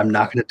down. I'm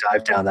not going to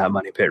dive down that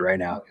money pit right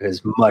now,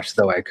 as much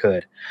though I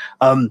could.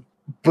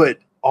 But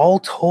all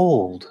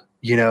told,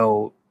 you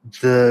know,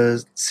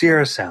 the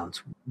Sierra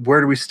Sounds, where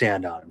do we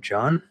stand on them,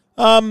 John?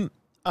 I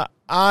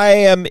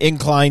am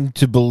inclined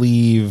to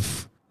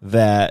believe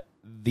that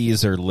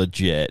these are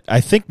legit. I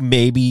think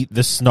maybe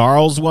the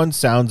Snarls one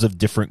sounds of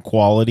different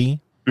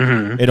quality.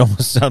 Mm-hmm. It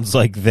almost sounds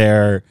like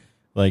they're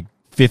like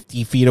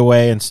 50 feet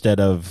away instead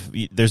of,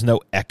 there's no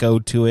echo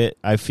to it,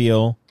 I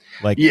feel.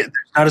 Like, yeah,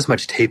 there's not as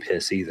much tape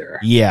hiss either.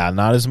 Yeah,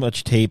 not as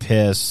much tape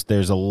hiss.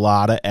 There's a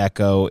lot of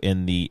echo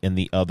in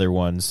the other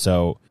ones.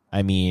 So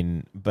I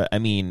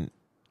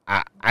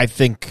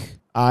think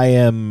I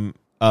am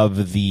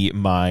of the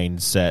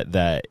mindset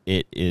that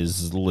it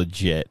is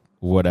legit,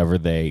 whatever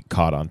they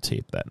caught on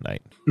tape that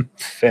night.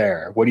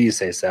 Fair. What do you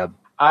say, Seb?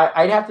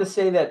 I'd have to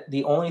say that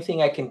the only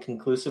thing I can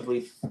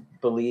conclusively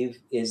believe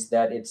is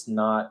that it's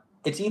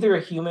either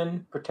a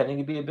human pretending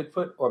to be a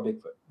Bigfoot or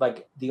Bigfoot.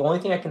 Like, the only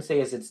thing I can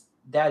say is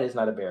that is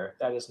not a bear.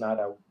 That is not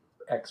a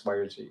X, Y,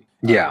 or Z.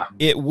 Yeah.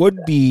 It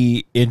would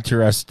be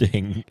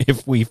interesting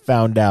if we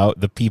found out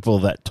the people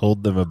that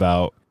told them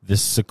about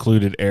this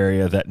secluded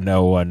area that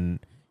no one,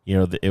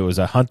 it was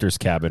a hunter's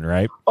cabin,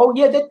 right? Oh,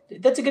 yeah,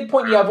 that's a good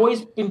point. Yeah, I've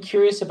always been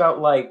curious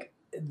about, like,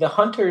 the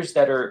hunters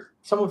that are,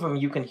 some of them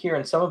you can hear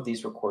in some of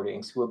these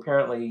recordings, who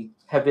apparently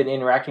have been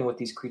interacting with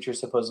these creatures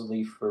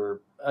supposedly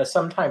for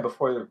some time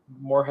before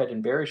Moorhead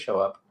and Barry show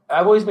up.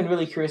 I've always been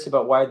really curious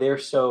about why they're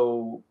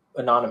so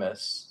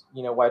anonymous.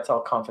 Why it's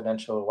all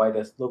confidential, why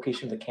the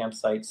location of the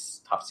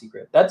campsite's top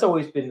secret. That's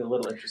always been a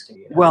little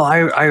interesting. Well,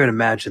 I would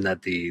imagine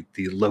that the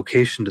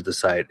location to the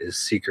site is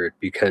secret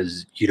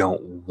because you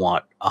don't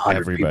want 100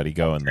 everybody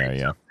going there,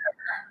 yeah.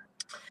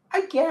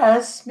 I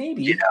guess,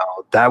 maybe.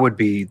 That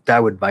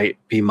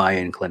might be my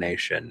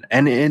inclination.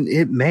 And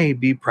it may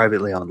be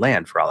privately owned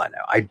land for all I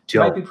know. It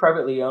might be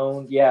privately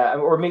owned, yeah.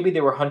 Or maybe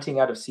they were hunting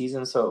out of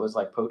season, so it was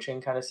like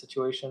poaching kind of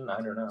situation. I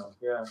don't know,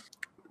 yeah.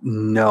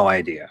 No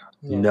idea.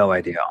 Yeah. No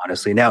idea,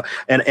 honestly. Now,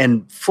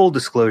 and full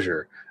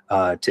disclosure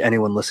to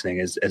anyone listening,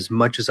 as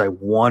much as I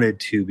wanted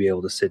to be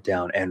able to sit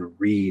down and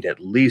read at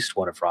least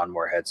one of Ron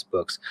Moorhead's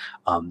books,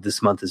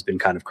 this month has been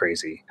kind of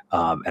crazy,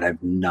 and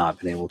I've not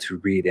been able to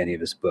read any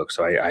of his books.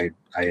 So I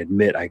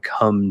admit I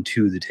come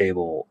to the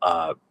table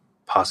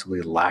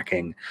possibly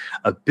lacking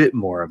a bit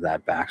more of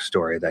that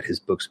backstory that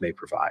his books may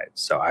provide.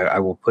 So I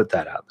will put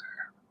that out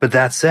there. But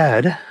that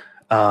said,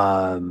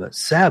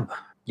 Seb,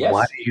 yes.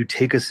 Why don't you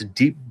take us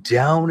deep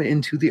down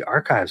into the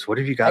archives? What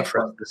have you got for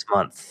us this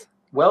month?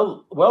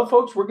 Well,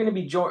 folks, we're going to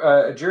be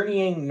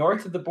journeying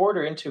north of the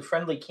border into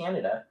friendly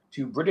Canada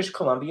to British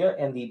Columbia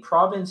and the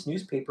Province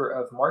newspaper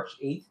of March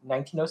 8th,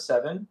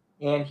 1907.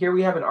 And here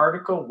we have an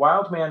article,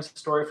 Wild Man's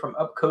Story from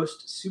Up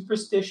Coast.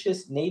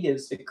 Superstitious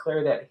natives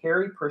declare that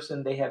hairy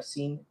person they have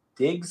seen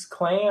digs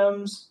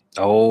clams.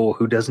 Oh,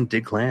 who doesn't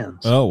dig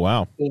clams? Oh,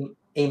 wow.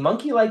 A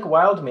monkey-like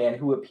wild man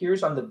who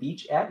appears on the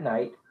beach at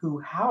night, who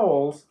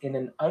howls in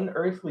an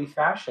unearthly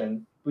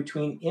fashion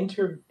between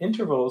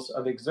intervals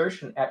of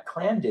exertion at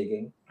clam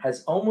digging,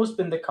 has almost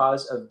been the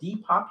cause of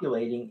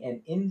depopulating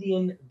an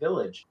Indian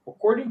village,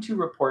 according to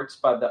reports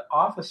by the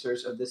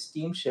officers of the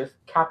steamship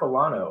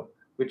Capilano,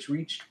 which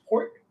reached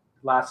port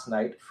last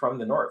night from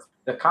the north.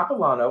 The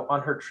Capilano,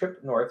 on her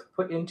trip north,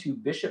 put into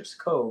Bishop's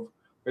Cove,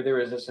 where there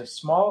is a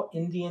small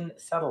Indian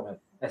settlement.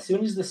 As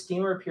soon as the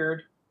steamer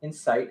appeared in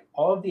sight,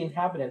 all of the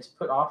inhabitants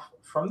put off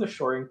from the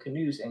shore in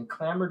canoes and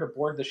clambered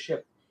aboard the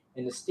ship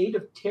in a state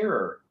of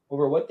terror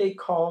over what they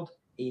called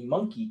a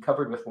monkey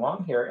covered with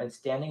long hair and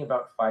standing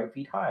about 5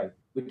 feet high,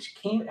 which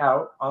came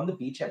out on the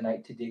beach at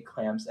night to dig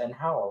clams and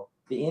howl.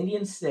 The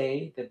Indians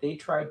say that they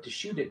tried to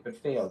shoot it but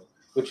failed,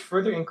 which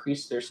further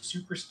increased their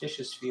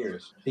superstitious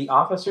fears. The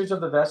officers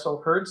of the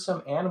vessel heard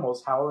some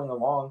animals howling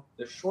along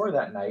the shore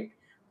that night,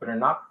 but are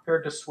not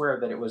prepared to swear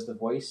that it was the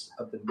voice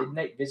of the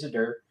midnight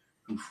visitor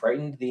who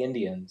frightened the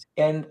Indians.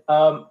 And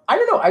I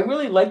don't know, I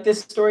really like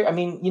this story. I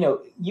mean,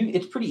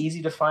 it's pretty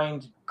easy to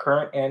find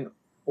current and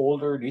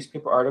older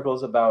newspaper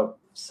articles about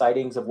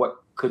sightings of what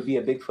could be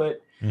a Bigfoot.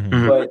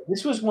 Mm-hmm. But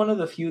this was one of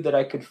the few that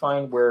I could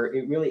find where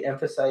it really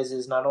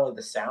emphasizes not only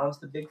the sounds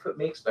the Bigfoot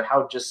makes, but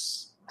how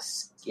just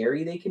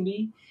scary they can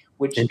be,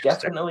 which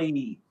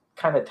definitely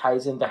kind of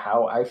ties into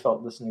how I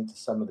felt listening to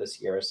some of the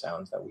Sierra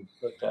sounds that we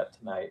looked at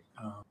tonight.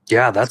 Wow.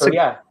 That's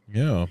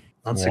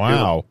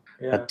Wow.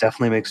 That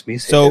definitely makes me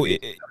say so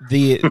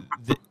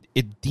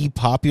it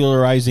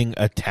depopularizing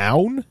a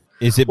town?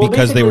 Is it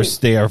because they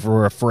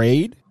were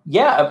afraid?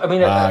 Yeah, I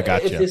mean,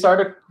 gotcha. if this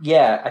article,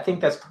 I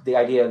think that's the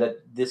idea, that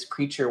this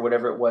creature,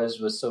 whatever it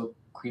was so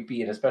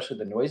creepy, and especially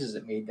the noises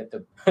it made,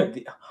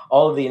 that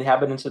all of the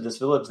inhabitants of this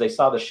village, they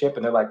saw the ship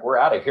and they're like, "We're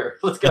out of here.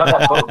 Let's get on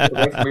that boat and get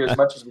away from here as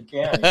much as we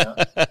can."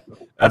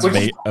 That's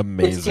amazing.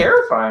 It's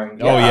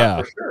terrifying. Oh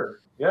yeah, for sure.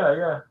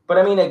 Yeah. But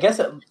I mean, I guess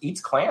it eats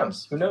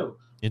clams. Who knows?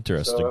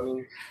 Interesting. So, I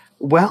mean,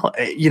 well,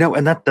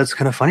 and that's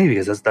kind of funny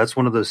because that's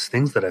one of those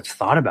things that I've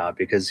thought about,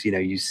 because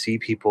you see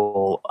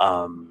people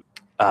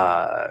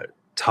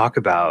talk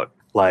about,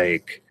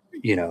 like,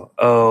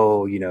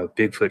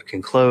 Bigfoot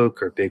can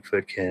cloak, or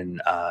Bigfoot can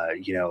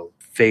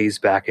phase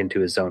back into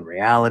his own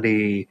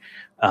reality,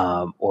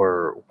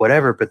 or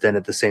whatever. But then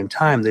at the same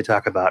time, they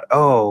talk about,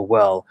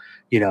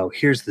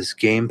 here's this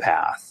game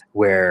path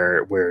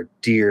where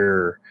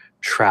deer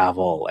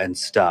travel and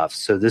stuff.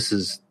 So this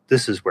is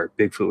where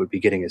Bigfoot would be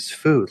getting his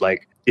food.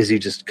 Like, is he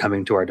just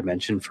coming to our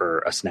dimension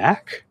for a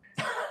snack?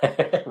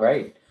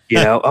 Right.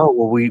 Oh,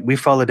 well, we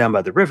follow down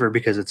by the river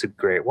because it's a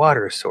great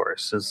water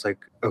source. It's like,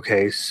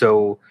 okay,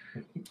 so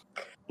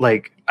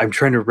like I'm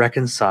trying to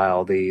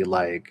reconcile the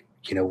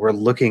we're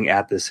looking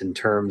at this in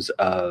terms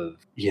of,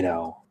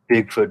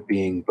 Bigfoot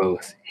being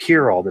both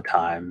here all the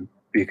time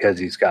because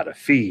he's got a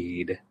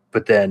feed,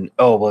 but then,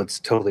 it's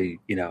totally,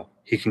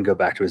 he can go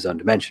back to his own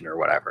dimension or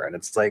whatever. And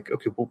it's like,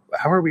 okay, well,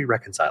 how are we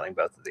reconciling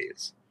both of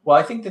these? Well,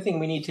 I think the thing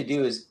we need to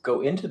do is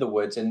go into the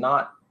woods and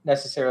not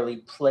necessarily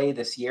play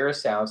the Sierra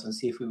sounds and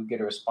see if we would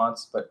get a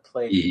response, but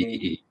play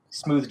the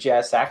smooth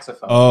jazz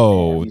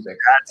saxophone music,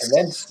 and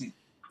then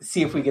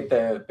see if we get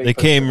the Bigfoot. They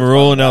came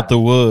rolling out the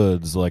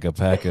woods like a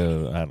pack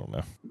of, I don't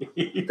know.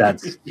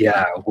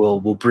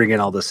 We'll bring in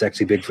all the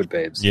sexy Bigfoot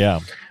babes. Yeah.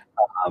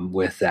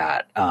 With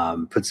that,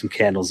 put some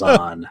candles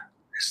on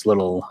this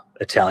little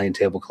Italian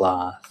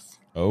tablecloth.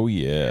 Oh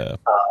yeah.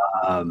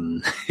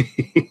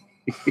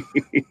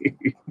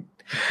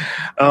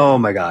 Oh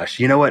my gosh.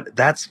 You know what?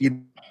 But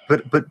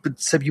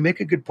Seb, you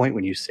make a good point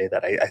when you say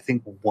that. I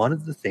think one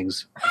of the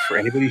things for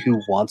anybody who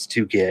wants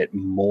to get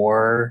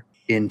more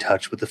in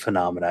touch with the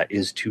phenomena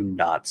is to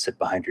not sit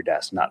behind your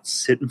desk, not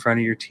sit in front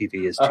of your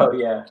TV, is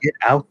to get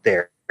out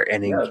there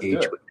and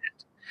engage with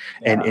it.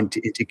 Yeah. And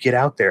to get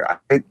out there.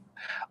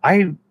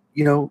 I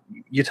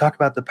you talk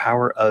about the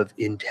power of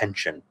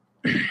intention,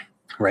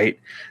 right?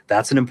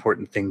 That's an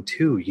important thing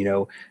too.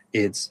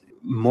 It's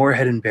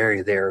Moorhead and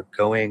Barry, they're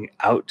going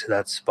out to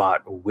that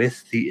spot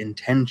with the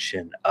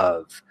intention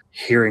of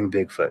hearing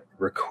Bigfoot,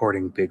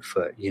 recording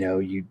Bigfoot.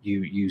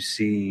 You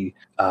see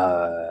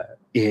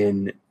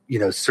in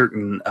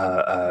certain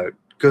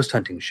ghost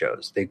hunting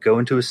shows, they go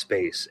into a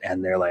space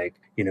and they're like,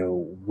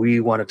 we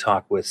want to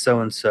talk with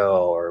so-and-so,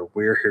 or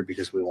we're here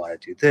because we want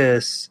to do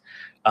this.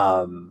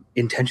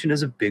 Intention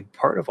is a big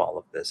part of all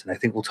of this. And I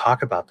think we'll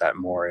talk about that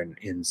more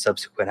in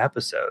subsequent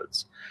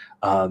episodes.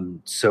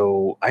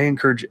 So I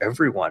encourage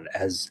everyone,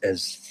 as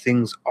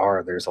things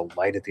are, there's a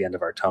light at the end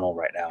of our tunnel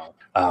right now,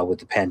 with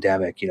the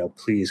pandemic,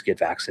 please get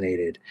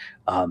vaccinated.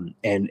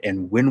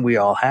 And when we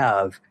all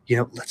have,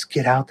 let's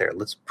get out there,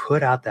 let's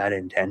put out that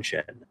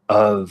intention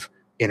of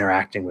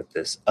interacting with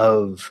this,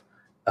 of,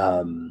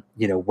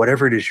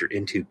 whatever it is you're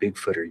into,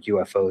 Bigfoot or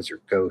UFOs or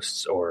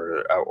ghosts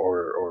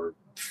or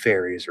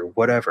fairies or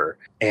whatever,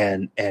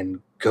 and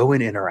go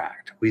and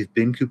interact. We've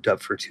been cooped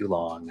up for too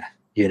long.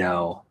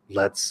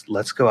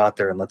 Let's go out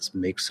there and let's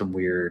make some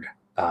weird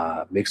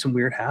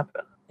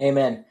happen.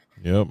 Amen.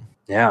 Yep.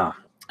 Yeah.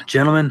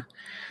 Gentlemen,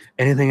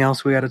 anything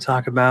else we got to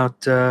talk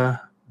about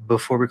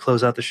before we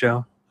close out the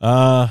show?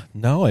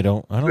 No, I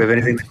don't. Do we have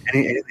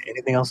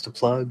anything else to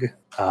plug?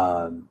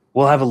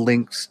 We'll have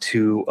links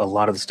to a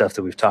lot of the stuff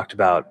that we've talked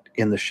about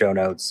in the show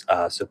notes.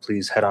 So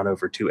please head on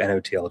over to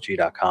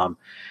notlg.com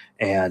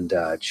and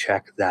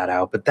check that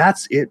out. But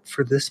that's it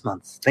for this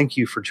month. Thank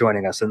you for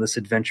joining us on this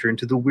adventure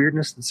into the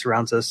weirdness that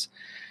surrounds us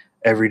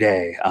every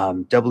day.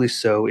 Doubly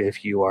so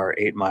if you are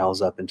 8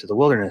 miles up into the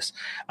wilderness.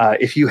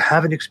 If you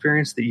have an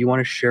experience that you want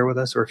to share with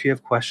us, or if you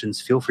have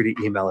questions, feel free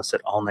to email us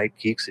at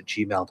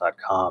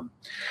allnightgeeks@gmail.com.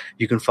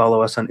 You can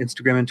follow us on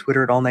Instagram and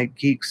Twitter at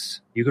allnightgeeks.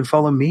 You can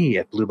follow me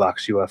at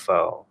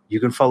BlueBoxUFO. You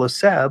can follow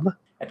Seb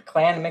at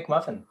Clan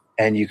McMuffin.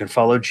 And you can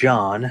follow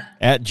John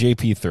at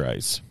JP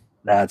Thrice.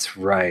 That's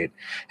right.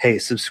 Hey,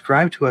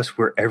 subscribe to us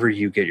wherever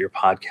you get your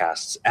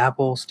podcasts.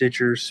 Apple,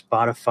 Stitcher,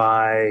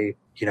 Spotify,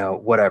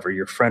 whatever.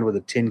 Your friend with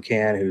a tin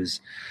can who's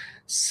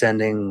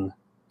sending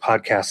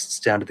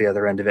podcasts down to the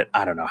other end of it.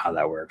 I don't know how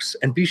that works.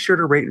 And be sure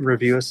to rate and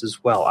review us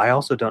as well. I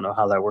also don't know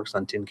how that works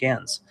on tin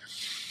cans.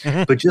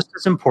 But just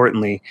as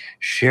importantly,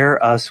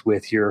 share us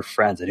with your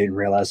friends. I didn't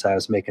realize I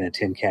was making a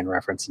tin can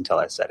reference until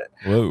I said it.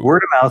 Whoa.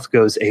 Word of mouth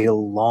goes a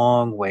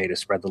long way to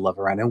spread the love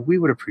around, and we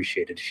would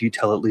appreciate it if you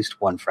tell at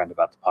least one friend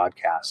about the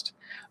podcast.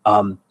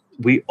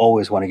 We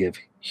always want to give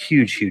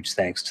huge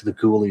thanks to the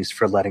Ghoulies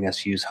for letting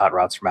us use Hot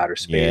Rods from Outer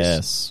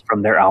Space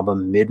from their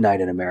album Midnight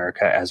in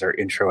America as our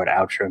intro and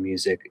outro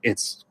music.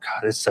 It's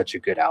such a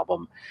good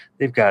album.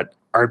 They've got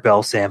Art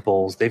Bell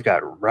samples. They've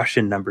got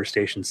Russian number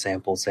station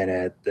samples in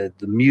it. The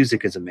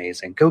music is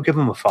amazing. Go give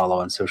them a follow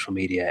on social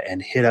media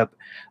and hit up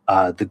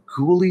the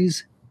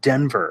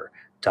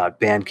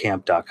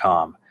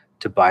ghouliesdenver.bandcamp.com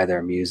to buy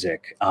their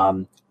music.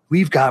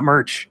 We've got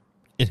merch.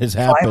 It has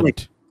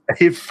happened.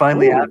 It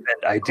finally happened.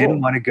 I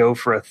didn't want to go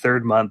for a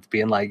third month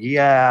being like,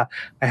 I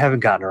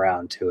haven't gotten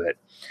around to it.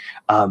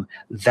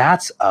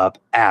 That's up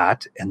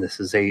at, and this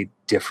is a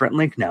different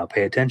link now,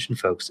 pay attention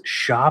folks,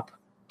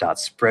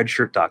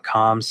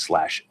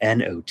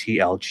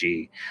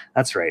 shop.spreadshirt.com/NOTLG.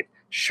 That's right.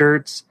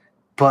 Shirts,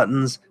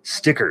 buttons,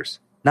 stickers,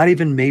 not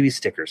even maybe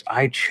stickers.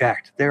 I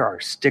checked. There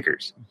are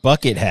stickers.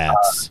 Bucket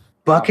hats.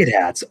 Bucket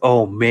hats.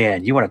 Oh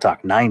man, you want to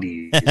talk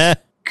 90s.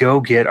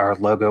 Go get our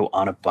logo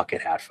on a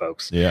bucket hat,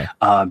 folks. Yeah.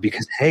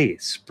 Because, hey,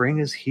 spring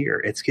is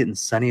here. It's getting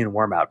sunny and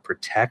warm out.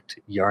 Protect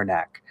your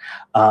neck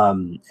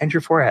and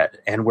your forehead,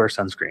 and wear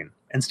sunscreen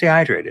and stay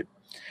hydrated.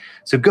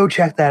 So go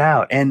check that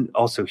out. And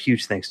also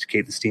huge thanks to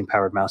Kate the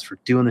Steam-Powered Mouse for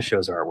doing the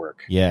show's artwork.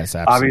 Yes,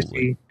 absolutely.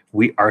 Obviously,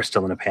 we are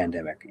still in a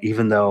pandemic,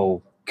 even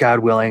though God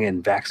willing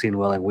and vaccine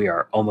willing, we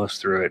are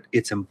almost through it.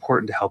 It's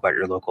important to help out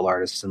your local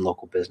artists and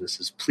local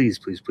businesses. Please,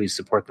 please, please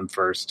support them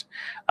first.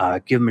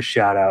 Give them a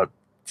shout out.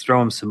 Throw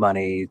them some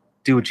money.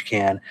 Do what you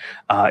can.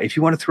 If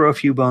you want to throw a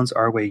few bones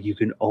our way, you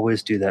can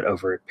always do that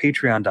over at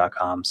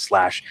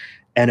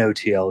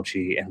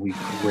patreon.com/NOTLG, and we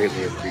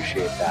greatly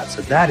appreciate that.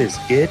 So that is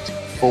it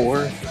for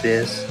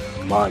this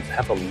month.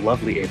 Have a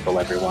lovely April,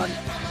 everyone.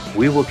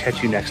 We will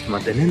catch you next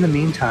month. And in the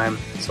meantime,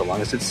 so long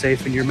as it's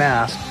safe in your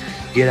mask,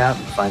 get out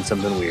and find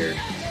something weird.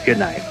 Good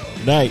night.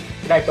 Night.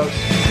 Good night, folks.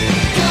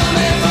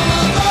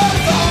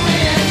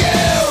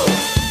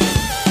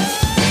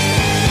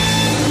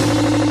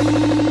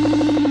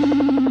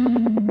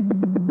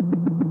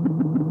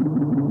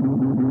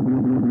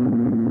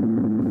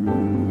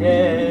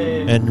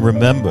 Yay. And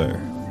remember,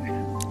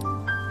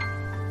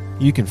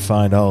 you can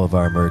find all of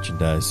our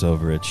merchandise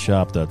over at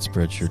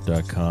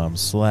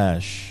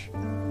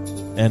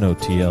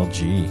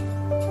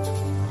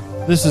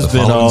shop.spreadshirt.com/NOTLG. This has The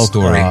been following all.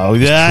 story Oh,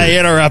 is yeah, true.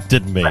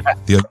 interrupted me.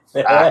 The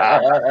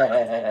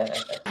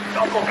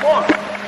Uncle Funk.